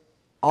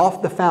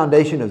 off the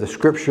foundation of the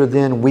Scripture,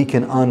 then, we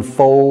can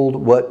unfold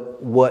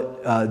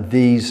what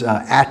these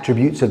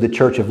attributes of the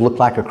church have looked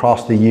like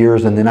across the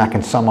years, and then I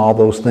can sum all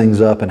those things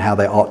up and how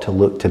they ought to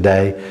look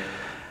today,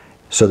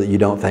 so that you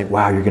don't think,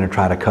 wow, you're going to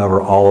try to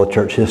cover all of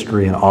church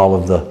history and all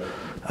of the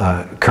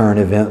current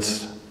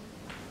events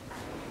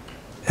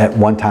at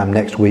one time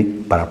next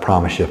week. But I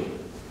promise you,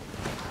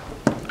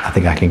 I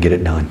think I can get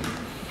it done.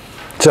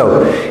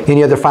 So,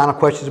 any other final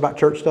questions about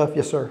church stuff?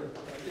 Yes, sir. Can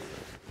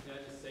I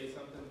just say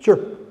something? Sure.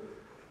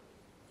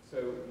 So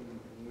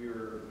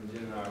when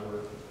Jen and I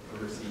were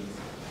overseas,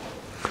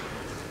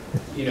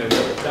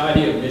 the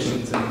idea of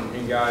missions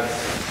and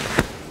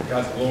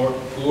God's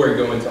glory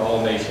going to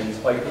all nations,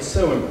 it's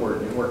so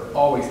important, and we're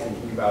always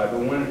thinking about it.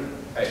 But when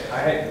I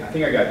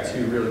think I got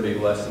two really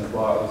big lessons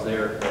while I was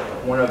there.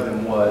 One of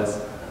them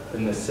was the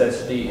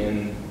necessity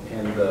and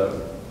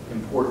the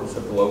importance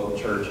of the local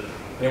church.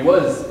 And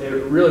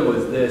it really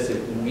was this: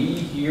 if we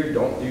here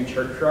don't do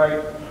church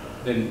right,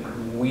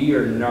 then we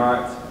are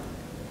not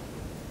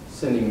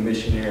sending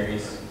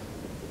missionaries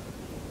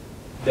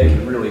that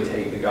can really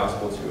take the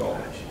gospel to all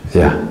nations.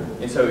 Yeah.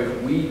 And so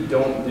if we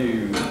don't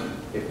do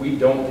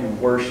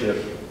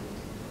worship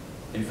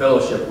and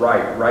fellowship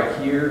right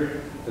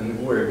here, then the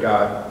glory of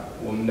God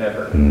will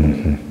never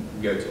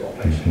go to all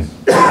nations.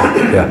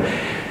 Yeah.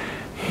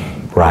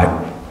 Right.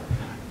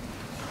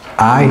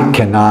 I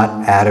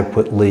cannot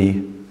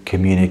adequately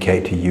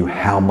communicate to you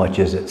how much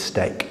is at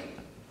stake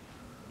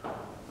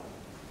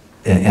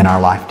in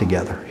our life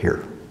together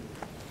here.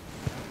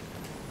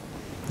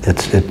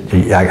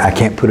 I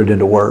can't put it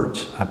into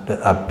words.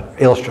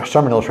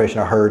 Sermon illustration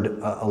I heard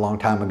a long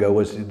time ago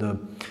was the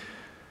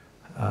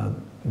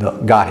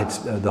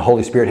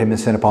Holy Spirit had been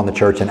sent upon the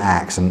church in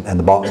Acts, and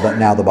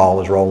now the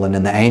ball is rolling,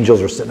 and the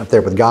angels are sitting up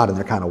there with God, and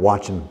they're kind of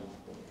watching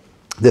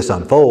this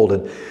unfold.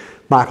 And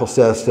Michael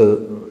says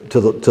to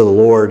the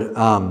Lord,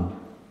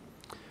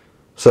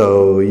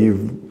 so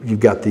you've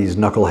got these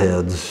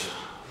knuckleheads,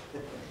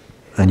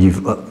 and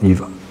you've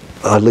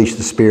unleashed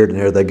the Spirit, and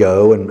there they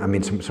go, and I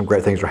mean some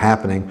great things are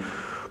happening.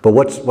 But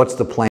what's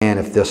the plan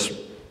if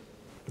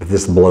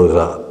this blows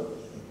up?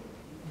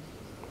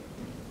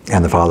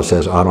 And the Father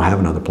says, I don't have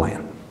another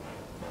plan.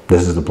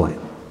 This is the plan.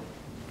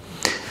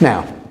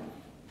 Now,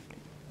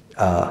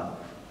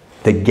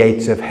 the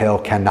gates of hell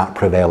cannot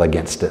prevail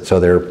against it. So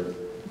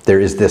there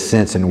is this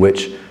sense in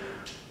which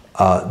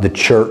the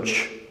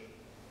church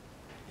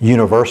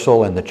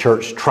universal and the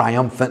church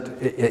triumphant,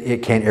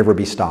 it can't ever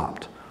be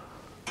stopped.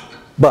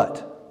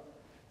 But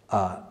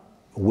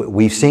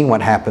we've seen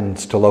what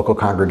happens to local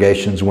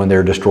congregations when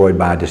they're destroyed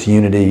by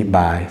disunity,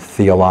 by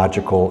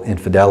theological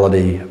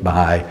infidelity,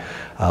 by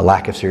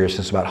lack of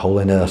seriousness about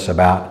holiness,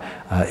 about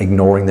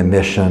ignoring the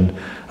mission,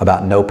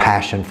 about no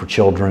passion for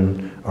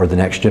children or the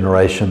next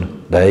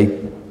generation.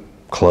 They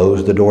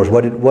close the doors.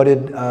 What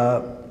did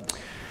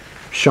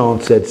Sean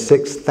said?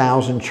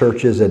 6,000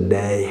 churches a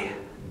day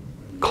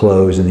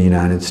close in the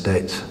United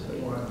States.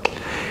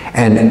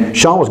 And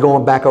Sean was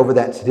going back over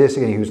that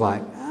statistic, and he was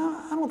like,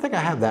 I don't think I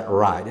have that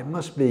right. It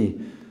must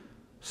be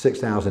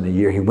 6,000 a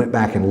year. He went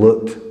back and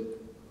looked.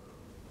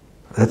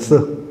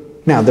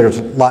 Now there's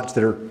lots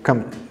that are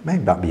coming,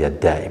 maybe not be a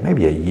day,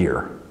 maybe a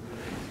year.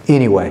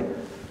 Anyway,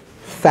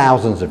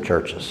 thousands of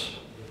churches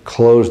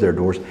close their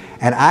doors.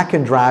 And I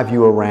can drive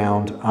you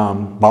around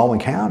Baldwin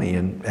County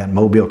and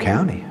Mobile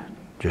County,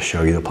 just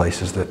show you the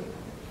places that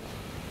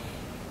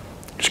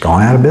just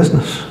gone out of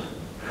business.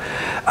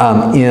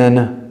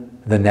 In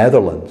the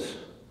Netherlands,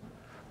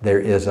 there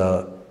is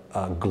a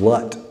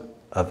glut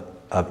of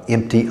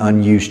empty,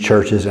 unused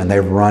churches, and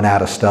they've run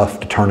out of stuff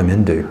to turn them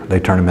into. They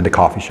turn them into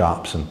coffee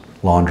shops and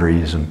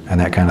laundries and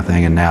that kind of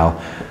thing, and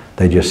now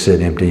they just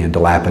sit empty and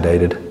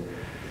dilapidated.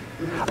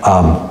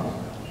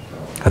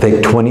 I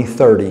think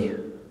 2030,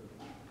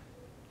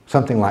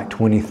 something like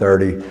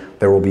 2030,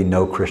 there will be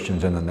no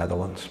Christians in the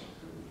Netherlands.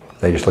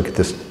 They just look at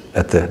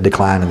the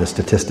decline in the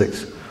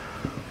statistics.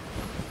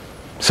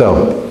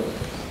 So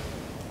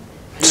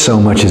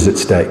much is at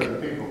stake.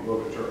 People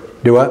go to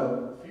church. Do what?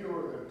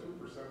 Fewer than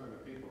 2% of the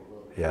people go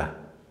to church.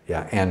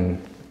 Yeah,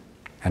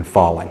 and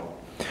falling.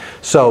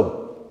 So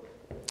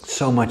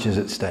much is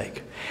at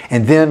stake.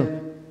 And then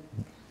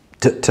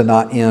to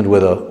not end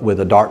with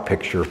a dark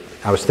picture,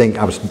 I was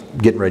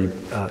getting ready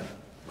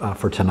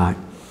for tonight.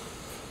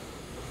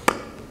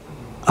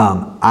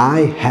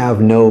 I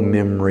have no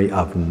memory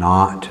of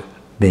not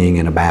being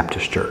in a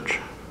Baptist church.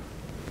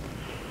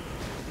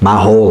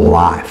 My whole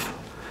life.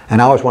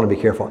 And I always want to be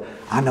careful.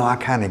 I know I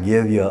kind of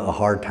give you a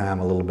hard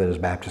time a little bit as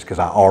Baptist because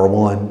I are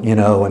one,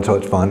 and so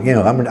it's fun.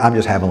 I'm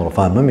just having a little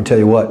fun. Let me tell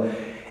you what,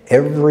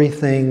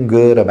 everything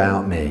good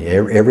about me,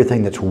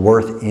 everything that's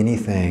worth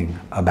anything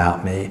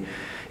about me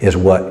is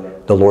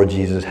what the Lord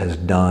Jesus has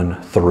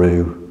done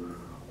through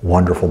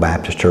wonderful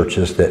Baptist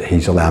churches that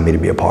He's allowed me to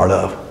be a part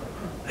of.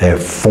 They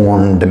have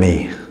formed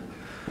me.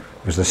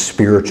 It was the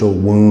spiritual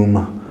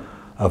womb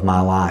of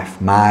my life.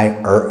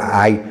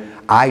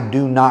 I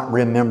do not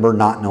remember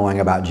not knowing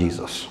about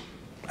Jesus.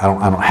 I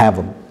don't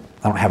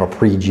have a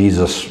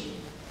pre-Jesus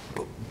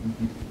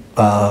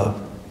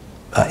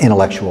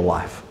intellectual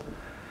life.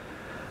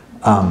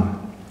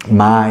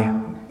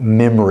 My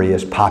memory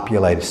is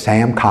populated.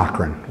 Sam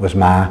Cochran was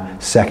my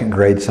second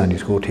grade Sunday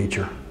school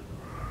teacher.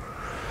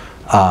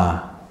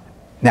 Now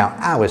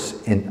I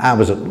was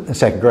in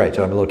second grade,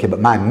 so I'm a little kid. But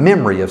my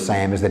memory of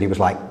Sam is that he was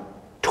like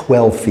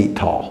 12 feet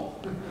tall.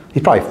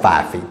 He's probably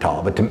 5 feet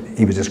tall, but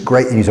he was just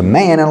great. He's a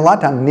man, and a lot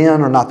of times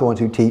men are not the ones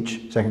who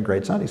teach second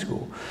grade Sunday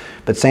school.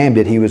 But Sam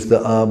did. He was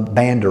the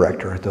band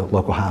director at the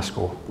local high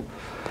school.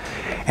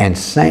 And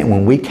Sam,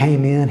 when we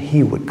came in,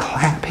 he would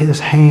clap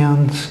his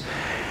hands,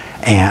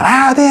 and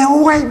I've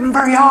been waiting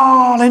for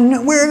y'all,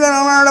 and we're going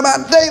to learn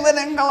about David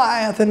and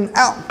Goliath, and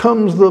out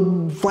comes the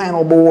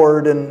flannel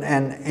board, and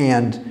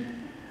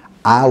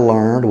I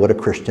learned what a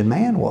Christian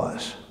man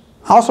was.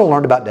 I also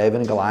learned about David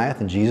and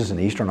Goliath and Jesus and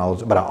Easter and all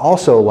this, but I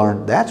also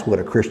learned that's what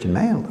a Christian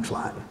man looks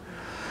like.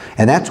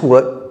 And that's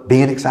what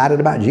being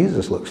excited about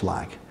Jesus looks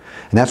like.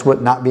 And that's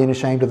what not being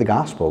ashamed of the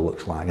gospel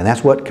looks like. And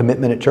that's what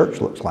commitment at church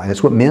looks like.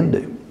 That's what men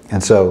do.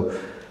 And so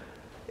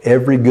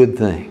every good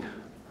thing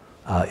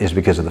is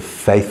because of the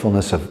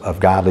faithfulness of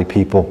godly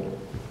people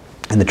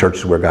in the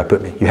churches where God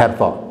put me. You had a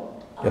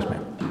thought? Yes,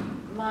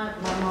 ma'am. My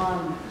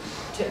mom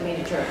took me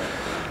to church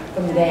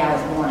from the day I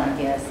was born,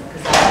 I guess,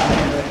 because I don't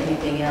remember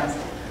anything else.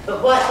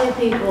 But what do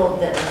people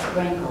that are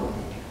sprinkled?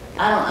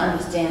 I don't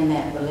understand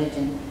that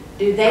religion.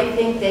 Do they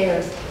think they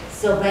are,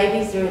 so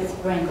babies are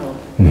sprinkled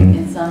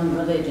in some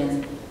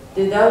religions.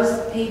 Do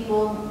those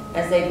people,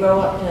 as they grow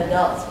up to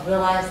adults,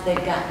 realize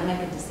they've got to make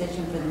a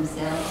decision for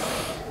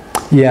themselves?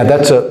 Yeah,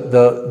 that's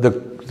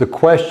the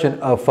question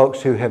of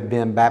folks who have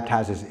been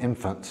baptized as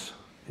infants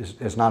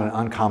is not an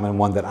uncommon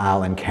one that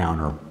I'll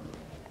encounter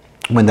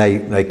when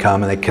they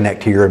come and they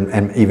connect here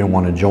and even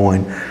want to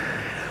join.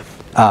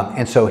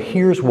 And so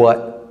here's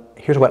what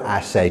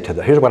I say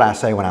here's what I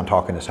say when I'm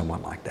talking to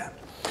someone like that,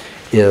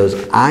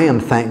 is I am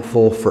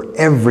thankful for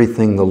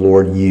everything the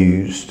Lord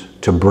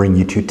used to bring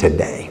you to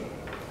today.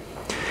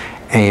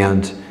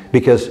 And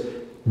because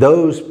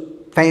those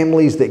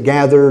families that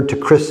gathered to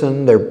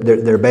christen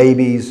their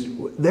babies,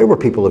 they were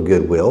people of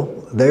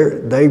goodwill.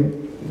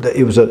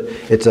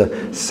 It's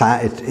a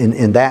sign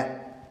in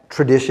that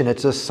tradition.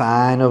 It's a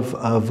sign of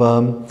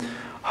a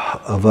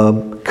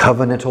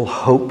covenantal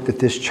hope that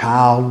this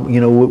child,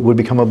 would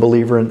become a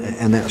believer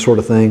and that sort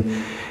of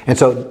thing. And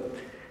so,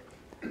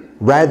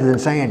 rather than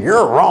saying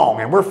you're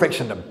wrong and we're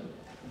fixing to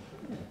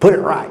put it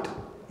right,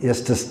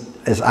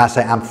 as I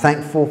say, I'm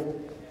thankful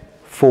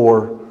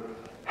for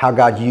how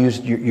God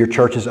used your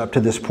churches up to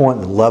this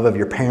point, the love of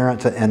your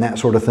parents and that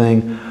sort of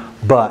thing.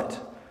 But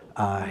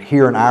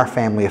here in our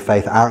family of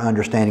faith, our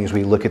understanding as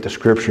we look at the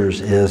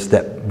Scriptures is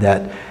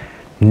that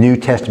New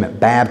Testament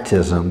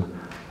baptism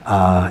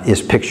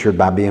is pictured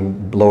by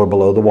being lower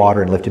below the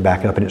water and lifted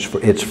back up, and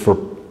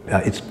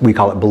we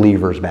call it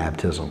believers'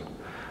 baptism.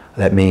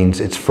 That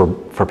means it's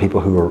for people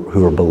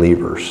who are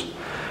believers.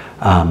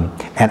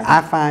 And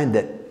I find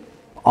that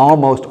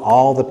almost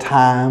all the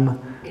time,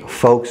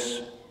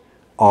 folks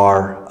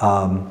are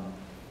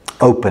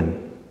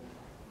open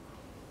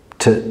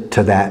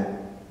to that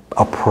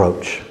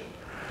approach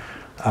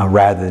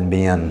rather than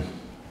being,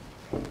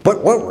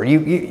 what were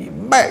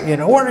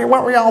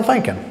what were y'all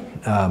thinking?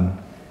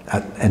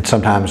 And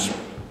sometimes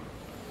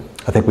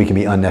I think we can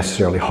be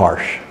unnecessarily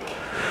harsh,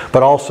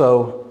 but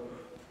also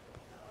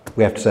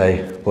we have to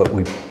say what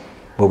we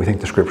think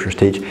the Scriptures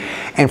teach.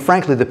 And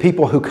frankly, the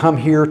people who come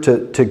here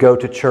to go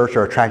to church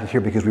are attracted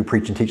here because we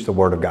preach and teach the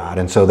Word of God,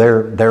 and so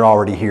they're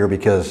already here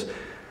because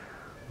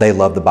they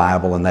love the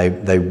Bible and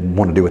they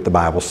want to do what the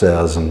Bible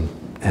says, and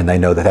they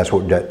know that that's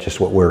what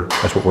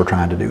we're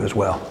trying to do as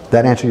well. Does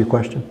that answer your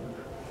question?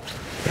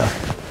 Yeah.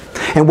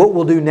 And what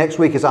we'll do next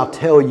week is I'll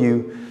tell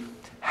you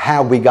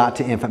how we got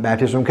to infant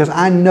baptism, because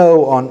I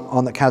know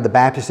on the kind of the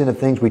Baptist end of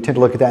things, we tend to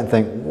look at that and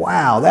think,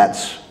 wow,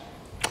 that's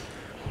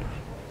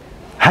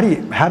how do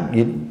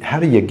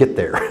you get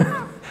there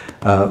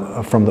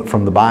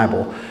from the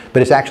Bible?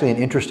 But it's actually an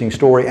interesting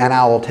story, and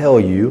I will tell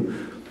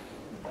you,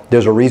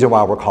 there's a reason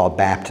why we're called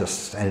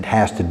Baptists, and it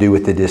has to do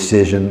with the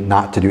decision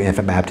not to do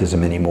infant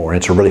baptism anymore.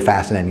 It's a really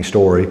fascinating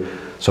story,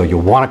 so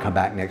you'll want to come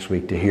back next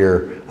week to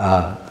hear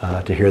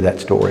that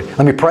story.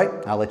 Let me pray.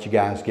 I'll let you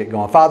guys get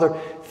going. Father,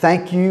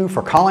 thank you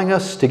for calling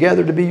us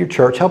together to be your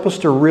church. Help us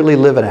to really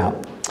live it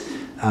out.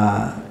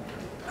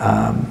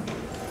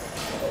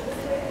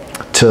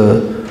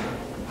 To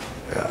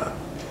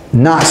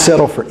not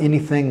settle for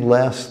anything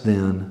less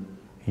than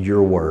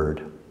your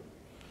word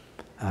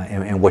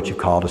and what you've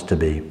called us to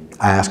be.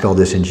 I ask all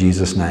this in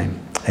Jesus' name.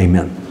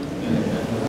 Amen.